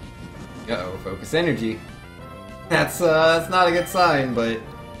 Uh-oh, focus energy. That's not a good sign, but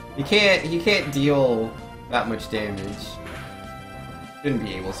he can't deal that much damage. Shouldn't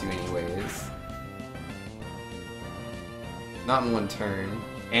be able to anyways. Not in one turn.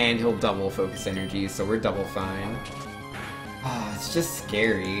 And he'll double focus energy, so we're double fine. Ah, it's just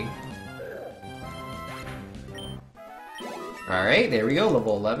scary. Alright, there we go,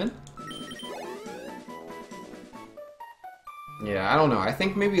 level 11. Yeah, I don't know, I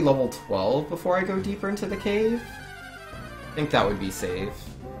think maybe level 12 before I go deeper into the cave? I think that would be safe.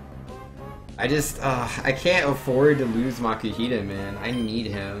 I just, I can't afford to lose Makuhita, man. I need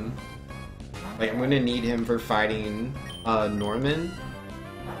him. Like, I'm gonna need him for fighting, Norman.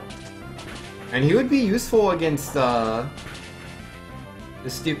 And he would be useful against, the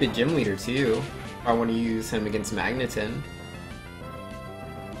stupid gym leader, too. If I want to use him against Magneton.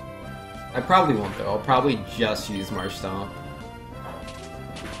 I probably won't, though. I'll probably just use Marsh Stomp.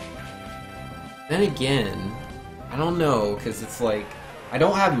 Then again, I don't know, because it's like, I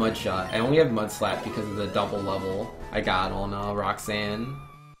don't have Mud Shot. I only have Mud Slap because of the double level I got on Roxanne.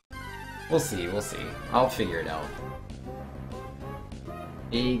 We'll see, we'll see. I'll figure it out.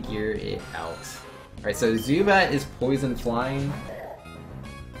 Figure it out. Alright, so Zubat is Poison Flying.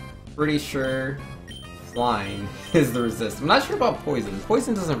 Pretty sure Flying is the resist. I'm not sure about Poison.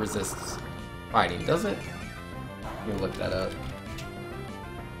 Poison doesn't resist fighting, does it? Let me look that up.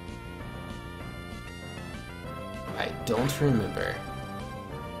 I don't remember.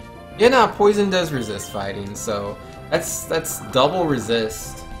 Yeah, no, Poison does resist fighting, so that's double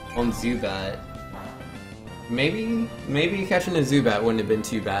resist on Zubat. Maybe catching a Zubat wouldn't have been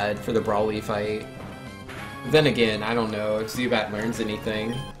too bad for the Brawly fight. But then again, I don't know if Zubat learns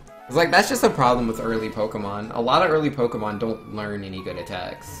anything. It's like, that's just a problem with early Pokemon. A lot of early Pokemon don't learn any good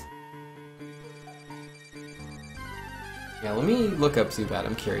attacks. Yeah, let me look up Zubat,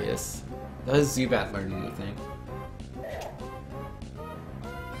 I'm curious. Does Zubat learn anything?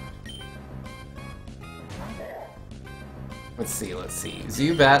 Let's see.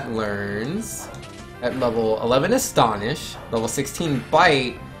 Zubat learns at level 11 Astonish, level 16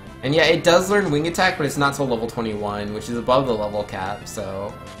 Bite, and yeah, it does learn Wing Attack, but it's not till level 21, which is above the level cap,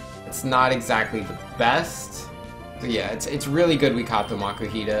 so it's not exactly the best. But yeah, it's really good we caught the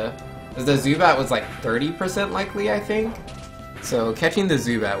Makuhita, because the Zubat was like 30% likely, I think. So catching the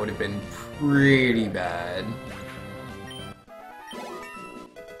Zubat would have been pretty bad.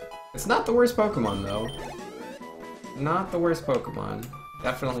 It's not the worst Pokemon, though. Not the worst Pokemon.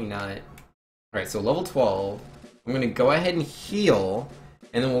 Definitely not. Alright, so level 12. I'm gonna go ahead and heal,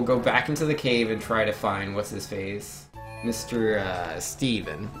 and then we'll go back into the cave and try to find, what's his face? Mr.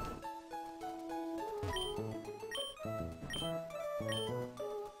 Steven.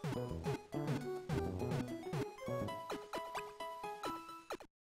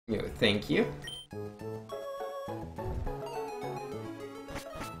 Yo, thank you.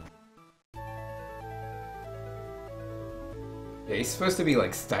 Yeah, he's supposed to be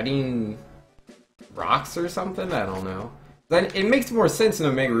like studying rocks or something? I don't know. Then it makes more sense in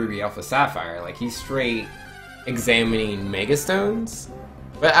Omega Ruby Alpha Sapphire. Like, he's straight examining Megastones.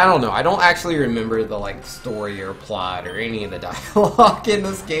 But I don't know. I don't actually remember the like story or plot or any of the dialogue in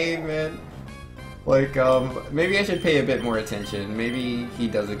this game, man. Like, maybe I should pay a bit more attention. Maybe he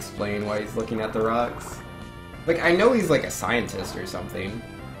does explain why he's looking at the rocks. Like, I know he's like a scientist or something.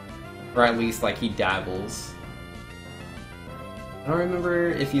 Or at least, like, he dabbles. I don't remember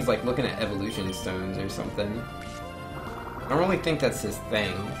if he's like looking at evolution stones or something. I don't really think that's his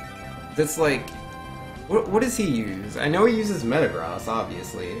thing. That's like, what does he use? I know he uses Metagross,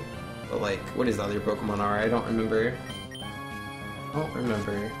 obviously, but like, what his other Pokemon are, I don't remember.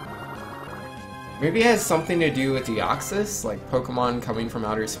 Maybe it has something to do with Deoxys, like Pokemon coming from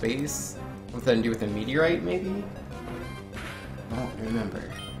outer space. Something to do with a meteorite, maybe? I don't remember.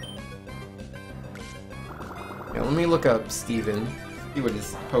 Yeah, let me look up Steven, see what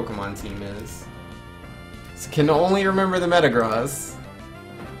his Pokemon team is. So can only remember the Metagross.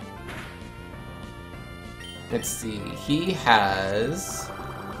 Let's see, he has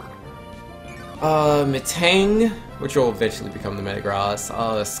Metang, which will eventually become the Metagross,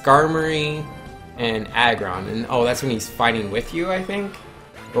 Skarmory, and Aggron. And oh, that's when he's fighting with you, I think?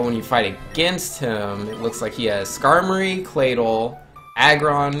 But when you fight against him, it looks like he has Skarmory, Claydol,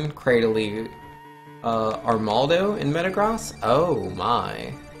 Aggron, Cradily, Armaldo, and Metagross? Oh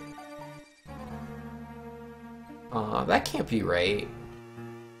my. That can't be right.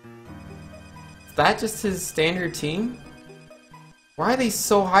 Is that just his standard team? Why are they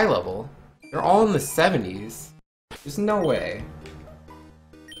so high level? They're all in the 70s. There's no way.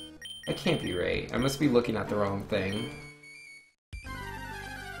 That can't be right. I must be looking at the wrong thing.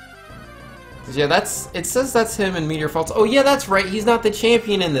 Yeah, it says that's him in Meteor Falls. Oh yeah, that's right, he's not the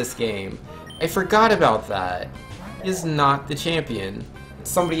champion in this game. I forgot about that. He is not the champion. It's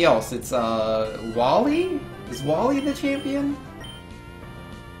somebody else. It's, Wally? Is Wally the champion?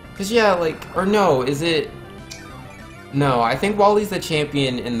 Cause yeah, like, or no, is it... No, I think Wally's the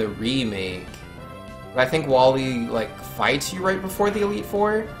champion in the remake. But I think Wally, like, fights you right before the Elite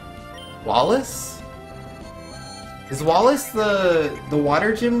Four? Wallace? Is Wallace the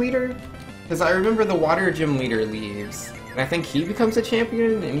water gym leader? Because I remember the water gym leader leaves. And I think he becomes a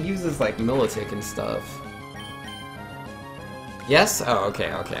champion and he uses, like, Militic and stuff. Yes? Oh,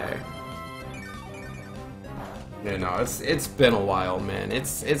 okay, okay. Yeah, no, it's been a while, man.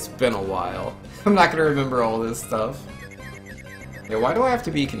 It's been a while. I'm not gonna remember all this stuff. Yeah, why do I have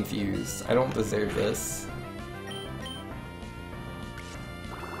to be confused? I don't deserve this.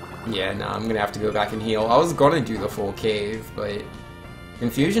 Yeah, no, I'm gonna have to go back and heal. I was gonna do the full cave, but...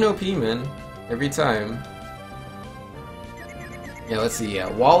 Confusion OP, man. Every time. Yeah, let's see, yeah.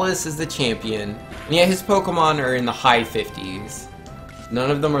 Wallace is the champion. And yeah, his Pokemon are in the high 50s. None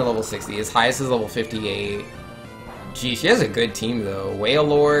of them are level 60. His highest is level 58. Gee, she has a good team, though.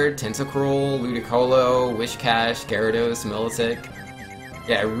 Wailord, Tentacruel, Ludicolo, Wishcash, Gyarados, Militic.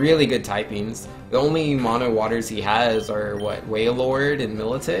 Yeah, really good typings. The only mono waters he has are, what, Wailord and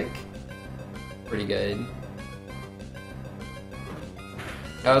Militic? Pretty good.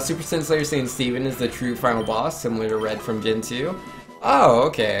 Super Slayer saying Steven is the true final boss, similar to Red from Gen 2. Oh,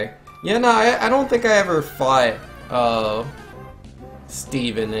 okay. Yeah, no, I don't think I ever fought,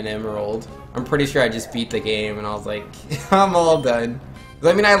 Steven in Emerald. I'm pretty sure I just beat the game and I was like, I'm all done.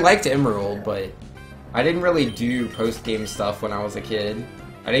 I mean, I liked Emerald, but I didn't really do post-game stuff when I was a kid.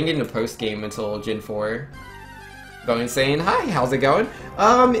 I didn't get into post-game until Gen 4. Going saying, hi, how's it going?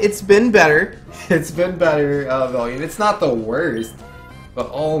 It's been better. It's been better, Valiant. It's not the worst. But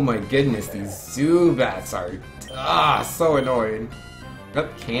oh my goodness, these Zubats are, so annoying. Oh,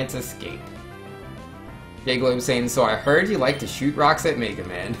 can't escape. Jay saying, so I heard you like to shoot rocks at Mega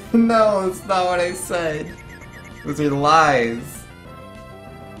Man. No, that's not what I said. Those are lies.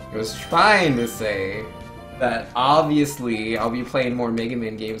 I was trying to say that obviously I'll be playing more Mega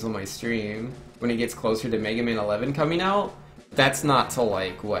Man games on my stream when it gets closer to Mega Man 11 coming out. That's not till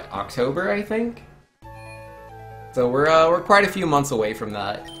like, what, October, I think? So we're quite a few months away from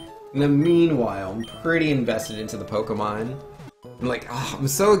that. In the meanwhile, I'm pretty invested into the Pokemon. I'm like, oh, I'm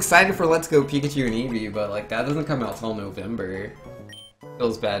so excited for Let's Go Pikachu and Eevee, but like that doesn't come out till November.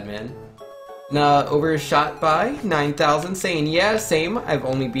 Feels bad, man. Nah, overshot by 9,000 saying, yeah, same. I've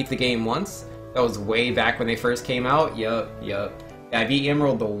only beat the game once. That was way back when they first came out. Yup. Yeah, I beat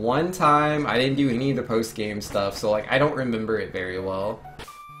Emerald the one time. I didn't do any of the post-game stuff, so like I don't remember it very well.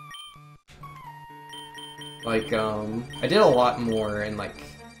 Like, I did a lot more in like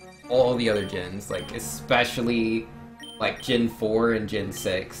all the other gens, like especially like Gen 4 and Gen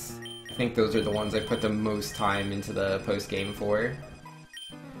 6. I think those are the ones I put the most time into the post-game for.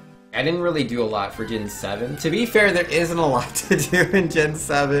 I didn't really do a lot for Gen 7. To be fair, there isn't a lot to do in Gen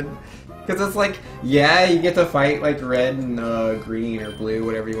 7. Because it's like, yeah, you get to fight like Red and Green or Blue,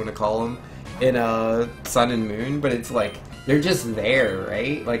 whatever you want to call them, in Sun and Moon, but it's like, they're just there,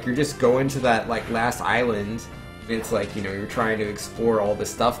 right? Like, you're just going to that like last island, and it's like, you know, you're trying to explore all the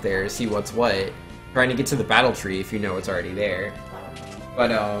stuff there, see what's what. Trying to get to the battle tree if you know it's already there. But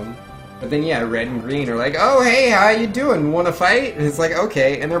then yeah, Red and Green are like, oh hey, how you doing? Want to fight? And it's like,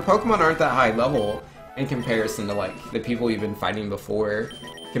 okay, and their Pokemon aren't that high level in comparison to like the people you've been fighting before,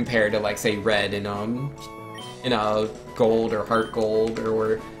 compared to like say Red and Gold or Heart Gold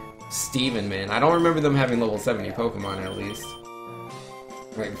or Steven, man. I don't remember them having level 70 Pokemon at least.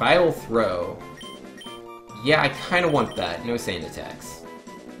 Alright, Vital Throw. Yeah, I kinda want that. No Sand attacks.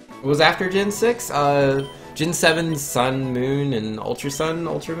 It was after Gen 6, Gen 7, Sun, Moon, and Ultra Sun,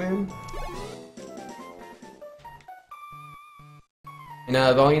 Ultra Moon. And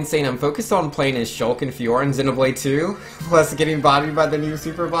Valiant saying, I'm focused on playing as Shulk and Fiora in Xenoblade 2, plus getting bodied by the new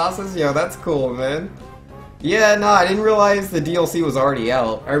super bosses. Yo, that's cool, man. Yeah, no, I didn't realize the DLC was already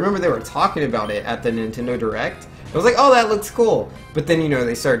out. I remember they were talking about it at the Nintendo Direct. I was like, oh, that looks cool. But then, you know,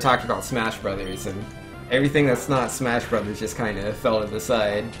 they started talking about Smash Brothers, and everything that's not Smash Brothers just kind of fell to the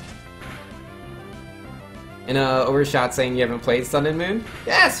side. And Overshot saying you haven't played Sun and Moon?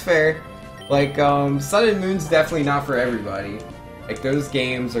 Yeah, it's fair. Like, Sun and Moon's definitely not for everybody. Like, those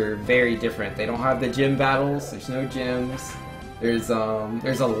games are very different. They don't have the gym battles, there's no gyms. There's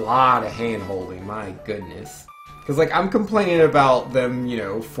a lot of hand-holding, my goodness. Because, like, I'm complaining about them, you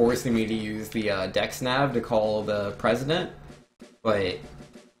know, forcing me to use the Dex Nav to call the president. But,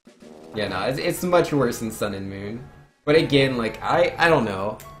 yeah, no, it's much worse than Sun and Moon. But again, like, I don't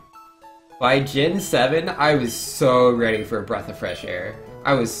know. By Gen 7, I was so ready for a breath of fresh air.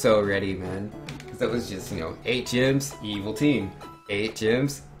 I was so ready, man. Because it was just, you know, 8 gyms, evil team. 8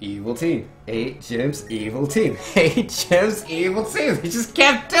 gyms, evil team. 8 gyms, evil team. 8 gyms, evil team. They just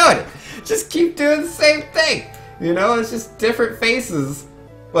kept doing it. Just keep doing the same thing. You know, it's just different faces.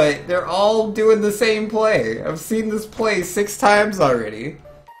 But they're all doing the same play. I've seen this play 6 times already.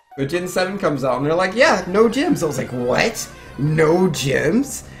 But Gen 7 comes out and they're like, yeah, no gyms. I was like, what? No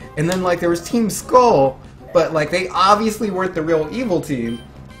gyms? And then, like, there was Team Skull, but, like, they obviously weren't the real evil team.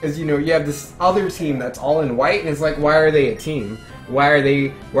 Because, you know, you have this other team that's all in white, and it's like, why are they a team? Why are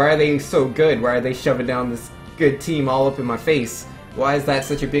they so good? Why are they shoving down this good team all up in my face? Why is that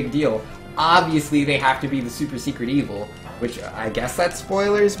such a big deal? Obviously, they have to be the super secret evil, which I guess that's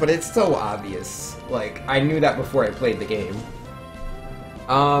spoilers, but it's so obvious. Like, I knew that before I played the game.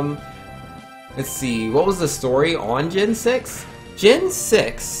 Let's see, what was the story on Gen 6? Gen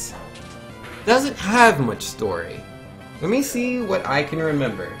 6 doesn't have much story. Let me see what I can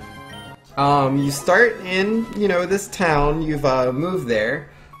remember. You start in, you know, this town, you've moved there.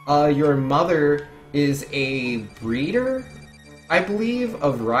 Your mother is a breeder, I believe,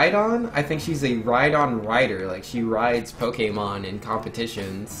 of Rhydon. I think she's a Rhydon rider, like she rides Pokemon in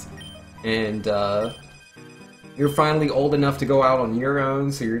competitions. And you're finally old enough to go out on your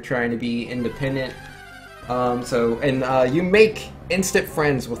own, so you're trying to be independent. You make instant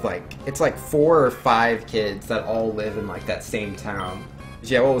friends with, like, it's like 4 or 5 kids that all live in, like, that same town.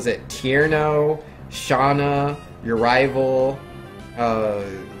 Yeah, what was it? Tierno, Shauna, your rival,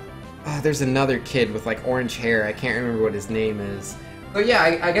 there's another kid with, like, orange hair. I can't remember what his name is. So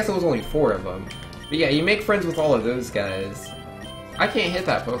yeah, I guess it was only 4 of them. But yeah, you make friends with all of those guys. I can't hit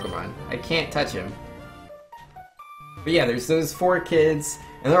that Pokemon. I can't touch him. But yeah, there's those 4 kids,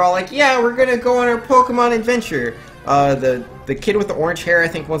 and they're all like, yeah, we're gonna go on our Pokemon adventure. The kid with the orange hair, I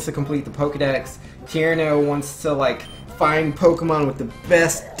think, wants to complete the Pokedex. Tierno wants to, like, find Pokemon with the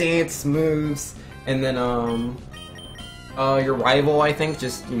best dance moves. And then, your rival, I think,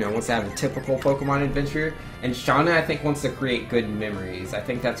 just, you know, wants to have a typical Pokemon adventure. And Shauna, I think, wants to create good memories. I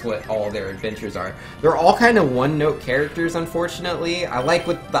think that's what all their adventures are. They're all kind of one-note characters, unfortunately. I like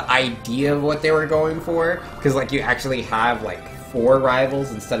what the idea of what they were going for, because, like, you actually have, like, 4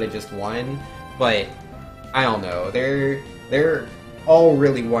 rivals instead of just 1. But I don't know. They're all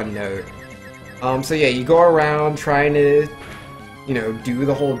really one-note. So yeah, you go around trying to, you know, do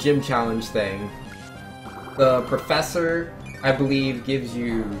the whole gym challenge thing. The professor, I believe, gives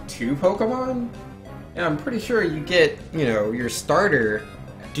you 2 Pokemon? And I'm pretty sure you get, you know, your starter.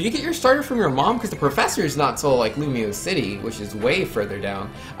 Do you get your starter from your mom? Because the professor is not till, like, Lumio City, which is way further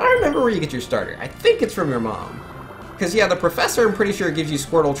down. I don't remember where you get your starter. I think it's from your mom. Because, yeah, the professor, I'm pretty sure, gives you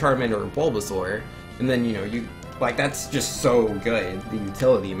Squirtle, Charmander, or Bulbasaur. And then, you know, like, that's just so good, the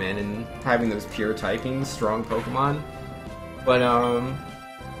utility, man, and having those pure typing, strong Pokemon. But,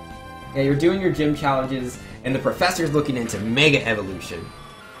 yeah, you're doing your gym challenges, and the professor's looking into Mega Evolution.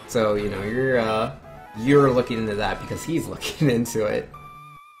 So, you know, you're looking into that because he's looking into it.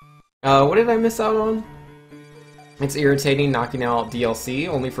 What did I miss out on? It's irritating knocking out DLC,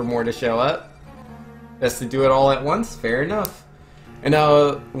 only for more to show up. Best to do it all at once, fair enough. And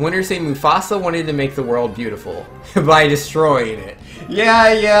Winners say Mufasa wanted to make the world beautiful by destroying it.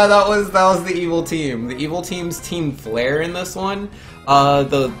 Yeah, that was the evil team. The evil team's Team Flare in this one.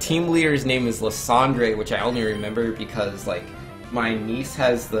 The team leader's name is Lysandre, which I only remember because, like, my niece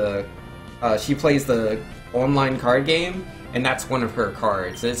has she plays the online card game, and that's one of her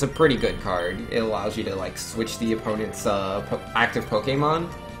cards. It's a pretty good card. It allows you to, like, switch the opponent's active Pokemon.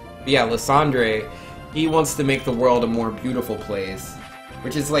 But yeah, Lysandre, he wants to make the world a more beautiful place,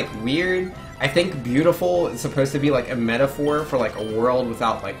 which is, like, weird. I think beautiful is supposed to be, like, a metaphor for, like, a world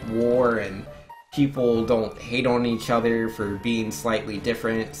without, like, war and people don't hate on each other for being slightly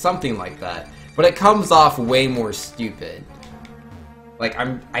different, something like that. But it comes off way more stupid. Like,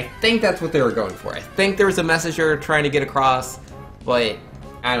 I think that's what they were going for. I think there was a message they were trying to get across, but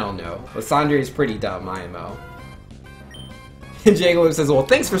I don't know. Lysandre is pretty dumb, IMO. And Jacob says, well,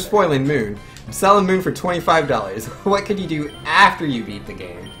 thanks for spoiling Moon. I'm selling Moon for $25. What could you do after you beat the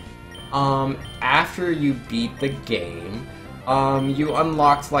game? After you beat the game, you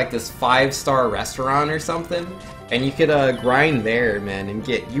unlocked like this 5-star restaurant or something, and you could grind there, man, and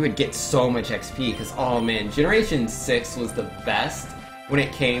you would get so much XP, because oh man, Generation 6 was the best when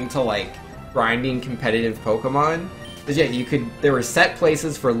it came to like grinding competitive Pokemon. Because yeah, there were set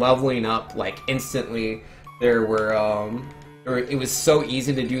places for leveling up like instantly. There were it was so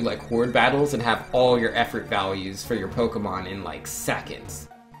easy to do like horde battles and have all your effort values for your Pokemon in like seconds.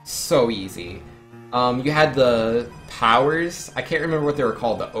 So easy. You had the powers, I can't remember what they were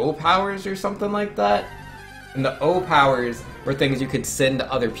called, the O powers or something like that. And the O powers were things you could send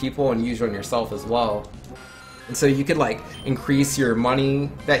to other people and use on yourself as well. And so you could like increase your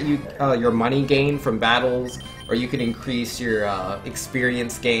money that your money gain from battles, or you could increase your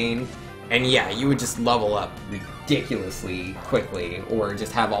experience gain. And yeah, you would just level up ridiculously quickly, or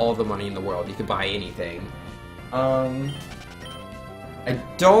just have all the money in the world. You could buy anything. I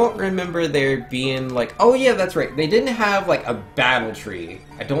don't remember there being like... Oh yeah, that's right. They didn't have like a battle tree.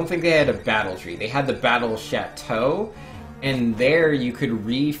 I don't think they had a battle tree. They had the battle chateau, and there you could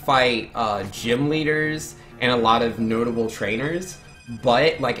refight gym leaders and a lot of notable trainers.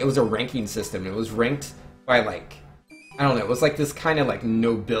 But like it was a ranking system. It was ranked by like... I don't know, it was like this kind of like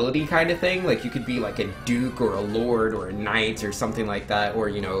nobility kind of thing. Like you could be like a duke or a lord or a knight or something like that. Or,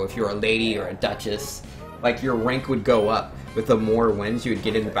 you know, if you're a lady or a duchess, like your rank would go up with the more wins you would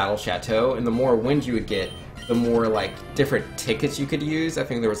get in the Battle Chateau. And the more wins you would get, the more like different tickets you could use. I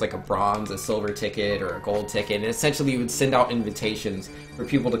think there was like a bronze, a silver ticket, or a gold ticket. And essentially you would send out invitations for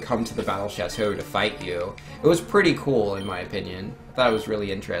people to come to the Battle Chateau to fight you. It was pretty cool in my opinion. I thought it was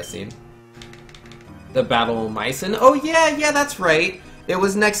really interesting. The Battle Mycen. Oh yeah, that's right. It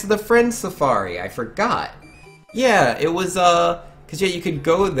was next to the Friend Safari. I forgot. Yeah, it was, cause yeah, you could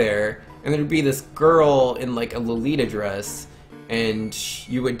go there, and there'd be this girl in like a Lolita dress, and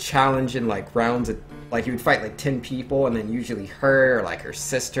you would challenge in like rounds of, like you would fight like 10 people, and then usually her, or like her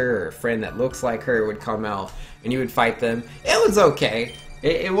sister, or a friend that looks like her would come out, and you would fight them. It was okay.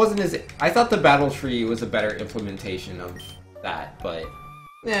 It wasn't as... I thought the Battle Tree was a better implementation of that, but...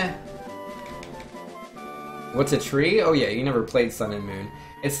 eh. What's a tree? Oh yeah, you never played Sun and Moon.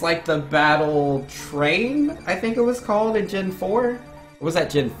 It's like the Battle Train, I think it was called in Gen 4? Or was that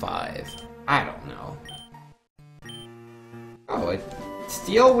Gen 5? I don't know. Oh, a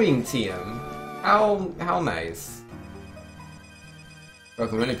Steel Wing TM. How nice.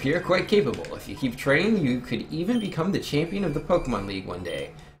 Pokemon appear quite capable. If you keep training, you could even become the champion of the Pokemon League one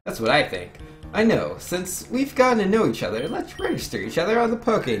day. That's what I think. I know, since we've gotten to know each other, let's register each other on the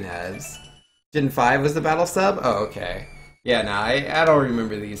Pokénavs. Gen 5 was the battle sub? Oh, okay. Yeah, nah, I don't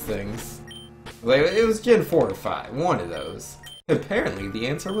remember these things. Like, it was Gen 4 or 5, one of those. Apparently, the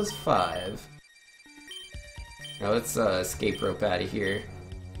answer was 5. Now let's escape rope out of here.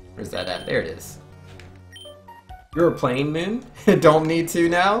 Where's that at? There it is. You were playing Moon? Don't need to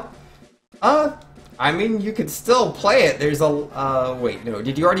now? I mean, you could still play it. There's a, wait, no.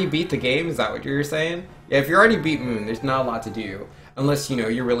 Did you already beat the game? Is that what you were saying? Yeah, if you already beat Moon, there's not a lot to do. Unless, you know,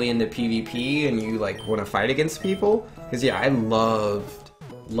 you're really into PvP and you, like, want to fight against people. Because, yeah, I loved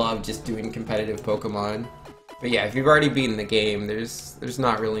just doing competitive Pokemon. But, yeah, if you've already beaten the game, there's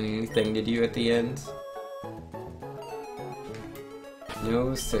not really anything to do at the end.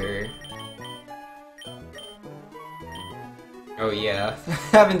 No, sir. Oh, yeah. I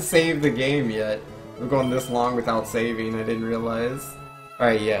haven't saved the game yet. We've gone this long without saving, I didn't realize.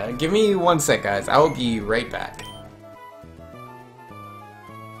 Alright, yeah. Give me 1 sec, guys. I will be right back.